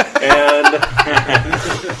sense. And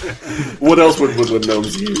What else would woodland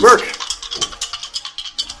gnomes use? Merc.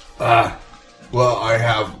 Well, I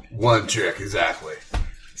have one trick, exactly.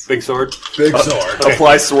 Big sword. Big sword.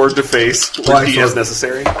 Apply sword to face, repeat as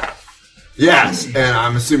necessary. Yes, and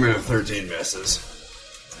I'm assuming a 13 misses.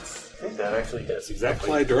 I think that actually hits, exactly.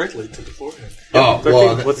 Apply directly to the forehead. Oh, 13.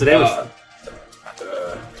 well, What's the damage?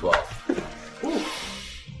 12.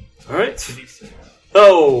 All right.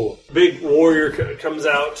 So, big warrior comes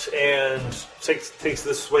out and takes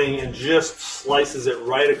this swing and just slices it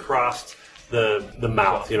right across the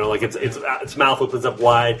mouth. You know, like its mouth opens up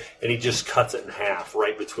wide, and he just cuts it in half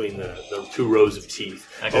right between the 2 rows of teeth.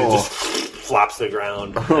 And it just flops to the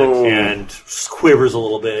ground and quivers a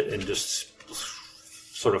little bit and just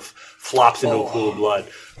sort of flops into a pool of blood.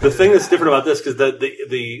 The thing that's different about this, because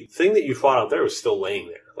the thing that you fought out there was still laying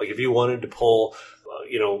there. Like if you wanted to pull,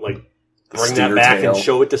 bring that back tail. and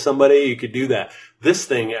show it to somebody, you could do that. This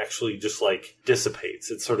thing actually just like dissipates.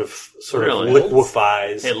 It sort of Really?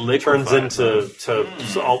 liquefies. It turns liquefies, into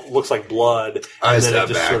looks like blood. I and then step it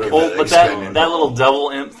just back sort of. and Oh, but that Expanding. little devil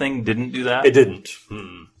imp thing didn't do that? It didn't. So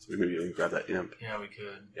maybe we can grab that imp. Yeah, we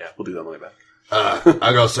could. Yeah, we'll do that on the way back.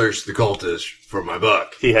 I go search the cultist for my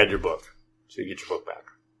book. He had your book, so you get your book back.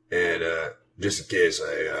 And just in case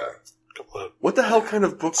What the hell kind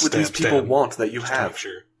of book would these people Stab. want that you Just to make have?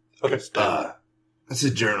 sure. Okay. it's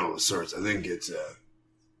a journal of sorts. I think it's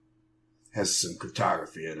has some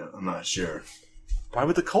cryptography in it. I'm not sure. Why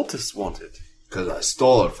would the cultists want it? Because I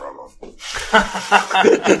stole it from them.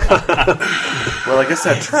 Well, I guess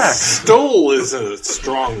that tracks. Stole is a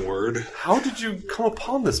strong word. How did you come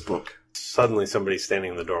upon this book? Suddenly, somebody's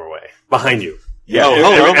standing in the doorway behind you, Yeah,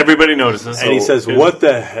 Everybody notices. and he says, "What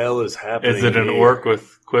the hell is happening?" Is it an here?" orc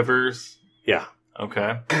with quivers? Yeah.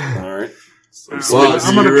 Okay. all right. Well,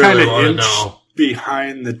 I'm going to really kind of wanna inch know?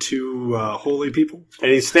 behind the 2 holy people.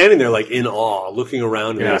 And he's standing there like in awe, looking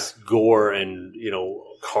around at Yeah. this gore and,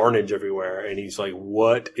 carnage everywhere. And he's like,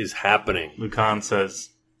 what is happening? Lucan says,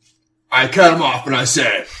 I cut him off and I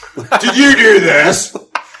said, "Did you do this?"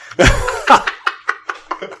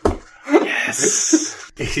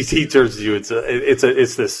 He turns to you.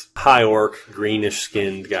 It's this high orc, greenish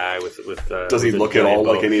skinned guy with Does he with a look at giant all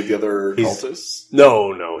bow. like any of the other He's- cultists?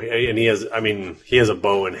 No, and he has a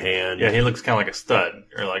bow in hand. yeah, he looks kind of like a stud.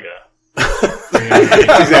 Or like a...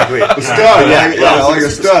 exactly. A stud, like a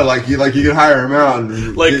stud, like you can hire him out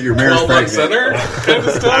and Like get your marriage 12 on pregnant. center kind of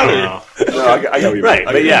I stuff. don't know. No, I got what you Right,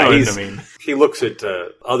 mean. but yeah, know what he's I mean. he looks at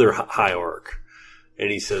other high orc,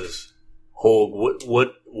 and he says, "Hold,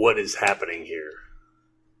 what is happening here?"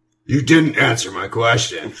 You didn't answer my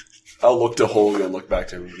question. I'll look to Holga and look back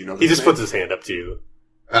to him. Do you know He this just name? puts his hand up to you.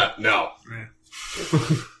 No.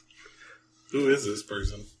 Who is this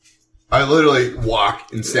person? I literally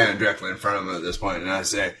walk and stand directly in front of him at this point, and I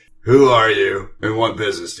say, "Who are you, and what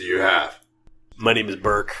business do you have?" My name is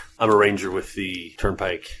Burke. I'm a ranger with the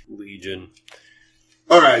Turnpike Legion.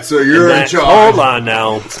 All right, so you're in charge. Hold on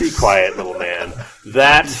now. Be quiet, little man.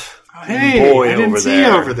 That Hey, boy I didn't over see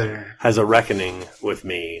there you over there. has a reckoning with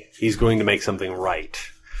me. He's going to make something right.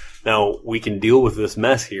 Now, we can deal with this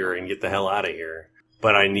mess here and get the hell out of here,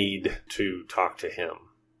 but I need to talk to him.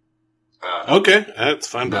 Okay, that's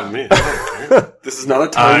fine by me. I don't care. This is not a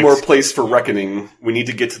time or place for reckoning. We need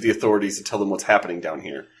to get to the authorities and tell them what's happening down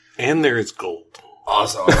here. And there is gold.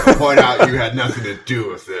 Also, I want to point out you had nothing to do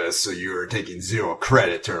with this, so you were taking 0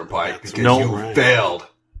 credit, Turnpike, because No. you failed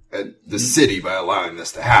at the city by allowing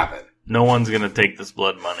this to happen. No one's going to take this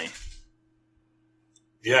blood money.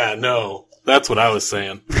 Yeah, no. That's what I was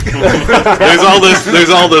saying. There's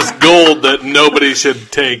all this gold that nobody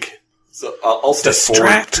should take. So I'll step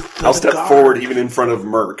Distract forward. the I'll step guard. forward even in front of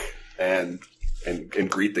Merc and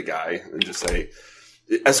greet the guy and just say,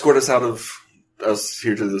 escort us out of us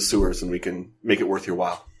here to the sewers and we can make it worth your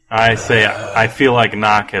while. I say, I feel like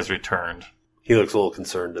Knock has returned. He looks a little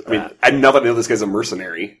concerned at that. I now that I know this guy's a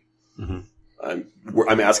mercenary, Mm-hmm.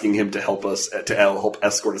 I'm asking him to help us to help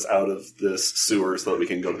escort us out of this sewer so that we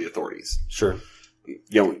can go to the authorities. Sure.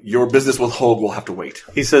 Your business with Hogue will have to wait.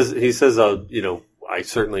 He says, I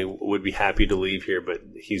certainly would be happy to leave here, but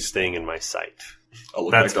he's staying in my sight. I'll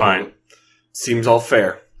look That's back to fine. Hogue. Seems all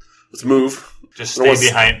fair. Let's move. Just There stay was-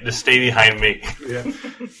 behind. Just stay behind me.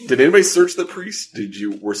 Did anybody search the priest?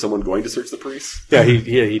 Were someone going to search the priest? Yeah, he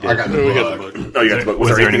did. I got the We book. got the book. Oh, you got the book. Was Was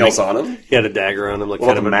there there anything else anything- on him? He had a dagger on him, like What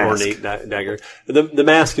kind of an about the mask? ornate dagger. The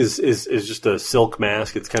mask is just a silk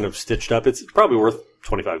mask. It's kind of stitched up. It's probably worth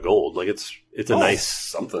 25 gold. Like it's a nice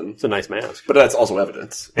something. it's a nice mask. But that's also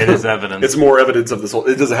evidence. It is evidence. It's more evidence of this whole.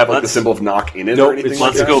 It doesn't have like the Let's- symbol of knock in it Nope, or anything. it's-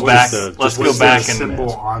 like Let's that? go back. Just Let's go What's back the and.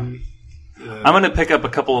 symbol on. I'm going to pick up a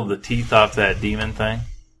couple of the teeth off that demon thing.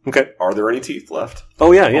 Okay. Are there any teeth left?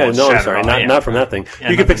 Oh yeah. Oh, No, I'm shattered sorry, off, not yeah. not from that thing. Yeah,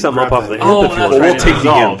 You can pick nothing. something up Grab off the that. imp Oh, if you that's want. right. We'll take the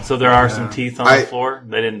dissolved. imp. So there are some teeth on I- the floor.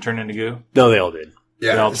 They didn't turn into goo. No, they all did. They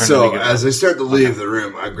all Yeah. turned So into good. as I start to leave the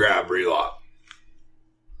room, I grab Relop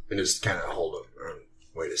and just kind of hold him.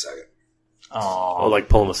 Wait a second. Oh, Oh, like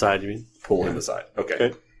pull them aside. You mean? Pull him aside. Okay.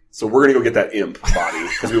 Okay. So we're gonna go get that imp body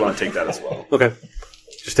because we want to take that as well. Okay.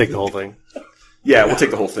 Just take the whole thing. Yeah, we'll take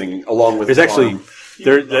the whole thing along with. There's the actually arm.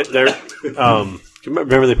 they're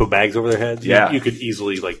remember they put bags over their heads? Yeah. You could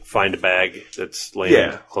easily like find a bag that's laying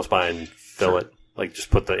Yeah. close by and fill it. Like just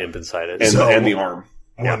put the imp inside it. and the arm.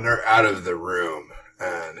 When they're out of the room,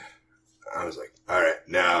 and I was like, all right,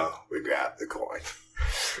 now we grab the coin.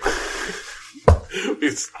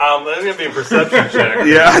 It's, that's gonna be a perception check.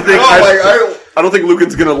 Yeah, I think I don't think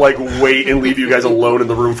Lucan's gonna like wait and leave you guys alone in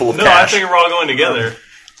the room full of No, cash. I think we're all going together.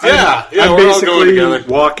 yeah, I'm we're all going basically together.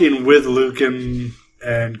 walking with Lucan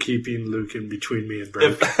and keeping Lucan between me and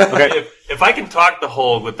Brent. If I can talk to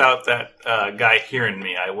Hold without that guy hearing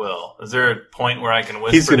me, I will. Is there a point where I can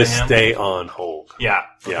whisper He's going to to him? stay on hold. Yeah.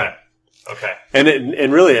 Okay. Yeah. Okay.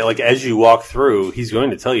 And really, like as you walk through, he's going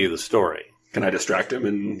to tell you the story. Can I distract him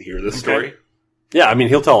and hear this story? Yeah, I mean,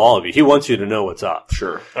 he'll tell all of you. He wants you to know what's up.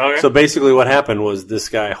 Sure. Okay. So basically, what happened was this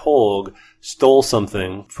guy Holg stole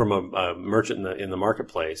something from a merchant in the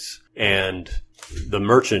marketplace, and the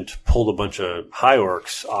merchant pulled a bunch of high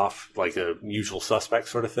orcs off, like a usual suspect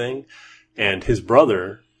sort of thing. And his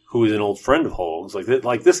brother, who is an old friend of Holg's, like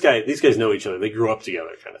this guy, these guys know each other. They grew up together,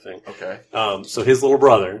 kind of thing. Okay. So his little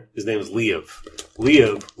brother, his name is Liev.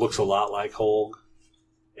 Liev looks a lot like Holg,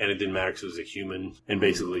 and it didn't matter because he was a human, and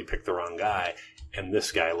basically picked the wrong guy. And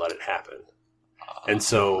this guy let it happen. And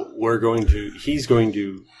so he's going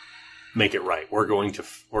to make it right. We're going to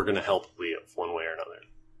help Liev one way or another.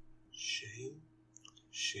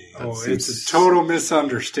 Shame. Oh, it's a total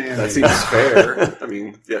misunderstanding. That seems fair. I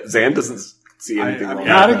mean, yeah, Zan doesn't see anything I'm wrong.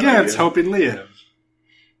 not with that against idea. helping Liam,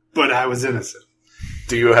 but I was innocent.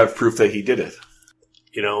 Do you have proof that he did it?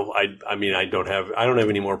 You know, I mean, I don't have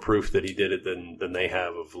any more proof that he did it than they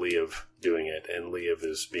have of Liev doing it, and Liev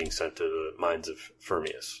is being sent to the mines of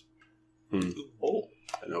Firmius, Oh,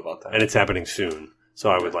 I know about that. and it's happening soon. So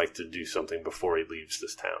I would like to do something before he leaves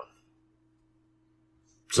this town.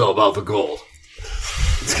 It's all about the gold.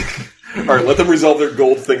 All right, let them resolve their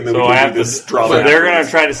gold thing. Then So we I can have do this to. drama. So they're going to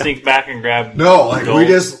afterwards. try to sneak back and grab. No, like gold.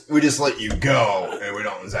 we just let you go, and we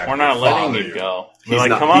don't exactly. We're not letting follow you go. They're He's like,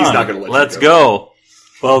 not- come on, he's not gonna let you let's go. go.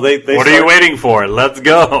 Well, they What are you waiting for? Let's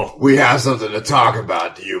go. We have something to talk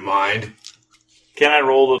about. Do you mind? Can I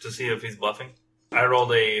roll to see if he's bluffing? I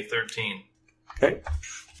rolled a 13. Okay.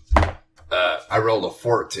 I rolled a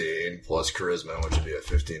 14 plus charisma, which would be a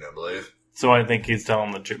 15, I believe. So I think he's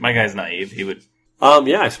telling the truth. My guy's naive. He would.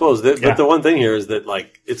 Yeah, I suppose. Yeah. But the one thing here is that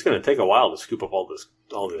like it's going to take a while to scoop up all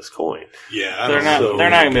this coin. Yeah, I They're don't not. know. They're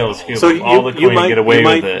not gonna be able to scoop So up all the coin and get away you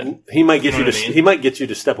with might, it. He might get You know you what to I mean? he might get you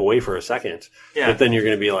to step away for a second. Yeah. But then you're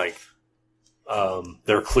going to be like,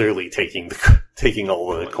 they're clearly taking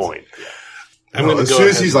all the coin. I'm Well, going as to go soon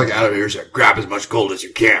as ahead. he's like out of here, he's like, grab as much gold as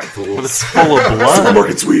you can, fool. It's full of blood.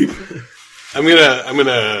 Supermarket sweep. I'm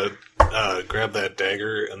gonna grab that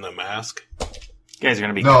dagger and the mask. You guys are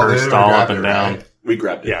gonna be No, they cursed never all grabbed up and it, down. right? We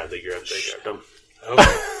grabbed it. Yeah, they grabbed them.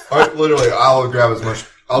 Okay. Literally, I'll grab as much.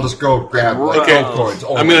 I'll just go grab like Okay. gold coins.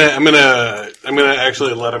 Only. I'm gonna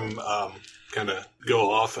actually let him kind of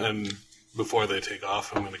go off, and before they take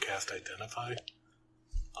off, I'm gonna cast Identify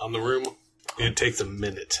on the room. It takes a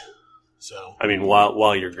minute, so I mean,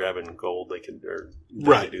 while you're grabbing gold, they can. Or they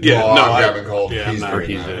right. can do Yeah, Oh, no, I'm I- grabbing gold. Yeah, He's I'm not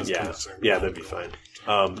doing really that. as yeah. concerned Yeah, about that'd be gold, fine.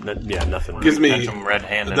 Nothing. Gives me. Catch him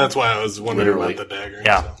red-handed. That's why I was wondering Literally. about the dagger.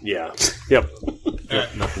 Yeah. So. Yeah.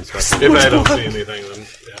 Yep. Nothing special. If I don't see anything, then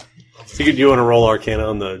Do you want to roll Arcana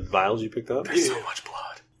on the vials you picked up? There's so much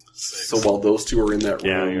blood. 6. So while those two are in that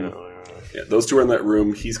room, those two are in that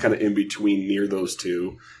room. He's kind of in between near those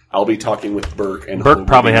two. I'll be talking with Burke, and Burke Hogue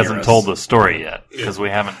probably will be hasn't near us. told the story yet because we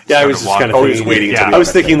haven't. Yeah, I was started just kind of walking. he was waiting Yeah. until I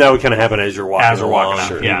was thinking that would kind of happen as you're walking As we're walking along. out,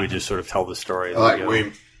 Sure. yeah. We would just sort of tell the story. As Like we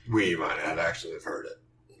go. we might not actually have heard it.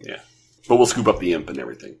 Yeah, but we'll scoop up the imp and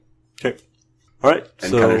everything, Okay. All right.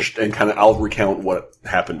 and So kind of I'll recount what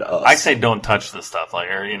happened to us. I say don't touch the stuff, like,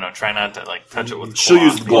 or try not to touch it with. she'll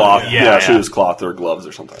cloth. use cloth. Yeah, She'll use cloth or gloves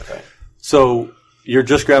or something like that. So you're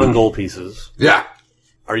just grabbing gold pieces. Yeah.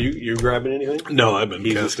 Are you grabbing anything? No, I've been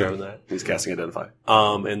He's just casting. grabbing that. He's casting identify.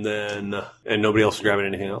 And nobody else is grabbing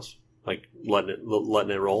anything else? Like letting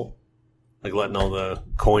it roll? Like letting all the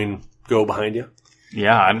coin go behind you?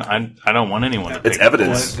 Yeah, I don't want anyone to It's take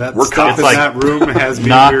evidence. That We're stuff in cops. that room has me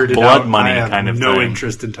not weirded blood out. money I have kind of no thing.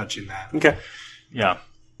 interest in touching that. Okay. Yeah.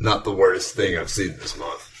 Not the worst thing I've seen this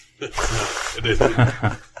month. It is.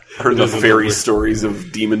 Heard the fairy stories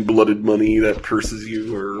of demon-blooded money that curses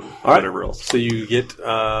you, or whatever else. So you get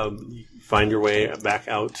find your way back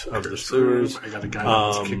out of the sewers. I got a guy that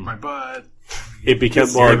wants to kick my butt. It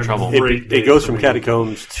becomes You're in trouble. It goes from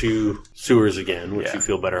catacombs to sewers again, which Yeah. you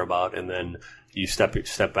feel better about, and then you step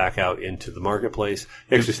back out into the marketplace.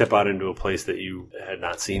 You actually step out into a place that you had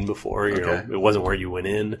not seen before. You know, it wasn't where you went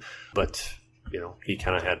in, but he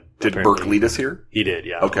kind of had. Did Burke lead us here? He did,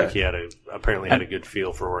 yeah. Okay. Like he apparently had a good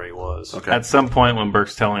feel for where he was. Okay. At some point when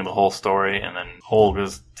Burke's telling the whole story and then Holg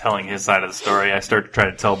is telling his side of the story, I start to try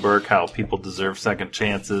to tell Burke how people deserve second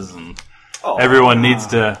chances and everyone needs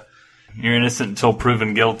to. You're innocent until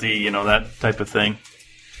proven guilty, that type of thing.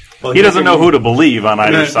 Well, He doesn't know who to believe on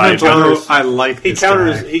either side. I like He this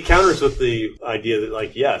counters. guy. He counters with the idea that,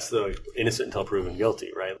 like, yes, the innocent until proven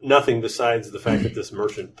guilty, right? Nothing besides the fact that this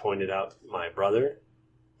merchant pointed out my brother.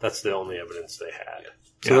 That's the only evidence they had.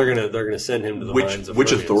 So they're gonna send him to the mines of Which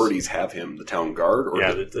Hermes. authorities have him? The town guard? Or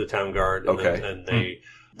Yeah, the town guard. And Okay. then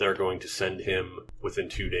they're going to send him within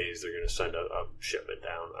 2 days. They're going to send a shipment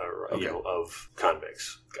down, of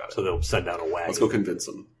convicts. Got it. So they'll send down a wagon. Let's go convince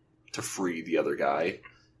him to free the other guy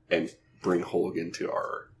and bring Holg into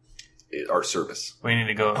our service. We need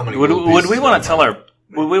to go. How many Would gold we pieces want to do I tell have?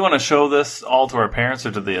 would we want to show this all to our parents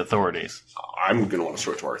or to the authorities? I'm going to want to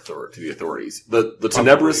show it to the authorities. The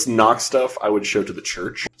Tenebris knock stuff I would show to the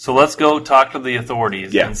church. So let's go talk to the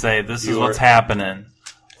authorities Yeah. and say this is what's happening.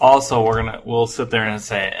 Also, we'll sit there and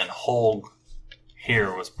say, and Holg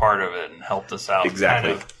here was part of it and helped us out.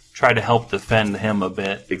 Exactly. Kind of try to help defend him a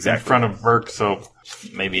bit Exactly. in front of Burke. So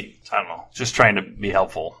maybe I don't know, just trying to be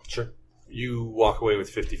helpful. Sure. You walk away with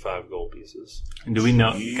 55 gold pieces. And do we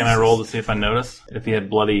know? Can I roll to see if I notice if he had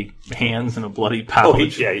bloody hands and a bloody pouch? Oh, he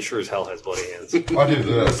sure as hell has bloody hands. I'll do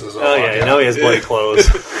this. As Oh yeah, now he has bloody clothes.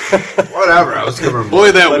 Whatever. I was covering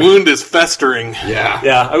Boy, that wound is festering. Yeah.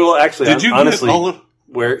 Yeah, I will actually. Did you honestly get all of?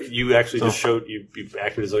 where you actually just showed you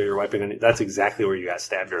acted as though you were wiping on it. That's exactly where you got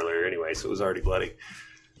stabbed earlier, anyway. So it was already bloody.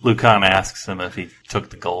 Lucan asks him if he took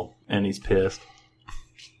the gold, and he's pissed.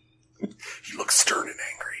 He looks stern and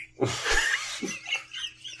angry.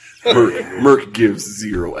 Merc gives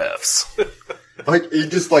 0 Fs. Like, he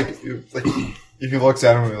just, if he looks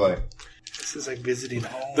at him, he'll be like, This is like visiting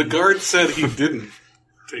home. The guard said he didn't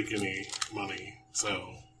take any money,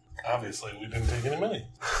 so obviously we didn't take any money.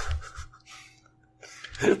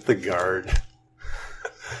 The guard.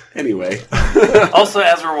 Anyway. Also,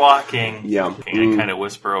 as we're walking, Yeah. I kind of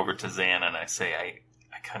whisper over to Zan and I say, I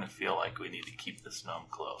kind of feel like we need to keep this gnome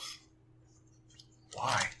close.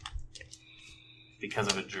 why? Because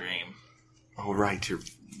of a dream. Oh, right. Your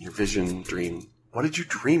vision dream. What did you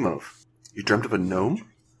dream of? You dreamt of a gnome?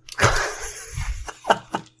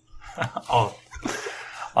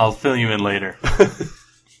 I'll fill you in later.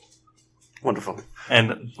 Wonderful.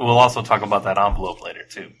 And we'll also talk about that envelope later,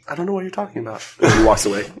 too. I don't know what you're talking about. And he walks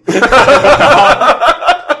away.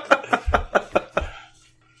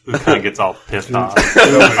 Who kind of gets all pissed off. Do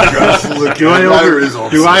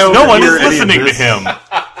I No one is overhear any of listening to this? him.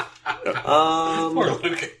 Poor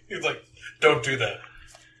Luke. He's like, don't do that.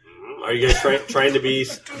 Are you guys trying to be?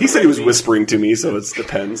 He said he was whispering to me, so it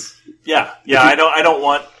depends. Yeah. I don't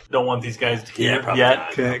want these guys to hear probably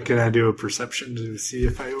yet. not. Can I do a perception to see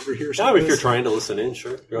if I overhear No, something? if you're trying to listen in,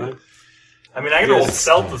 sure. Go ahead. I mean, I can roll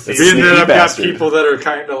stealth to see. Being that Sneaky I've bastard. got people that are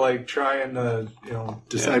kind of like trying to,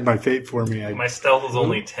 decide my fate for me. My stealth is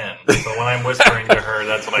only 10, so when I'm whispering to her,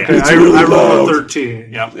 that's what I I, do. I roll a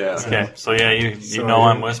 13. Yep. Yeah. Okay. So yeah, you So, know yeah.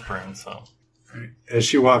 I'm whispering. So As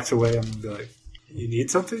she walks away, I'm gonna be like, "You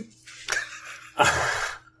need something?"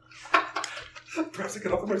 Perhaps I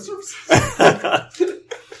can offer my services.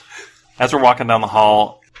 As we're walking down the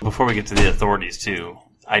hall, before we get to the authorities too,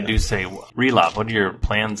 I do say, Relop, what are your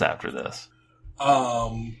plans after this?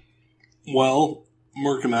 Well,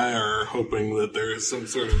 Merc and I are hoping that there is some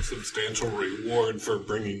sort of substantial reward for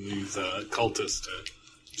bringing these cultists to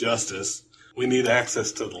justice. We need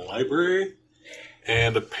access to the library,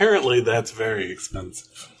 and apparently that's very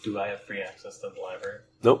expensive. Do I have free access to the library?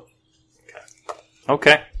 Nope.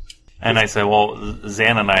 Okay. And I say, well,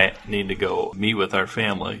 Zan and I need to go meet with our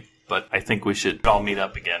family, but I think we should all meet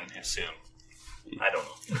up again soon. I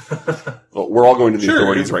don't know. Well, we're all going to the Sure.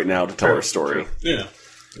 authorities right now to tell our story. Yeah.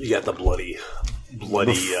 You got the bloody Before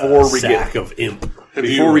we sack of imp.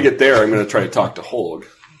 Before we get there, I'm going to try to talk to Holg.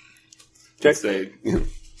 Okay. Say,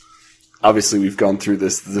 obviously, we've gone through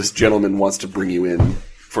this. This gentleman wants to bring you in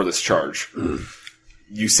for this charge.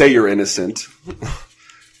 You say you're innocent.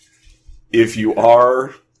 If you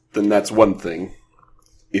are, then that's one thing.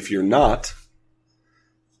 If you're not,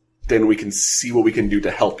 then we can see what we can do to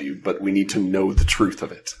help you, but we need to know the truth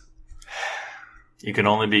of it. You can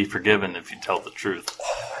only be forgiven if you tell the truth.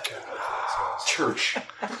 Church.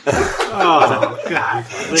 Oh, God.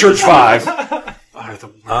 Church 5. Are the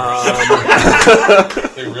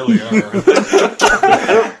worst. They really are.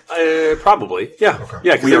 Probably. Yeah.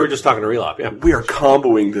 Yeah, because we were just talking to Relop. Yeah. We are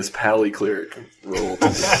comboing this pally cleric roll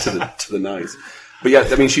to the nines. But yeah,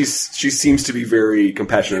 I mean, she seems to be very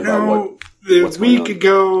compassionate about what's going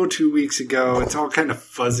on. 2 weeks ago, it's all kind of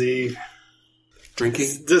fuzzy.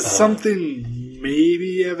 Drinking? Does something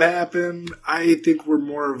maybe have happened? I think we're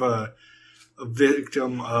more of a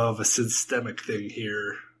victim of a systemic thing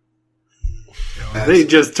here. You know, they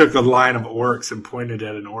just took a line of orcs and pointed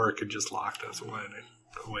at an orc and just locked us away.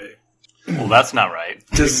 Well, that's not right.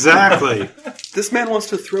 Exactly. This man wants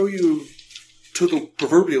to throw you to the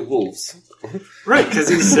proverbial wolves. Right, because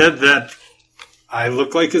he said that I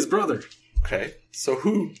look like his brother. Okay. So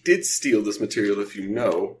who did steal this material, if you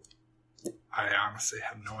know? I honestly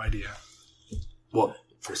have no idea. Well,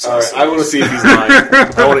 All right, I want to see if he's lying.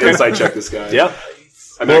 I want to insight check this guy. yeah.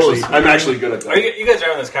 I'm actually good at that. You guys are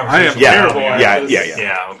having this conversation? I am terrible Yeah.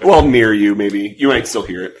 Yeah, okay. Well, near you, maybe. You might still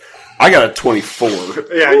hear it. I got a 24.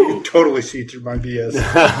 Yeah, you can totally see through my BS.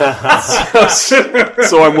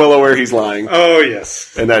 So I'm well aware he's lying. Oh,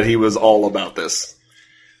 yes. And that he was all about this.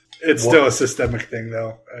 It's still a systemic thing,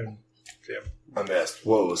 though. I missed.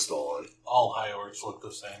 What was stolen? All high orcs look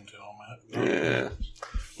the same to him. Yeah.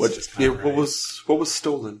 What was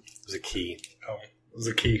stolen? It was a key. Oh, it was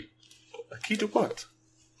a key. A key to what?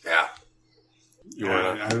 Yeah.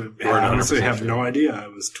 I honestly have no idea. I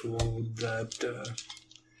was told that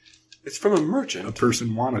It's from a a merchant.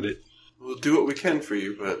 person wanted it. We'll do what we can for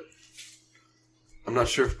you, but I'm not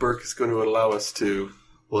sure if Burke is going to allow us to.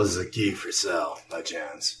 Was the key for sale, by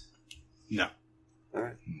chance? No. All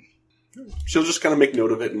right. She'll just kind of make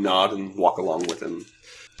note of it and nod and walk along with him.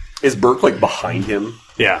 Is Burke, like, behind him?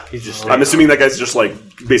 Yeah, he's just... I'm assuming that guy's just, like,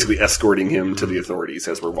 basically escorting him to the authorities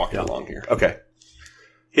as we're walking along here. Okay.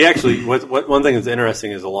 He actually, one thing that's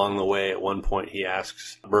interesting is along the way, at one point,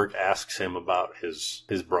 Burke asks him about his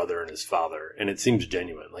brother and his father, and it seems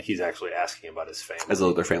genuine. Like, he's actually asking about his family. As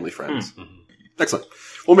though they're family friends. Mm-hmm. Excellent.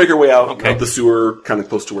 We'll make our way out of the sewer, kind of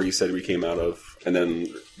close to where you said we came out of. And then,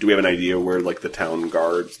 do we have an idea where, like, the town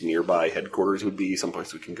guard's nearby headquarters would be?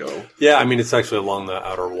 Someplace we can go? Yeah, I mean, it's actually along the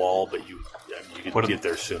outer wall, but you can get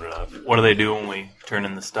there soon enough. What do they do when we turn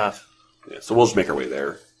in the stuff? Yeah, so we'll just make our way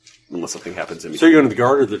there, unless something happens in between. So you're going to the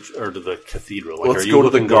guard or to the cathedral? Like, Let's go to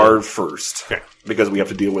the guard first. Okay. Because we have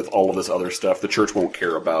to deal with all of this other stuff. The church won't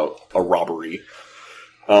care about a robbery.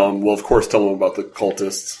 We'll, of course, tell them about the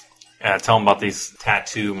cultists. Tell them about these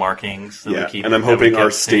tattoo markings that we keep. And I'm hoping our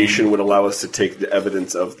station would allow us to take the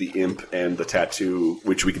evidence of the imp and the tattoo,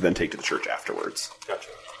 which we could then take to the church afterwards. Gotcha.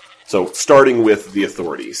 So, starting with the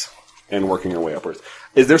authorities and working our way upwards.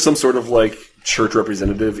 Is there some sort of, like, church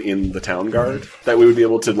representative in the town guard that we would be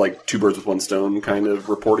able to, like, 2 birds with 1 stone kind of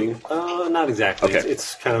reporting? Not exactly. Okay.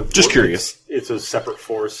 It's kind of... Just curious. It's a separate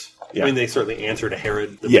force. Yeah. I mean, they certainly answer to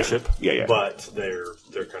Herod, the bishop. Yeah. But they're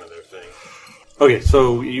kind of their thing. Okay,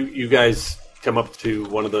 so you guys come up to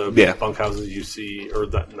one of the bunkhouses you see, or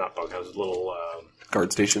not bunkhouses, little...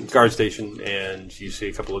 guard stations. Guard station, and you see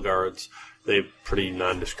a couple of guards. They have pretty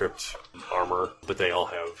nondescript armor, but they all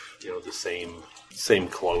have, the same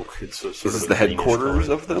cloak. It's sort Is of this a the greenish headquarters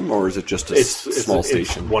color. of them, or is it just a small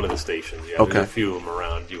station? It's one of the stations, yeah. Okay. There's a few of them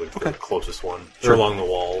around. You went to the closest one. They're along the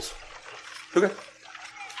walls. Okay.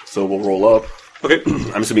 So we'll roll up. Okay.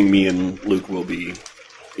 I'm assuming me and Luke will be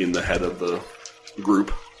in the head of the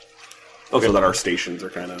group. Okay. So that our stations are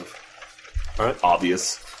kind of all right.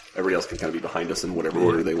 obvious. Everybody else can kind of be behind us in whatever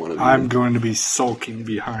order they want to be. I'm going to be sulking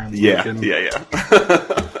behind. Yeah, looking. yeah.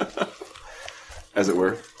 As it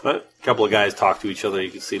were. But a couple of guys talk to each other.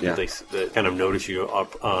 You can see that they kind of notice you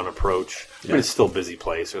up on approach. I mean, it's still a busy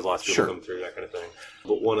place. There's lots of people coming through, that kind of thing.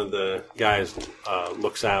 But one of the guys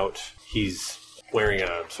looks out. He's wearing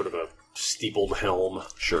a sort of a steepled helm.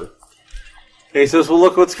 Sure. And he says, well,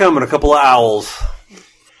 look what's coming. A couple of owls.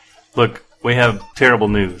 Look, we have terrible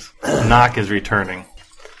news. Knock is returning.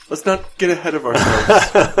 Let's not get ahead of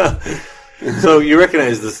ourselves. So you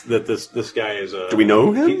recognize this guy is a... Do we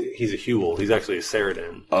know him? He's a Huel. He's actually a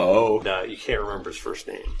Ceridin. Oh. And, you can't remember his first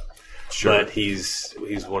name. Sure. But he's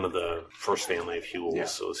one of the first family of Huels. Yeah.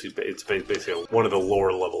 So it's basically one of the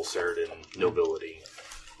lower level Ceridin nobility.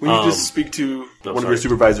 Will you just speak to one of your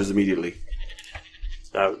supervisors immediately?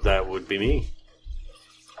 That would be me.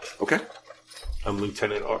 Okay. I'm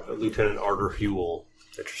Lieutenant Arter Huel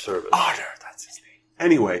at your service. Arter, that's his name.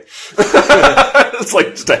 Anyway. It's like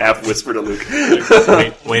just a half whisper to Luke.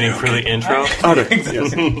 Waiting for the intro? Arter,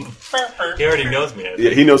 yes. He already knows me.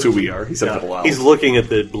 Yeah, he knows who we are. He said a couple hours. He's looking at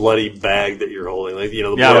the bloody bag that you're holding. Like, the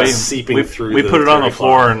blood seeping through we the put it on the terry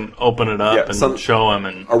floor cloth. and open it up and show him.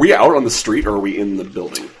 And Are we out on the street or are we in the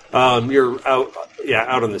building? You're out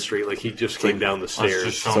on the street. Like, he just came down the stairs.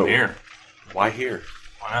 let's just show him here. Why here?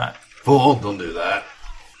 Why not? Fool, don't do that.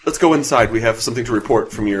 Let's go inside. We have something to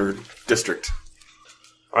report from your district.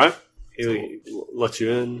 All right. He lets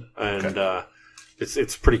you in, and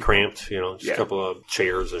it's pretty cramped. Just a couple of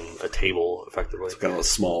chairs and a table, effectively. It's kind of a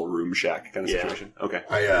small room shack kind of situation. Okay.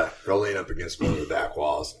 I go lean up against one of the back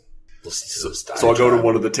walls. Listen to this So I'll go to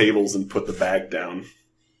one of the tables and put the bag down,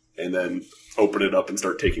 and then open it up and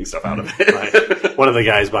start taking stuff out of it. Right. One of the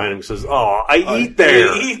guys behind him says, "Oh, I eat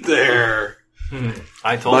there."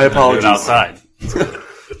 I told My him to do apologies. it outside.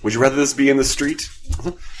 Would you rather this be in the street?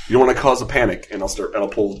 You don't want to cause a panic, and I'll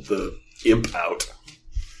pull the imp out.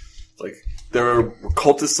 Like, there are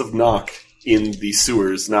cultists of Nock in the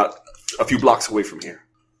sewers, not a few blocks away from here.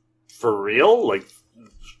 For real? Like,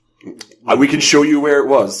 We can show you where it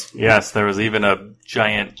was. Yes, there was even a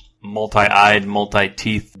giant multi-eyed,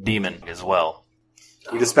 multi-teeth demon as well.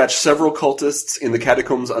 We dispatched several cultists in the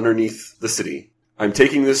catacombs underneath the city. I'm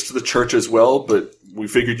taking this to the church as well, but we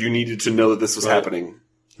figured you needed to know that this was happening.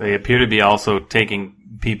 They appear to be also taking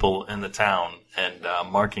people in the town and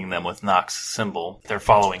marking them with Nock's symbol. They're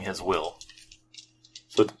following his will.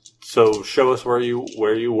 So show us where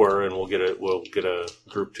you were, and we'll get a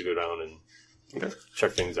group to go down and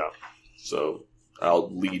check things out. So I'll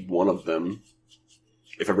lead one of them.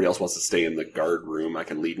 If everybody else wants to stay in the guard room, I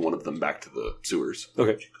can lead one of them back to the sewers.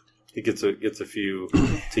 Okay. He gets a few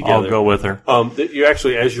together. I'll go with her. You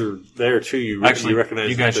actually, as you're there too, you recognize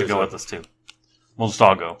you guys should go with us too. We'll just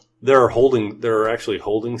all go. There are actually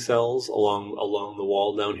holding cells along the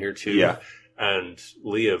wall down here too. Yeah. And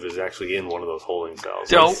Liev is actually in one of those holding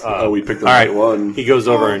cells. We picked the all right right. one. He goes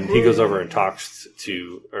over and talks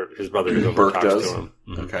to, or his brother goes over Burke and talks does. to him.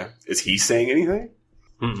 Mm-hmm. Okay. Is he saying anything?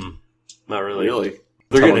 Mm-mm. Not really. Really?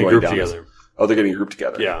 They're Tell getting him a group down. together. Oh, they're getting a group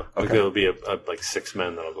together. Yeah. Okay. There'll be like 6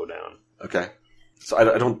 men that'll go down. Okay. So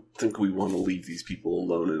I don't think we want to leave these people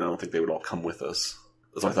alone, and I don't think they would all come with us.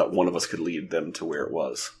 So I thought one of us could lead them to where it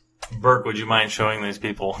was. Burke, would you mind showing these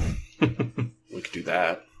people? We could do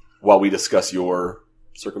that while we discuss your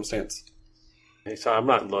circumstance. Hey, so I'm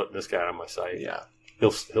not letting this guy out of my sight. Yeah.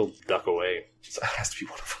 He'll duck away. So it has to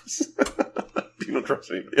be one of us. You don't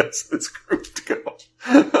trust anybody else in this group to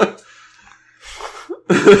go.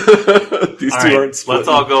 These two aren't split.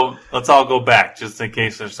 Let's all go back just in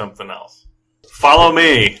case there's something else. Follow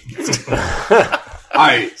me.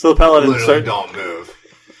 I So the paladin literally don't move.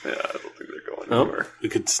 Yeah, I don't think they're going Nope. anywhere. We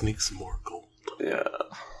could sneak some more gold. Yeah.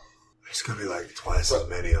 There's gonna be like twice as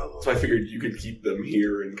many of them. So I figured you could keep them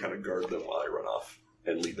here and kind of guard them while I run off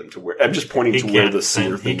and lead them to where. I'm just pointing to where the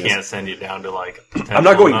sewer He thing can't is. send you down to like. I'm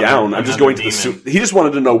not going down. I'm just going to the demon. sewer. He just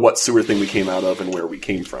wanted to know what sewer thing we came out of and where we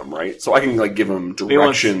came from, right? So I can like give him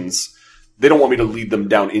directions. They don't want me to lead them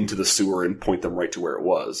down into the sewer and point them right to where it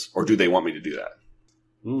was, or do they want me to do that?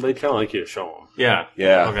 They kind of like you to show them. Yeah.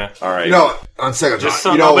 Yeah. Okay. All right. You know, on second Just thought,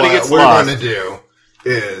 so you know nobody what gets we're lost. going to do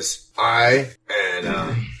is I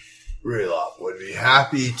and Relop would be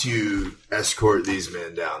happy to escort these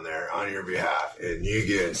men down there on your behalf, and you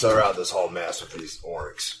can sort out this whole mess with these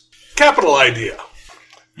orcs. Capital idea.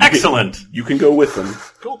 Excellent. You can go with them.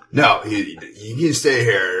 No, you can stay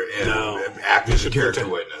here and No. act as a should character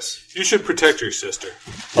pretend- witness. You should protect your sister.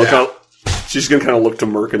 She's going to kind of look to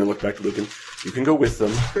Merc and then look back to Lucan. You can go with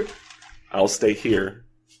them. I'll stay here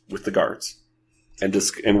with the guards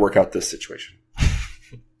and work out this situation.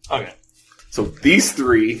 Okay. So these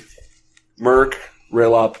three, Merc,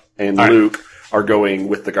 Raylop and All right. Luke are going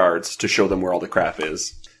with the guards to show them where all the crap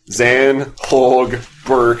is. Zan, Hog,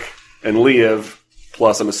 Burke, and Liev,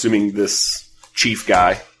 plus I'm assuming this chief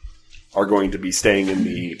guy, are going to be staying in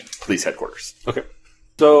the police headquarters. Okay.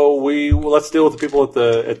 So let's deal with the people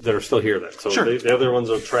that are still here then. So Sure. the other ones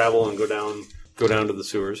will travel and go down to the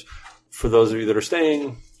sewers. For those of you that are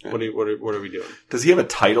staying, what are we doing? Does he have a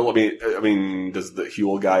title? I mean, does the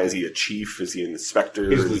Huel guy, is he a chief? Is he an inspector?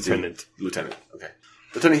 He's Is he- lieutenant. Lieutenant, okay.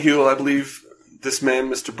 Lieutenant Huel, I believe this man,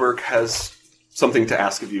 Mr. Burke, has something to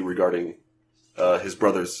ask of you regarding his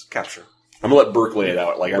brother's capture. I'm going to let Burke lay it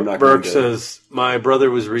out. Like, I'm not Burke going to... says, my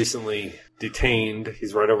brother was recently detained.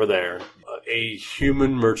 He's right over there. A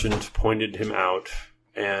human merchant pointed him out,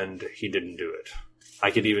 and he didn't do it. I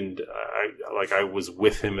could even, I was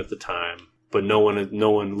with him at the time, but no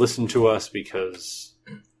one listened to us because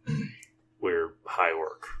we're high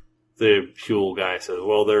work. The Huel guy says,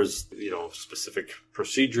 well, there's, specific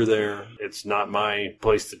procedure there. It's not my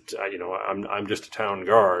place to, I'm just a town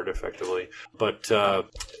guard, effectively. But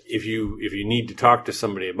if you need to talk to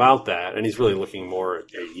somebody about that, and he's really looking more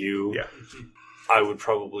at you, Yeah. I would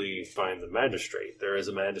probably find the magistrate. There is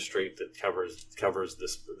a magistrate that covers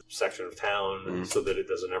this section of town, so that it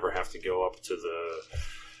doesn't ever have to go up to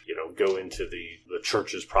go into the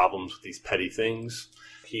church's problems with these petty things.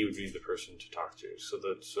 He would be the person to talk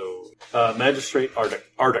to. Magistrate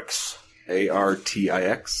Ardux.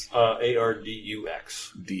 A-R-T-I-X? Ardux.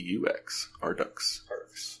 D-U-X. Ardux.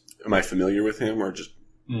 Ardux. Am I familiar with him, or just...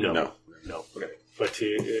 No. Okay. But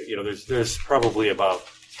there's probably about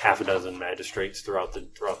half a dozen magistrates throughout the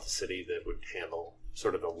city that would handle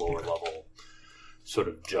sort of the lower level sort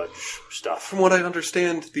of judge stuff. From what I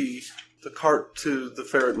understand, the cart to the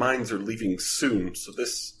Ferret Mines are leaving soon, so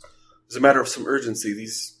this is a matter of some urgency.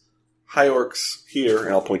 These high orcs here,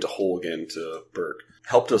 and I'll point to Hole again to Burke,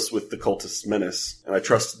 helped us with the cultist menace, and I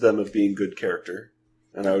trusted them of being good character,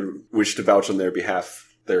 and I would wish to vouch on their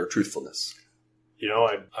behalf their truthfulness.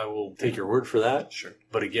 I will take your word for that. Sure.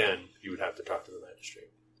 But again, you would have to talk to the magistrate.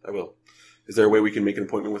 I will. Is there a way we can make an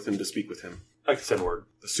appointment with him to speak with him? I can send word.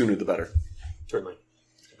 The sooner the better. Certainly.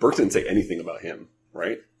 Burke didn't say anything about him,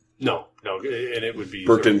 right? No, and it would be...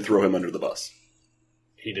 Burke didn't throw him under the bus.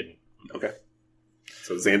 He didn't. Okay.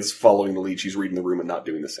 So Zan's following the lead. She's reading the room and not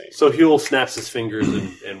doing the same. So Huel snaps his fingers,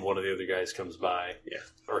 and one of the other guys comes by. Yeah.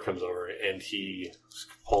 Or comes over, and he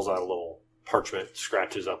pulls out a little parchment,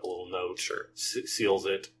 scratches up a little note, seals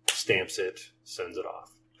it, stamps it, sends it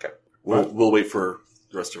off. Okay. We'll wait for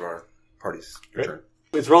the rest of our party's return.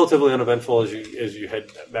 It's relatively uneventful as you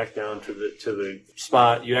head back down to the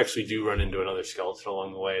spot. You actually do run into another skeleton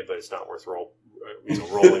along the way, but it's not worth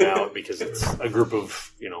rolling out because it's a group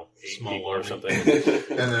of 8 people or something.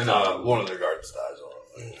 And then one of their guards dies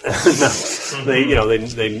on No,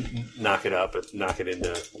 they knock it up, knock it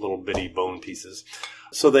into little bitty bone pieces.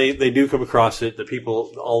 So they do come across it. The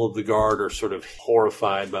people, all of the guard, are sort of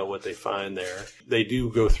horrified by what they find there. They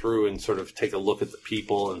do go through and sort of take a look at the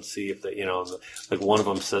people and see if they, like one of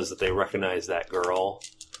them says that they recognize that girl,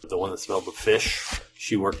 the one that smelled the fish.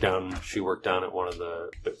 She worked down at one of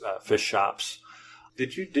the fish shops.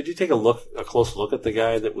 Did you take a close look at the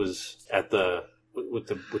guy that was at with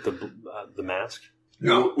the mask?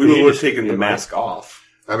 No, we would have taken the mask off.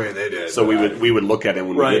 I mean, they did. So we would look at him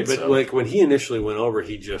when we did. But so. like when he initially went over,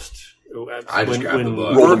 he just grabbed the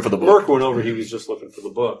book. Rolling for the book. Mark went over, he was just looking for the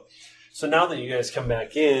book. So now that you guys come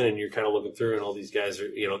back in and you're kind of looking through, and all these guys are,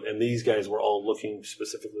 and these guys were all looking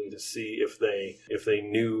specifically to see if they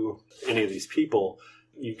knew any of these people,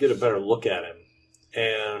 you get a better look at him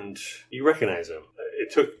and you recognize him.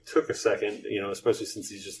 It took a second, especially since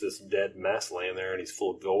he's just this dead mess laying there and he's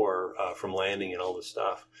full of gore from landing and all this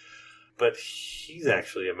stuff. But he's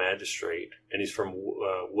actually a magistrate, and he's from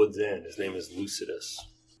Wood's End. His name is Lucidus.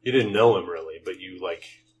 You didn't know him really, but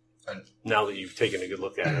now that you've taken a good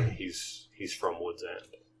look at him, he's from Wood's End.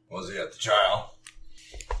 Was he at the trial?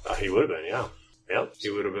 He would have been, yeah. Yep, he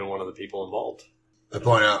would have been one of the people involved. I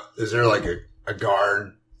point out, is there like a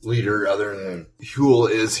guard leader other than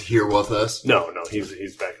Huel is here with us? No,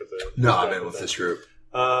 he's back at the... No, I meant with this group.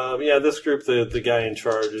 This group, the guy in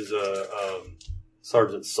charge is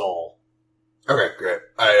Sergeant Saul. Okay, great.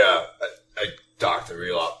 I talked to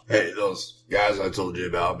Relop. Hey, those guys I told you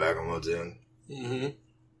about back on Woods End. Mm-hmm.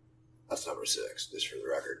 That's number 6, just for the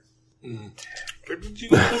record. Where did you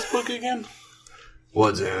get this book again?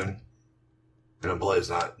 Woods End. In a place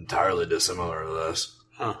not entirely dissimilar to this.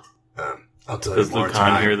 Huh. I'll tell you Does more Lucan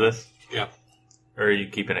time. hear this? Yeah. Or are you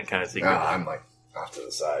keeping it kind of secret? I'm like off to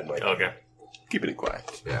the side. Like, Okay. Keeping it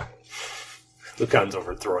quiet. yeah. Lucan's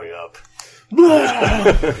over throwing up.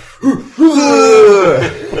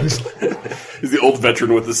 He's the old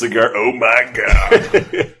veteran with the cigar. Oh my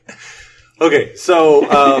god. Okay, so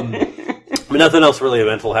nothing else really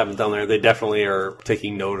eventful happens down there. They definitely are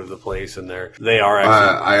taking note of the place, and they are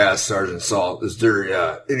actually. I asked Sergeant Salt, is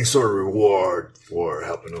there any sort of reward for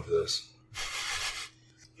helping with this?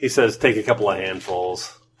 He says, take a couple of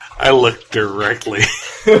handfuls. I look directly.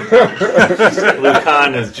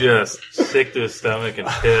 Lucan is just sick to his stomach and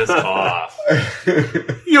pissed off.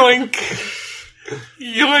 Yoink.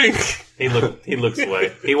 Yoink. He looks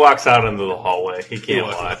away. He walks out into the hallway. He can't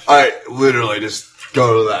watch. I literally just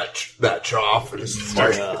go to that trough and just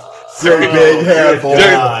start very big handful.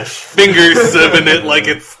 Finger sieving it like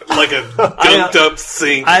it's like a dunked up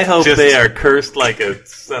sink. I hope they are cursed like a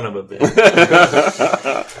son of a bitch.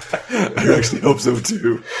 I actually hope so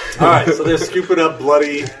too. All right, so they're scooping up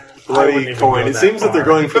bloody coin. It seems that they're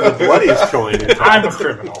going for the bloodiest coin. I'm a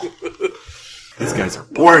criminal. These guys are.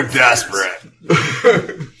 We're desperate.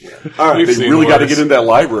 All right, They really got to get into that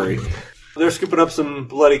library. they're scooping up some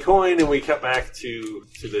bloody coin, and we cut back to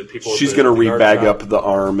the people. She's going to rebag up the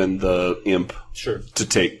arm and the imp. Sure. To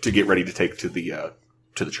get ready to take to the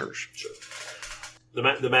church. Sure.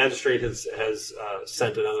 The magistrate has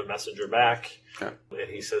sent another messenger back, okay. And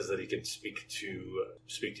he says that he can speak to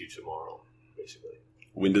you tomorrow. Basically,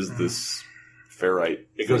 when does this ferrite?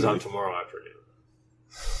 It goes on tomorrow afternoon.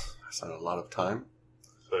 That's not a lot of time.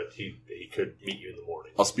 But he could meet you in the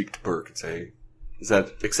morning. I'll speak to Burke and say, is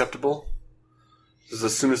that acceptable? Is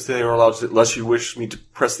as soon as they are allowed to, unless you wish me to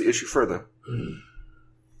press the issue further.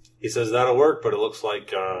 He says that'll work, but it looks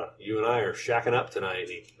like you and I are shacking up tonight.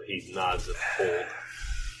 He nods at Fold.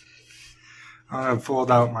 I'm going to fold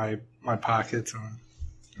out my pockets.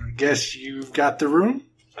 I guess you've got the room?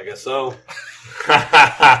 I guess so.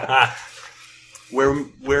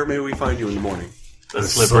 Where may we find you in the morning? The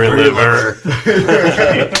slippery liver.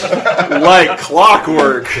 Like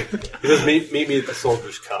clockwork. He says, meet me at the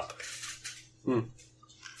Soldier's Cup.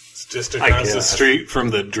 It's just across the street from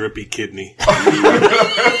the drippy kidney.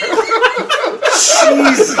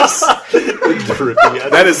 Jesus.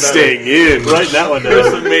 That is staying in. Right, that one. There's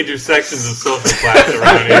some major sections of social class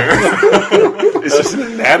around here. It's just an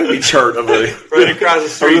anatomy chart of a... Right across the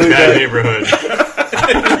street, bad neighborhood.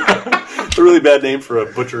 It's a really bad name for a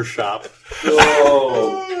butcher shop.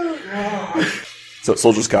 So,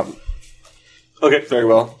 Soldier's Cup. Okay. Very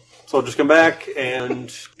well. Soldiers come back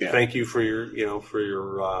and Yeah. thank you for your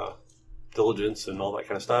diligence and all that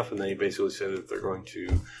kind of stuff. And they basically say that they're going to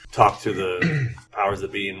talk to the powers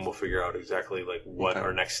that be, and we'll figure out exactly like what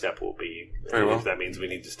our next step will be. Very And well. if that means we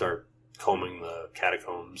need to start combing the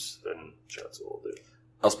catacombs, then that's what we'll do.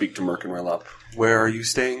 I'll speak to Merc and Relop. Where are you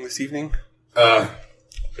staying this evening?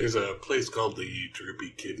 There's a place called the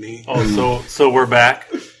Drippy Kidney. Oh, so we're back?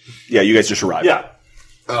 Yeah, you guys just arrived. Yeah.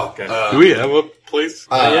 Okay. Do we have a place?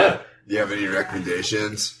 Yeah. Do you have any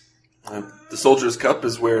recommendations? The Soldier's Cup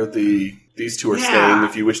is where these two are staying.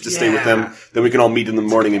 If you wish to stay with them, then we can all meet in the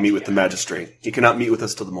morning and meet with the magistrate. He cannot meet with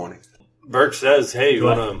us till the morning. Burke says, "Hey, you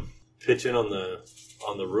want to pitch in on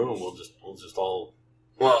the room? We'll just all."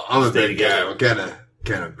 Well, I'm a Stay big guy. together. What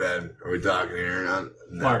kind of bed are we talking here? Not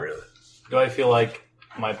Mark. really. Do I feel like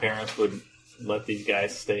my parents would let these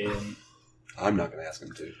guys stay in I'm not going to ask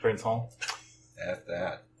him to. Princeholm? At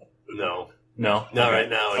that. No, No. not right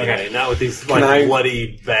now. Anyway, Okay. not with these I-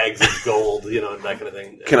 bloody bags of gold, that kind of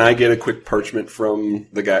thing. Can I get a quick parchment from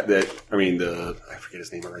the guy I forget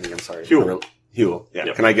his name already, I'm sorry. Huel. Huel, yeah.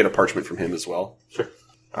 Yep. Can I get a parchment from him as well? Sure.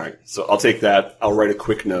 All right, so I'll take that. I'll write a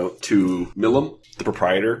quick note to Millum, the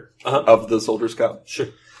proprietor of the Soldier's Cup. Sure.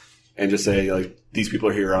 And just say, like, these people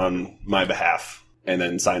are here on my behalf, and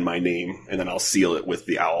then sign my name, and then I'll seal it with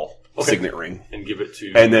the owl signet ring. And give it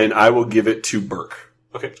to. And then I will give it to Burke.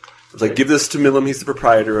 Okay. It's like, give this to Millum. He's the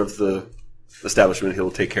proprietor of the establishment. He'll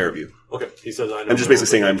take care of you. Okay. He says, "I know." I'm just basically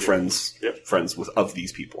saying I'm friends. friends of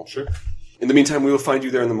these people. Sure. In the meantime, we will find you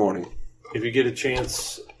there in the morning. If you get a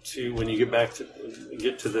chance to, when you get back to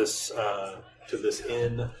this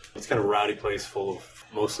inn, it's kind of a rowdy place full of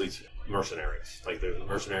mostly mercenaries. Like the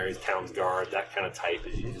mercenaries, town's guard, that kind of type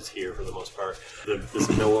is here for the most part. This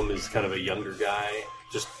Millum is kind of a younger guy,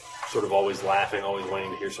 just sort of always laughing, always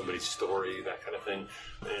wanting to hear somebody's story, that kind of thing.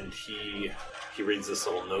 And he reads this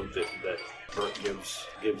little note that Burke gives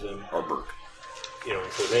him. Or Burke.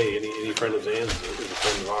 And says, "Hey, any friend of Zan's is a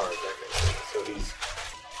friend of ours." That kind of thing.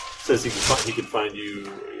 So he says he can find you.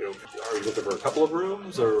 Are you looking for a couple of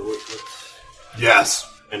rooms or what's? Yes.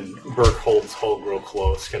 And Burke holds Hulk real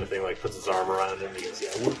close, kind of thing, like puts his arm around him. And he goes,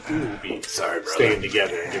 "Yeah, we'll be Sorry, brother." staying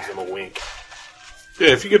together," and gives him a wink. Yeah,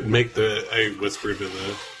 if you could make I whisper to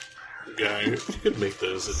guy. If you could make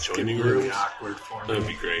those adjoining Really rooms, awkward for me. that'd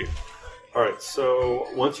be great. All right, so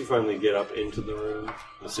once you finally get up into the room,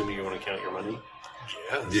 I'm assuming you want to count your money.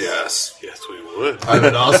 Yes. Yes, we would. I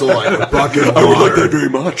would also like a bucket of I would like water. that very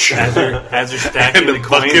much. As you're stacking And the a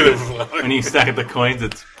coins, bucket of water. when you stack the coins,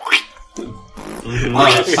 it's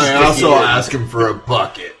I also ask him for a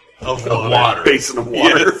bucket Of of water. Basin of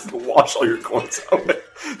water. Wash all your coins out.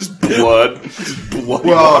 Just blood. Just bloody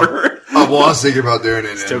Well, water. I was thinking about doing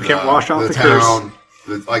it Still in can't wash off the town,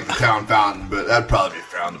 like the town fountain, but that'd probably be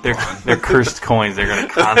frowned they're upon. they're cursed coins. They're going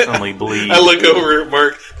to constantly bleed. I look over at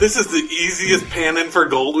Mark. This is the easiest panning for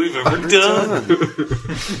gold we've ever done.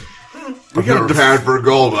 We got a pound for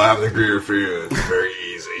gold, but I have the agree for you. It's very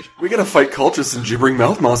easy. We gotta fight cultists and gibbering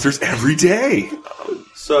mouth monsters every day.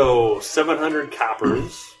 So 700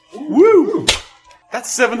 coppers, Woo!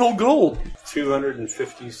 That's 7 whole gold.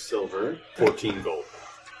 250 silver, 14 gold.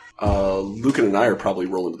 Lucan and I are probably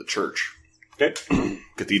rolling to the church. Okay.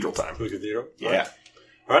 Cathedral time. To the cathedral? Yeah.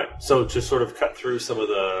 All right. So to sort of cut through some of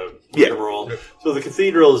the Yeah. rigmarole. So the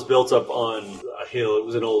cathedral is built up on a hill. It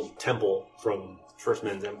was an old temple from First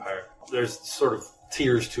Men's Empire. There's sort of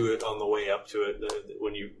tiers to it on the way up to it.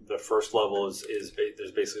 The first level is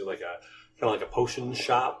there's basically like a kind of like a potion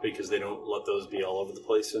shop, because they don't let those be all over the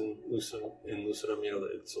place in Lucidum. You know,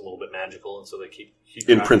 it's a little bit magical, and so they keep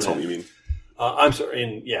In track of Princeholm, that. you mean? I'm sorry.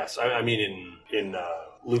 I mean in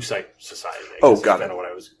Lucite Society. I Oh, guess got is kind it. of what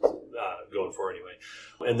I was going for anyway.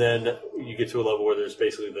 And then you get to a level where there's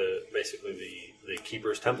basically the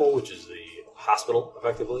Keeper's Temple, which is the hospital,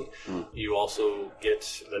 effectively. You also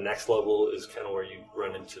get the next level is kind of where you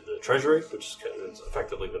run into the treasury, which is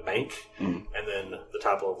effectively the bank, and then the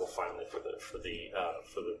top level finally for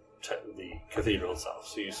the cathedral itself.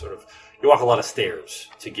 So you walk a lot of stairs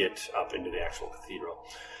to get up into the actual cathedral.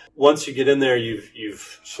 Once you get in there,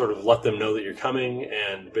 you've sort of let them know that you're coming,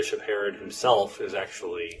 and Bishop Herod himself is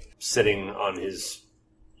actually sitting on his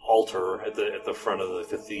altar at the front of the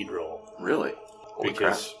cathedral. Really? Holy crap.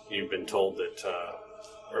 Because you've been told that,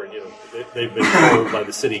 they've been told by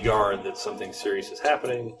the city guard that something serious is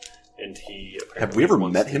happening, and he Have we ever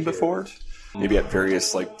wants met to him hear before? it. Maybe at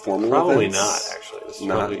various formal Probably events? not, actually. This is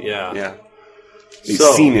Not. probably, yeah. Yeah. You've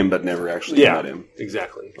So- seen him, but never actually met him.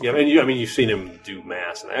 Exactly. Yeah, and you've seen him do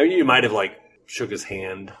mass. And you might have shook his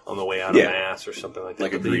hand on the way out Yeah. of mass or something like that.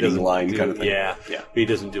 Like a but he greeting doesn't line kind of thing. Yeah, Yeah. He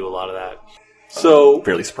doesn't do a lot of that. So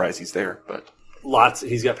Fairly surprised he's there, but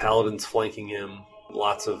he's got paladins flanking him.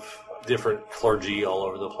 Lots of different clergy all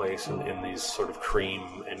over the place in these sort of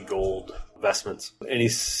cream and gold vestments. And he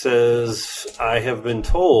says, "I have been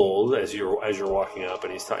told," as you're walking up,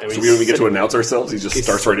 and he's talking. so we don't even get to announce ourselves. He just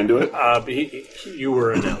starts right into it. You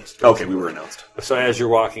were announced. Okay, we were announced. So as you're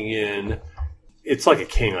walking in, it's like a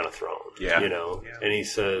king on a throne. Yeah. You know? Yeah. And he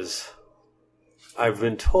says, "I've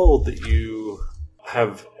been told that you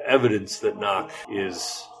have evidence that Nock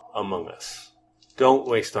is among us. Don't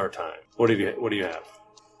waste our time. What do you have?"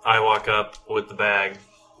 I walk up with the bag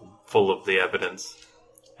full of the evidence,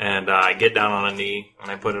 and I get down on a knee, and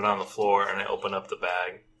I put it on the floor, and I open up the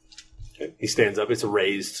bag. Okay. He stands up. It's a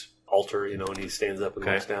raised altar, and he stands up and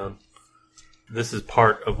looks down. This is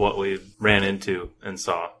part of what we ran into and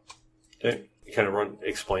saw. Okay. You kind of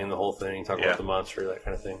explain the whole thing, talk about the monster, that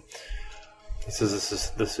kind of thing. He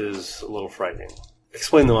says, this is a little frightening.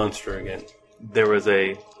 Explain the monster again. There was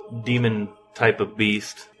a demon type of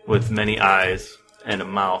beast with many eyes and a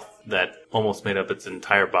mouth that almost made up its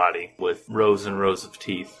entire body with rows and rows of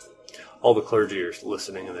teeth. All the clergy are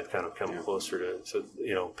listening, and they've kind of come closer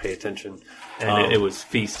to pay attention. And it was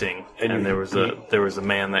feasting. And there was a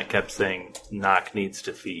man that kept saying, "Nock needs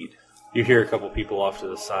to feed." You hear a couple people off to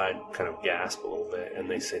the side kind of gasp a little bit,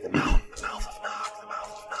 and they say, the mouth of Nock, the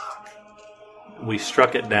mouth of Nock. We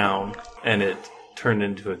struck it down, and it turned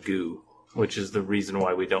into a goo, which is the reason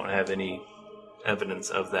why we don't have any evidence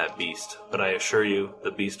of that beast. But I assure you,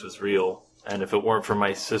 the beast was real, and if it weren't for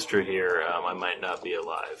my sister here, I might not be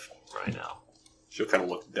alive right now. She'll kind of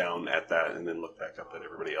look down at that and then look back up at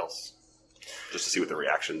everybody else, just to see what the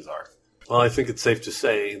reactions are. Well, I think it's safe to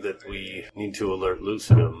say that we need to alert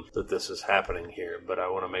Lucidum that this is happening here, but I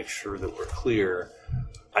want to make sure that we're clear.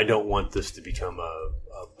 I don't want this to become a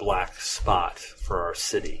black spot for our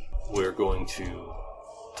city. We're going to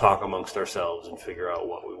talk amongst ourselves and figure out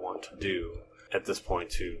what we want to do at this point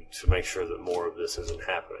to make sure that more of this isn't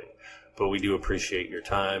happening. But we do appreciate your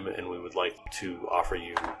time, and we would like to offer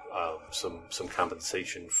you some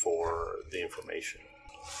compensation for the information.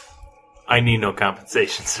 I need no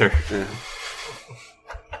compensation, sir.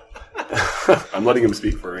 I'm letting him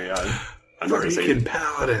speak for AI. I'm not going to say Freaking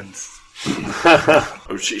paladins.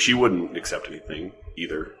 she wouldn't accept anything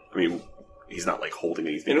either. I mean, he's not like holding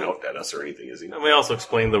anything out at us or anything, is he? And we also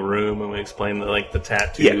explained the room, and we explained the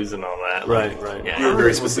tattoos and all that. Right. Yeah. You were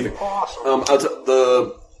very specific. Awesome.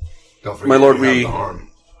 Don't forget My lord, you have the arm.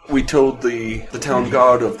 we told the town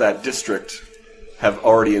guard of that district have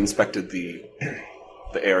already inspected the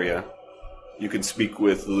area. You can speak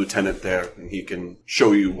with the lieutenant there, and he can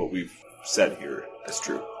show you what we've said here is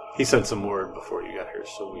true. He sent some word before you got here,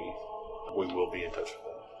 so we will be in touch with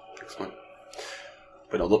him. Excellent.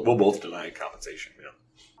 But we'll both deny compensation. Yeah.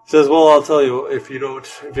 Says, well, I'll tell you, if you don't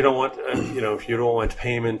want, if you don't want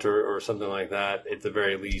payment or something like that, at the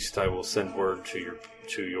very least, I will send word to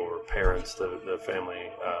your parents, the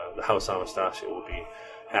family, the House Anastasia will be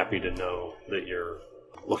happy to know that you're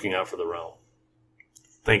looking out for the realm.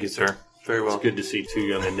 Thank you, sir. Very well. It's good to see two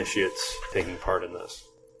young initiates taking part in this.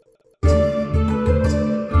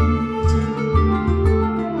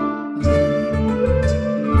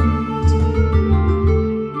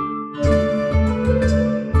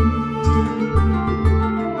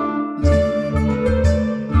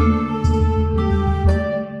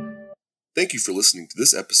 Thank you for listening to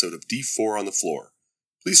this episode of D4 on the Floor.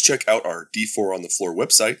 Please check out our D4 on the Floor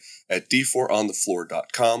website at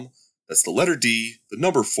d4onthefloor.com. That's the letter D, the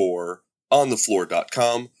number 4,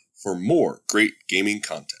 onthefloor.com for more great gaming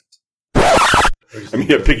content.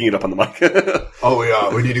 Picking it up on the mic.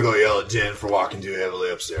 We need to go yell at Jen for walking too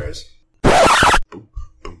heavily upstairs.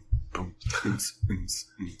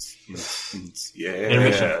 Yeah.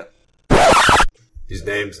 Intermission. His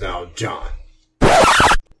name's now John.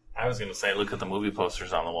 I was going to say, look at the movie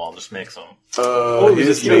posters on the wall. Just mix them.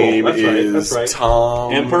 His name is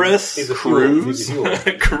Tom Empress He's a Cruz. He's a hero.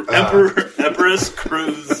 Empress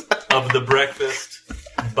Cruz of the Breakfast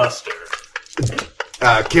Buster.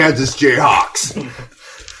 Kansas Jayhawks.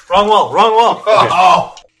 Wrong wall.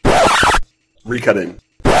 Oh! Recutting.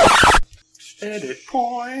 Edit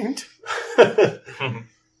point.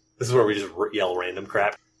 This is where we just yell random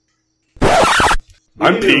crap.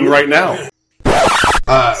 I'm peeing right now.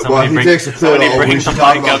 He takes a photo. bring We the should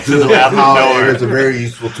talk mic about up to the Doodle, bathroom how door. it is a very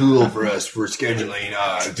useful tool for us for scheduling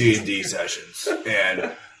D&D sessions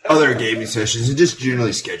and other gaming sessions and just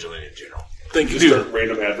generally scheduling in general. Thank you, Start sir.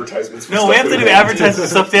 random advertisements. For No, stuff we have to do advertising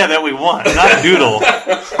stuff that we want, not Doodle.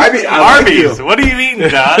 I mean, Arby's. What do you mean,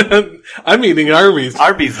 John? I'm eating Arby's.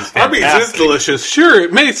 Arby's is fantastic. Arby's is delicious. Sure,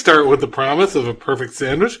 it may start with the promise of a perfect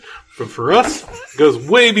sandwich, but for us, it goes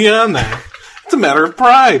way beyond that. It's a matter of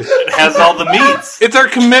pride. It has all the meats. It's our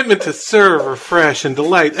commitment to serve, refresh, and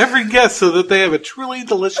delight every guest so that they have a truly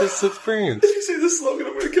delicious experience. If you say this slogan,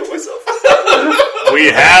 I'm going to kill myself. We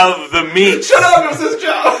have the meat. Shut up, it was his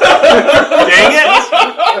job. Dang it.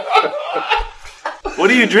 What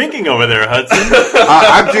are you drinking over there, Hudson?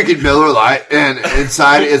 I'm drinking Miller Lite, and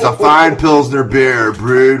inside is a fine Pilsner beer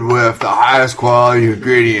brewed with the highest quality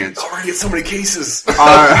ingredients. Oh, we're going to get so many cases.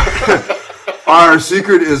 Our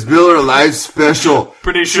secret is Miller Lite's special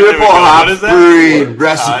Pretty sure. triple What is hop that? brewing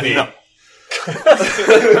recipe. No.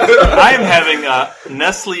 I am having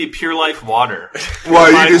Nestle Pure Life water. Well,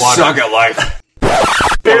 you Fine just water. suck at life.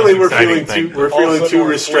 Apparently, we're Exciting feeling thing. too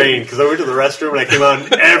restrained because I went to the restroom and I came out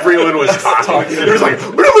and everyone was talking. It was like,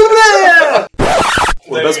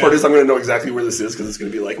 Well, the best part is I'm going to know exactly where this is because it's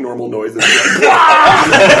going to be like normal noise. It's like,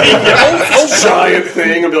 giant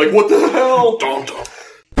thing. I'll be like, what the hell? Dum, dum.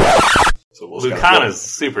 So we'll Lucana's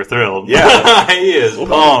super thrilled. Yeah. He is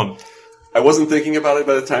pumped. I wasn't thinking about it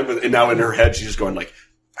by the time, but now in her head, she's just going like,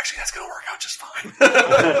 actually, that's going to work out just fine.